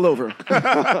step all over.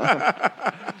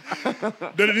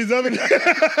 None of these other He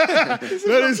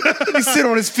sit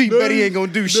on his feet, but he ain't gonna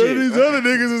do None of shit. these other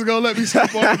niggas is gonna let me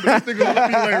step on him. This nigga gonna let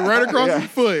me like right across his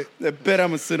foot. I bet I'm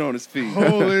gonna sit on his feet.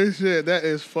 Holy shit, that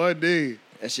is funny.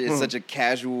 That shit is such a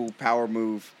casual power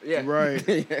move. Yeah.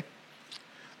 Right.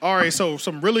 All right, so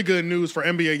some really good news for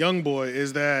NBA YoungBoy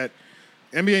is that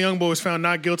NBA YoungBoy was found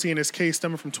not guilty in his case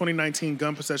stemming from 2019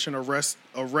 gun possession arrest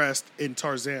in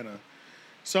Tarzana.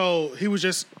 So he was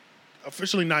just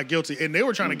officially not guilty, and they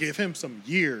were trying to give him some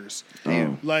years.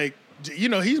 Damn. Like, you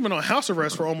know, he's been on house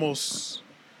arrest for almost,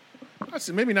 I'd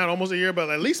say maybe not almost a year, but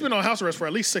at least been on house arrest for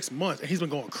at least 6 months, and he's been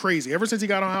going crazy. Ever since he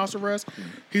got on house arrest,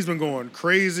 he's been going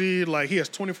crazy. Like, he has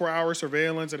 24-hour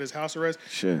surveillance at his house arrest.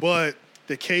 Shit. But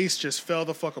the case just fell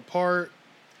the fuck apart,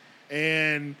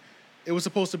 and it was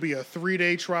supposed to be a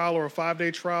 3-day trial or a 5-day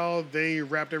trial. They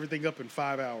wrapped everything up in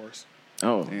 5 hours.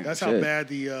 Oh, That's shit. how bad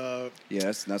the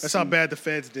Yeah, that's how bad the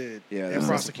feds did Yeah, in that's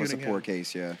prosecuting a poor him.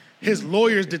 case. Yeah. His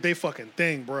lawyers did they fucking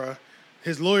thing, bruh.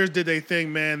 His lawyers did they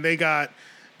thing, man. They got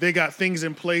things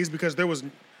in place because there was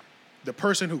the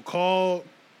person who called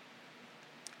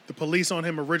the police on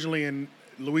him originally in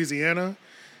Louisiana,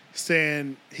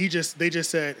 saying they just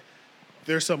said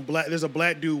there's a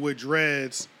black dude with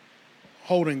dreads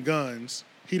holding guns.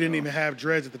 He didn't even have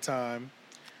dreads at the time.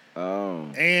 Oh.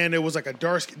 And it was like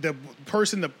the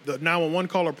person the 911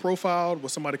 caller profiled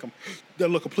was somebody that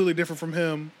looked completely different from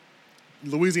him.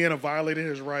 Louisiana violated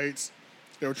his rights.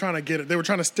 They were trying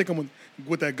to stick him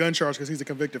with that gun charge because he's a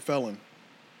convicted felon.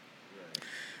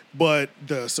 But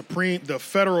the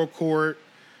federal court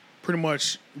pretty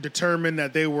much determined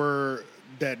that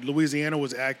that Louisiana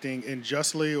was acting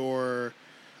unjustly or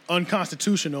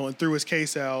unconstitutional and threw his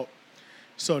case out.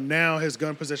 So now his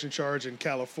gun possession charge in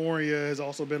California has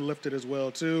also been lifted as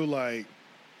well too. Like,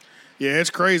 yeah,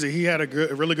 it's crazy. He had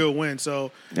a really good win.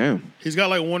 So Damn. he's got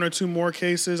like 1 or 2 more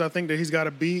cases I think that he's got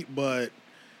to beat, but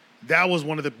that was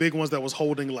one of the big ones that was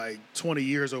holding like 20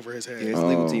 years over his head. Yeah, his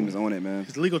legal team is on it, man.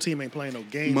 His legal team ain't playing no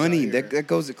games. Money. out here. That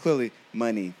goes to clearly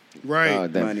money.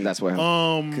 Right. Money. That's what.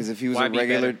 Because if he was Why a be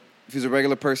regular, better? if he was a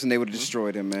regular person, they would have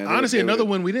destroyed him, man. Honestly, They another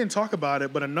would've- win, we didn't talk about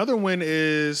it, but another win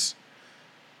is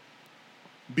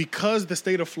because the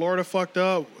state of Florida fucked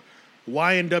up,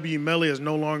 YNW Melly is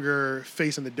no longer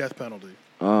facing the death penalty.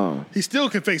 Oh, He still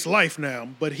can face life now,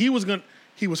 but he was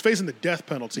facing the death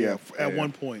penalty at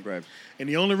one point. Right. And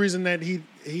the only reason that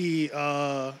they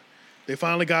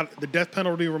finally got the death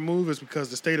penalty removed is because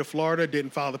the state of Florida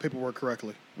didn't file the paperwork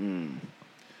correctly. And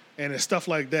it's stuff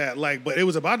like that. Like, but it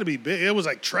was about to be big. It was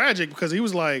like tragic because he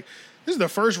was like, this is the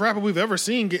first rapper we've ever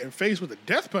seen getting faced with a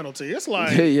death penalty. It's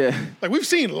like, yeah. like we've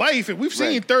seen life and we've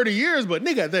seen Right. 30 years, but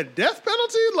nigga, that death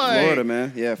penalty, like Florida,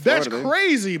 man. Yeah, that's Florida, man.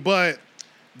 crazy. But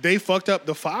they fucked up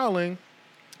the filing,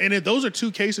 and those are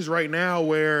two cases right now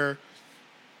where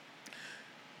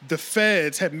the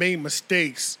feds have made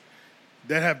mistakes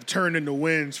that have turned into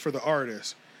wins for the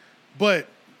artists. But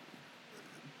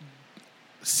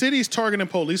cities targeting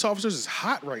police officers is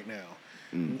hot right now.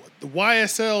 The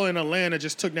YSL in Atlanta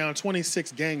just took down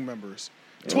 26 gang members.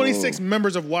 26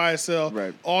 members of YSL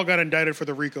Right. all got indicted for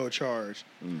the RICO charge.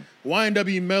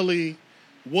 YNW Melly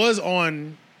was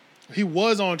on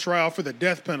trial for the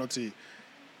death penalty.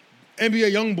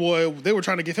 NBA Youngboy, they were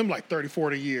trying to give him like 30,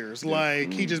 40 years.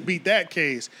 Like, he just beat that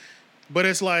case. But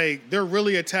it's like they're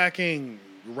really attacking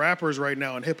rappers right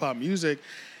now in hip-hop music.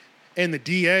 And the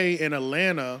DA in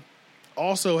Atlanta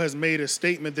also has made a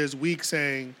statement this week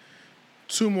saying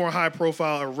 2 more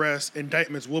high-profile arrests,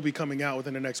 indictments will be coming out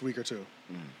within the next week or 2.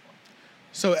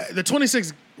 So the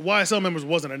 26 YSL members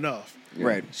wasn't enough.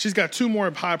 Right. She's got 2 more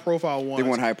high-profile ones. They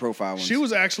want high profile ones. She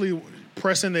was actually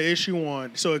pressing the issue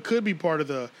on, so it could be part of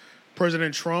the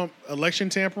President Trump election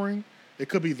tampering. It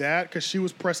could be that because she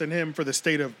was pressing him for the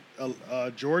state of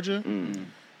Georgia.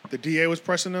 The DA was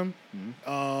pressing him,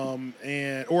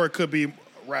 or it could be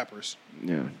rappers.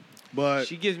 Yeah. But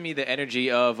She gives me the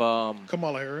energy of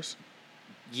Kamala Harris.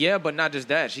 yeah, but not just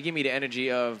that. She give me the energy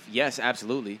of yes,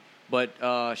 absolutely. But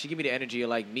she give me the energy of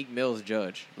like Meek Mill's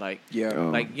judge, like Yeah.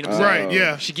 like you know what I'm saying? Right,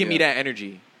 yeah. She give me that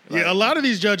energy. Like, Yeah, a lot of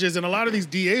these judges and a lot of these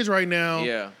DAs right now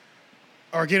yeah.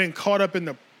 are getting caught up in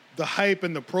the hype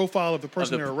and the profile of the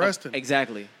person they're arresting.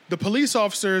 Exactly. The police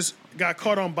officers got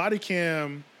caught on body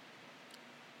cam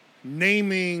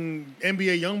naming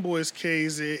NBA Youngboy's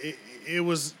case. It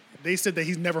was, they said that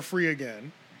he's never free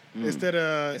again instead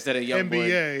of Youngboy,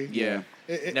 NBA. yeah.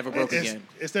 Never broke it's- again.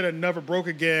 Instead of never broke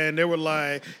again, they were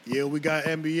like, yeah, we got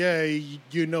NBA.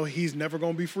 You know he's never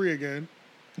going to be free again.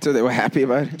 So they were happy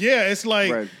about it. Yeah, it's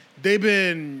like Right. they've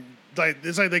been, like,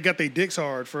 it's like they got their dicks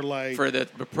hard for like, For the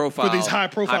profile, For these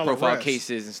high-profile arrests.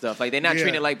 cases and stuff. Like they're not Yeah.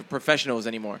 treated like professionals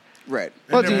anymore. Right.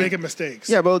 and Well, they're do you- making mistakes.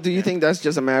 Yeah, but do you think that's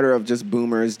just a matter of just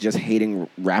boomers just hating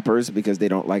rappers because they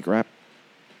don't like rap?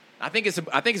 I think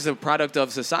it's a product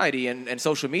of society and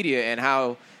social media and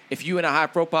how if you in a high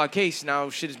profile case now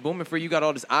shit is booming for you, got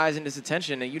all this eyes and this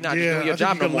attention and you're not just Yeah, doing I your think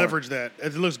job you no can more. leverage that.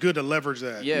 It looks good to leverage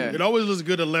that. Yeah. It always looks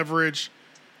good to leverage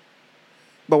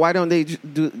But why don't they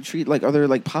treat like other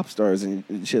like pop stars and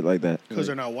shit like that? because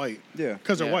they're not white. Yeah.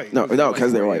 Because they're Yeah. white. No,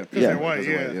 because they're white. Because Yeah, they're white,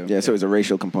 yeah. yeah. So it's a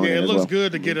racial component Yeah, it as looks well.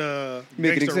 good to get a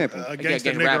Make an gangster, example. a gangster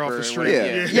Like a nigger rapper off the or street.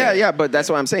 whatever. Yeah, but that's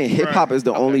what I'm saying. Hip hop Right. is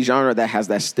the only genre that has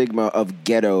that stigma of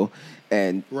ghetto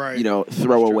and Right. you know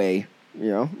throwaway. You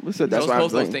know, so that's why I'm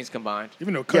Both those saying. things combined.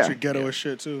 Even though country Yeah. ghetto Yeah. is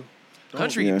shit too.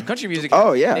 Country Yeah. country music.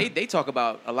 Oh, yeah. They talk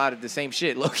about a lot of the same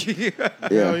shit. Look.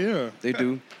 Hell yeah. They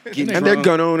do. And they're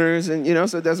gun owners, and you know,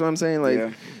 so that's what I'm saying. Like,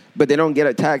 Yeah. but they don't get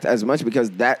attacked as much because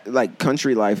that, like,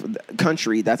 country life,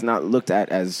 that's not looked at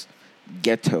as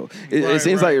ghetto. It Right,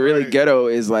 seems right, like really right. ghetto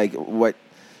is like what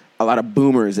a lot of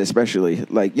boomers, especially,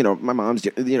 like, you know, my mom's,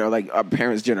 you know, like our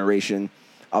parents' generation,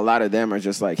 a lot of them are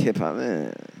just like hip hop,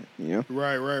 you know,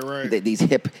 Right. these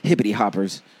hippity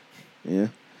hoppers, yeah.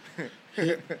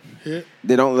 Hit.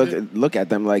 They don't look at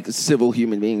them like civil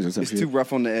human beings or It's something. too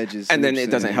rough on the edges. And you then know what it I'm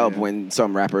doesn't saying? help Yeah. when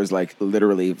some rappers like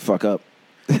literally fuck up.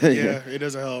 Yeah, it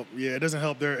doesn't help. Yeah, it doesn't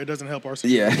help it doesn't help our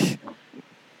Yeah. situation.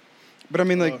 But I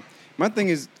mean, like, my thing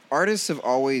is, artists have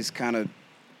always kind of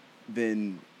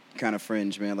been kind of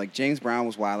fringe, man. Like James Brown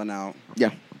was wilding out.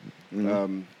 Yeah.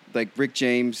 Like Rick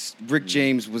James. Rick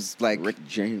James was like Rick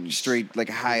James. straight, like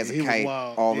high as He a was kite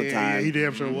wild. all the Yeah, time. Yeah, he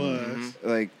damn sure was.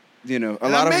 Like, you know, a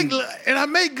And lot I of make them. and I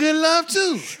make good love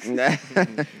too.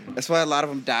 That's why a lot of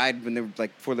them died when they were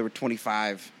like before they were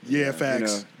 25. Yeah, you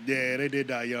facts. know. Yeah, they did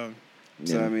die young.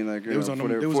 So I mean, like, They was on them.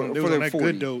 They was on before they were that 40.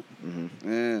 good dope.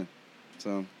 Yeah.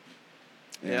 So.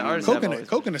 Yeah, I artists don't have know. Coke always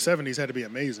Coke in the 70s had to be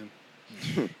amazing.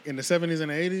 In the 70s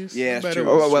and the 80s? Yeah, I that's bet true. it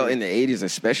was. Oh well, in the '80s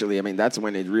especially. I mean, that's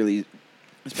when it really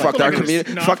feel fucked like our it was-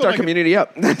 community. no, I Fucked feel our like it- community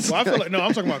up. Well, I feel like, no,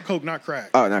 I'm talking about Coke, not crack.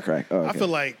 Oh, not crack. Oh, okay. I feel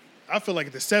like I feel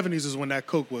like the 70s is when that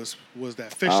Coke was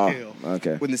that fish Oh, scale.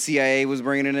 okay. When the CIA was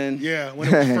bringing it in. Yeah, when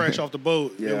it was fresh off the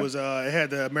boat, Yeah. it was it had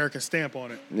the American stamp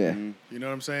on it. Yeah. You know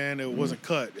what I'm saying? It wasn't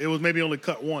cut. It was maybe only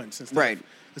cut once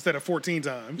instead of 14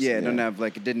 times. Yeah, it didn't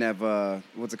have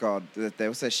what's it called?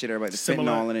 What's that shit everybody the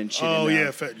fentanyl in and shit. Oh in,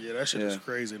 yeah, that shit is Yeah.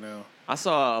 crazy now. I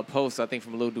saw a post I think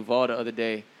from Lil Duval the other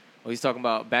day where he's talking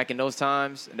about back in those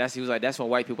times, and he was like, that's when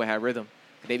white people had rhythm.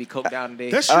 They be coked out and they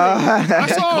That's true. I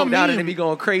saw a coked out and they meme. be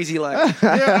going crazy like.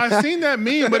 Yeah, I seen that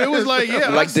meme, but it was like,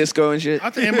 Like disco and shit. I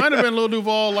think it might have been Lil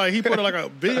Duval. Like he put like a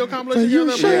video compilation You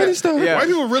together. shit but and stuff. Yeah. White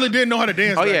people really didn't know how to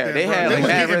dance. Oh back yeah, then, they bro. had They like was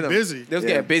mad getting rhythm. busy. They was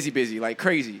getting busy like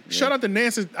crazy. Shout out to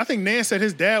Nance. I think Nance said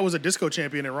his dad was a disco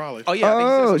champion in Raleigh. Oh yeah, I think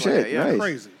Oh it's just like shit! that, yeah. Nice.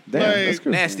 Crazy. Damn, Like, that's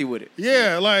cool. Nasty with it.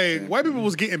 Yeah, like white people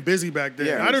was getting busy back then.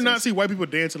 Yeah, I do makes not sense. see white people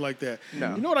dancing like that.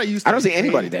 No. You know what I used to I don't see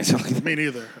anybody hate? dancing like that. Me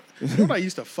neither. You know what I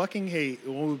used to fucking hate?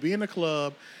 When we would be in the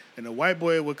club and the white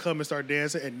boy would come and start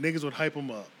dancing and niggas would hype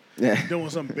him up. Yeah. Doing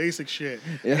some basic shit.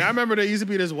 Yeah. And I remember there used to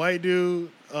be this white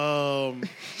dude. There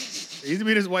used to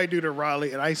be this white dude in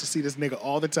Raleigh, and I used to see this nigga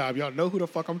all the time. Y'all know who the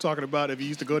fuck I'm talking about if you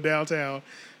used to go downtown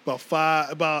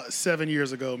about 7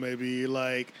 years ago, maybe,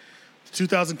 like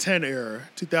 2010 era,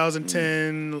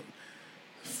 2010,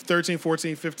 13,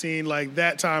 14, 15, like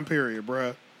that time period,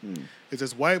 bruh. It's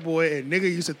this white boy, and nigga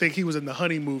used to think he was in the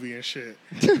Honey movie and shit.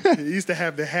 He used to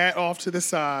have the hat off to the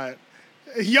side.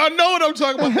 Y'all know what I'm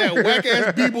talking about, that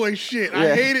whack-ass B-boy shit.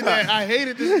 I hated that. I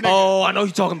hated this nigga. Oh, I know what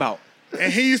you're talking about.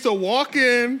 And he used to walk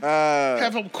in,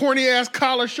 have a corny-ass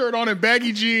collar shirt on and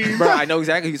baggy jeans. Bro, I know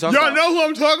exactly who you're talking Y'all about. know who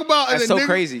I'm talking about? That's And so the nigga,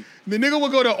 crazy. The nigga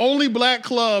would go to only black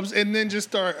clubs and then just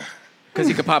start... Because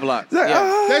he could pop locks. Like,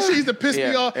 Yeah. That shit used to piss me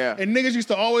Yeah, off. yeah. And niggas used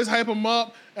to always hype him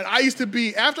up. And I used to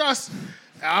be,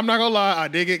 I'm not gonna lie, I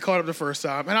did get caught up the first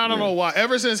time. And I don't know why.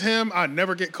 Ever since him, I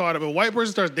never get caught up. If a white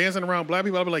person starts dancing around black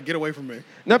people, I'll be like, get away from me.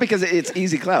 No, because it's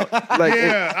easy clout. Like,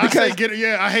 Yeah,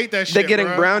 I hate that shit. they're getting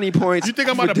bro. brownie points. You think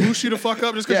I'm about to boost you the fuck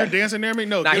up just because Yeah. you're dancing near me?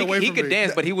 No, Nah, get away he from could me.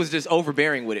 dance, but he was just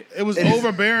overbearing with it. It was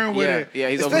overbearing with Yeah, it. yeah,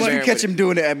 he's Especially if overbearing you catch with it. him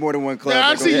doing it at more than one club. Yeah, I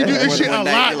Like, see you do more this than shit a one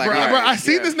night, lot, you're like, bro. all Bro, right, I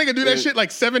seen yeah. this nigga do that shit like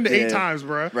 7 to 8 Yeah. times,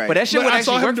 bro. Right. But that shit But would I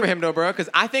saw actually him work do- for him though, bro. Because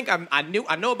I think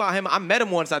I know about him. I met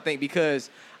him once, I think, because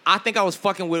I think I was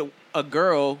fucking with a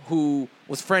girl who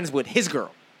was friends with his girl.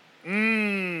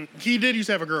 He did used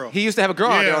to have a girl. He used to have a girl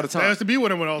out there all the I time. used to be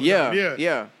with him all the Yeah, time.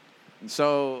 yeah.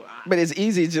 So But it's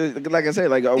easy to, like I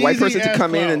said, like a white Easy person to as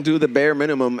come in clout. and do the bare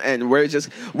minimum, and we're just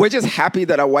happy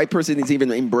that a white person is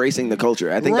even embracing the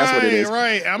culture. I think that's what it is.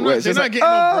 Right. Where it's They're just not like, getting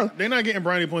oh! they're not getting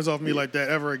brownie points off me like that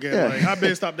ever again. Yeah. Like I've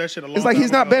been stopped that shit a long It's like time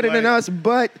he's not ago. better than Like, us,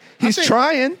 but he's think-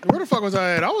 trying. Where the fuck was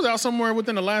I at? I was out somewhere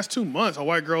within the last 2 months. A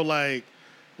white girl like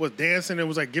was dancing and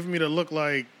was like giving me the look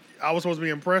like I was supposed to be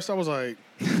impressed. I was like,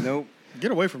 Nope. get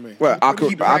away from me. What,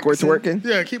 awkward practicing. twerking?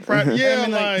 Yeah, keep practicing. Yeah,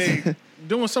 I mean, like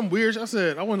doing some weird shit. I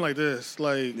said, I wasn't like this.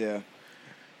 Like, Yeah.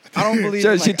 I don't believe.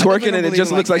 So in, she like, I definitely twerking and it believe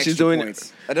just in, looks like she's extra doing-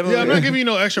 points. yeah, I'm not giving you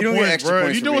no extra You don't get points, extra bro.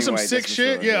 points If for you're doing being some white, sick that's for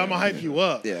shit, sure. I'm gonna hype you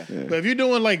up. Yeah. But if you're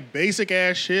doing like basic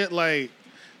ass shit, like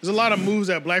there's a lot of moves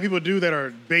that black people do that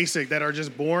are basic, that are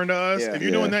just boring to us. Yeah. If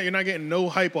you're Yeah. doing that, you're not getting no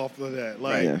hype off of that.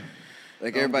 Like, Yeah.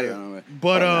 Like everybody, good. I don't know.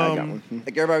 but I got one.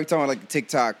 Like everybody talking about like the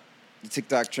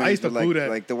TikTok trends. I used to but, boo like, that.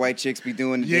 like the white chicks be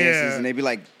doing the Yeah. dances and they be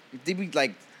like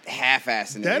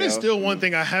half-assing it. that is yo. still one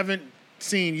thing I haven't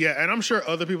seen yet, and I'm sure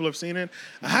other people have seen it.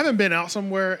 I haven't been out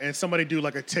somewhere and somebody do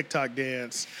like a TikTok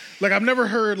dance. Like I've never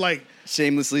heard like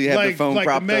shamelessly have the phone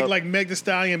propped up. Like Meg Thee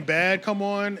Stallion Bad come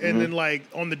on and then like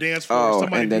on the dance floor Oh,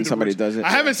 somebody and then do the somebody roots. does it? I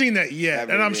haven't seen that yet,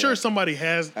 Haven't and I'm either, sure yeah. somebody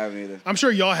has. I haven't either. I'm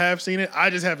sure y'all have seen it. I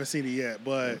just haven't seen it yet,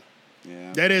 but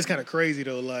Yeah. that is kind of crazy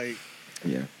though. Like,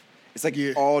 Yeah. It's like Yeah.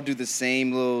 you all do the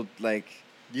same little like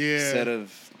yeah, set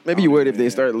of. Maybe you would if they Yeah.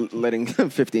 start letting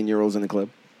 15-year-olds in the club.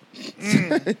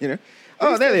 you know?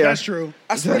 Oh, there they are. that's true.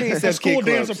 I swear they used to A have school kid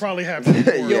dance will clubs. probably have. more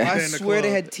Yo, than I the swear they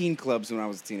club. had teen clubs when I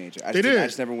was a teenager. I They just, did. I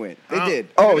just never went. They Uh, did.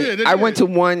 Oh, They did, they I did. went to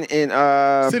one in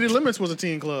City Limits was a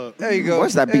teen club. There you go.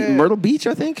 what's that? Yeah. Myrtle Beach,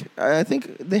 I think. I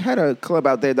think they had a club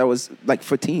out there that was like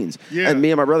for teens. Yeah. And me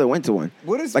and my brother went to one.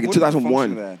 What is like in what is the function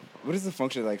 2001? of that? What is the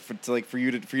function like for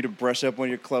you to brush up on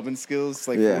your clubbing skills?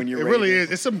 Like Yeah. when you're It ready really to- is.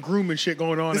 It's some grooming shit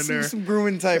going on There's in there. some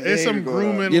grooming type. It's some behavior going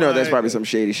on. grooming. You know, there's like- probably some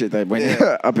shady shit that went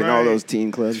Yeah. up in all Right. those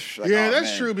teen clubs. Like, Yeah, oh, that's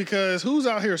man. true because who's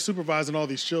out here supervising all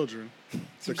these children? The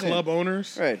what I'm club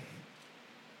owners. Right.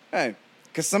 Right.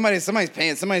 Because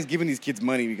somebody's giving these kids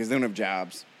money because they don't have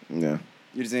jobs. Yeah.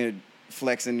 You're just in there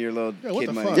flexing your little Yeah, what kid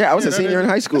the money. fuck? Yeah, I was a that senior is- in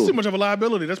high school. That's too much of a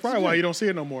liability. That's probably why you don't see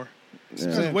it no more. Yeah.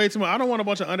 That's way too much. I don't want a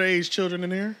bunch of underage children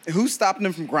in here. Who's stopping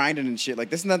them from grinding and shit? Like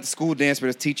this is not the school dance where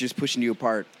there's teachers pushing you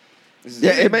apart.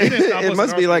 Yeah, it didn't stop us it in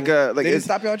must our be like school. a like They didn't it's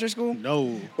stop y'all at your school?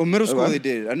 No. Well, middle school what? they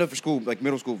did. I know for school, like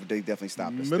middle school, they definitely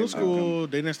stopped us. Middle They- school,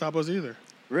 they didn't stop us either.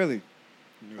 Really?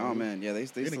 Oh man, yeah, they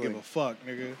They didn't still give a fuck,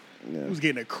 nigga. Yeah. Who's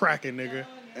getting it cracking, nigga?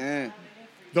 Eh.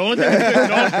 The only thing we couldn't,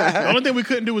 the only thing we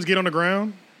couldn't do was get on the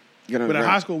ground. Get on But the in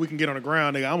ground. high school, we can get on the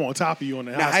ground, nigga. I'm on top of you on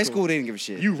the Nah, high school they didn't give a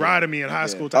shit. You riding me in high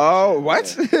school. Type Oh, of what?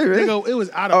 shit. Really? Nigga, it was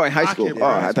out of Oh, in high pocket, school. bro.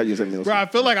 Oh, I thought you said middle Bro, school. I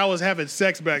feel like I was having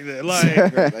sex back then. Like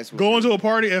High school. going to a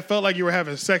party, it felt like you were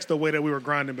having sex the way that we were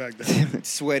grinding back then.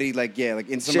 Sweaty, like like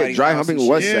in Shit, somebody's dry house and humping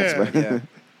was shit. Yeah. sex, bro. Yeah.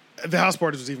 The house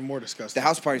parties was even more disgusting. The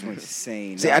house parties were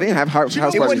insane. See, I didn't have house You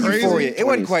know parties. what's It wasn't crazy? euphoria. It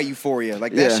wasn't 20s. quite euphoria.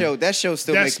 Like Yeah. that show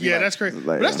still That's makes me that's crazy. Like,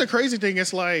 but that's yeah. the crazy thing.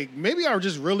 It's like maybe I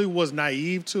just really was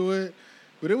naive to it,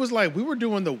 but it was like we were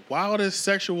doing the wildest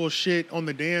sexual shit on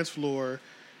the dance floor,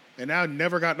 and I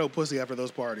never got no pussy after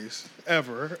those parties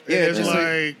ever. Yeah, And it's just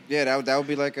like yeah, that would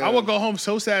be like I would go home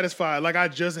so satisfied, like I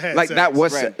just had Like sex. that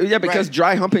was Right. yeah, because Right.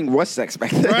 dry humping was sex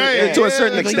back then Right, to yeah. a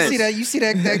certain Like, extent. You see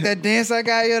that dance I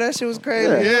got? Yeah, that shit was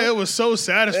crazy. Yeah. Yeah, it was so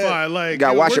satisfying. Like,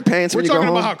 Gotta yo, wash we're- your pants when you go We're talking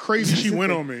home. about how crazy she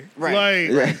went on me. Right. Like,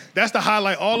 Yeah. that's the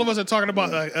highlight. All of us are talking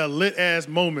about a lit ass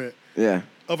moment Yeah,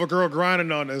 of a girl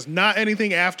grinding on us. Not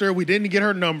anything after. We didn't get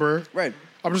her number. Right.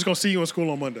 I'm just gonna see you in school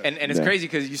on Monday. And it's Yeah. crazy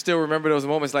because you still remember those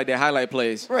moments like their highlight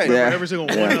plays. Right. Yeah. Every single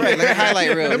one. Yeah. of them. Right, like a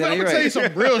highlight reel. I'm Yeah, gonna you're tell you right.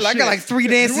 some real I shit. got like 3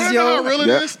 dances, You wanna know how yo. real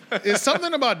Yeah. it is? It's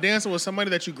something about dancing with somebody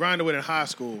that you grinded with in high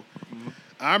school.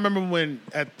 I remember when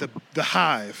at the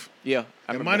Hive. Yeah. I It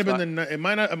remember might have that been the spot.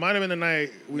 night. It might have been the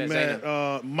night we Met met.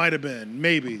 Zaynab. Might have been,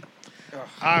 maybe.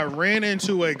 I ran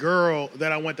into a girl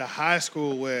that I went to high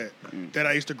school with, that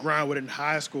I used to grind with in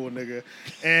high school, nigga.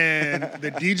 And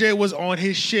the DJ was on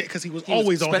his shit because he was He was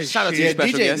always on spe- his shout out to shit. you,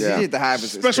 special guest. DJ at the Hive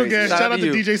is Special crazy. guest. Shout Shout out out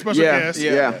to to you. DJ Special Yeah, Guest.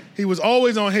 yeah. He was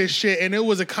always on his shit, and it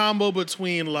was a combo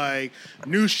between like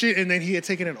new shit and then he had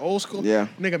taken an old school. Yeah.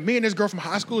 Nigga, me and this girl from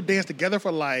high school danced together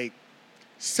for like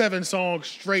 7 songs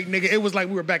straight, nigga. It was like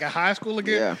we were back at high school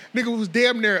again. Nigga, it was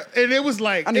damn near, and it was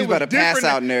like I knew it you was about was to pass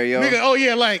different. out in there, yo. Nigga, oh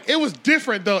yeah, like it was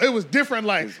different though. It was different.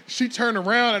 Like she turned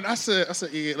around and I said,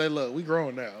 yeah, like, look, we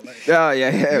grown now. Like, oh yeah.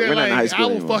 We're not like, in high school I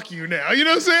will anymore. fuck you now. You know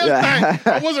what I'm saying? Yeah. Like,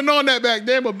 I wasn't on that back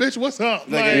then, but bitch, what's up?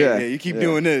 Like, Like, yeah, you keep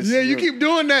doing this. yeah, you keep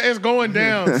doing that, it's going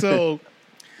down. So,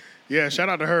 yeah, shout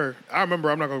out to her. I remember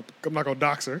I'm not gonna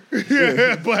dox her.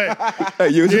 Yeah, but Hey,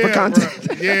 use it for yeah, content.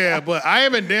 bro. Yeah, but I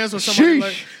haven't danced with somebody Sheesh.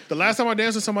 like the last time I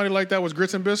danced with somebody like that was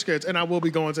Grits and Biscuits, and I will be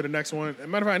going to the next one. As a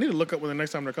matter of fact, I need to look up when the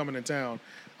next time they're coming in town.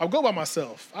 I'll go by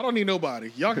myself. I don't need nobody.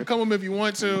 Y'all can come with me if you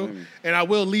want to, and I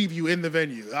will leave you in the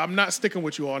venue. I'm not sticking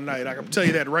with you all night. I can tell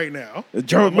you that right now.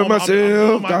 Jump by I'm on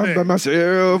myself, my down by thing.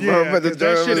 myself. Yeah, up at the 'cause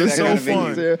that door shit with is the so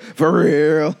venue. fun. For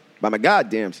real. By my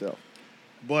goddamn self.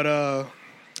 But I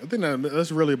think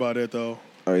that's really about it, though.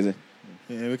 Oh, is it?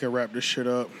 Yeah, we can wrap this shit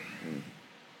up.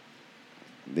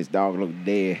 This dog look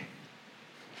dead.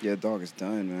 Yeah, dog is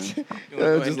done, man. You wanna go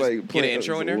ahead Just and like get an play-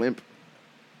 intro in just there? limp.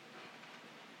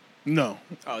 No,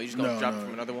 Oh, you just gonna No, drop no. it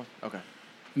from another one? Okay.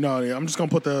 no, yeah, I'm just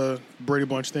gonna put the Brady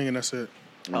Bunch thing, and that's it.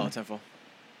 Oh, tenfold.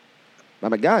 By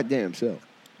my goddamn self.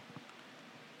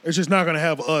 It's just not gonna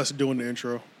have us doing the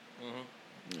intro.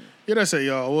 Yeah, that's it,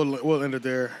 y'all. We'll end it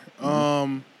there.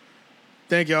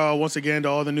 Thank y'all once again to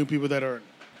all the new people that are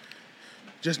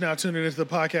just now tuning into the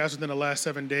podcast within the last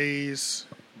 7 days,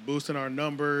 boosting our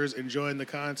numbers, enjoying the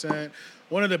content.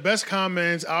 One of the best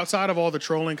comments outside of all the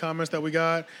trolling comments that we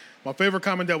got, my favorite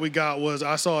comment that we got was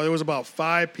I saw there was about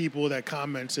 5 people that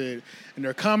commented, and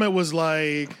their comment was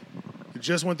like,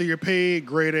 "Just went through your paid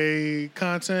grade A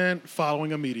content,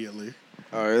 following immediately."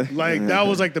 Oh, really? Like that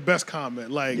was like the best comment.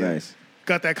 Like Nice.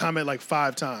 got that comment like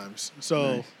 5 times.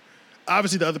 So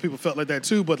obviously the other people felt like that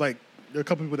too, but like there are a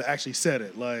couple people that actually said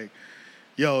it. Like,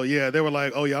 yo, yeah, they were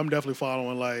like, oh yeah, I'm definitely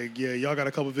following. Like, yeah, y'all got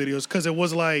a couple videos. Cause it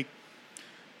was like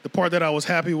the part that I was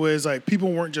happy with is like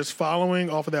people weren't just following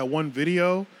off of that one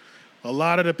video. A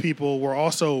lot of the people were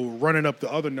also running up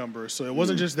the other numbers. So it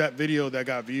wasn't just that video that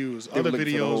got views. They were Other looking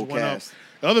for the videos whole went up. cast.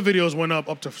 The other videos went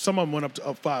up to some of them went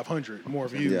up 500 more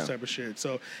views Yeah. type of shit.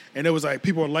 So and it was like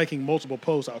people were liking multiple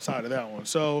posts outside of that one.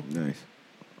 So Nice.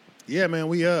 yeah, man,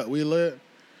 we up. We lit.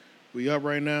 We up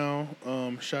right now.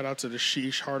 Shout out to the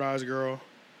Sheesh Hard Eyes girl.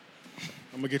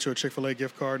 I'm gonna get you a Chick-fil-A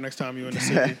gift card next time you're in the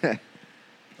city.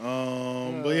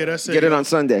 But yeah, that's it. Get it on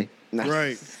Sunday. Nice.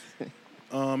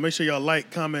 Right. Make sure y'all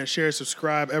like, comment, share,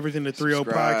 subscribe. Everything to 30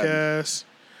 Subscribe. Podcast.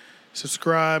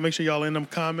 Subscribe. Make sure y'all in them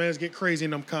comments. Get crazy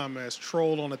in them comments.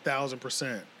 Troll on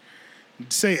 1,000%.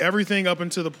 Say everything up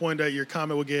until the point that your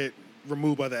comment will get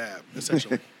removed by the app,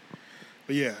 essentially.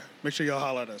 But yeah, make sure y'all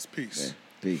holler at us. Peace.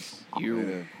 Peace. You.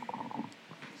 Yeah.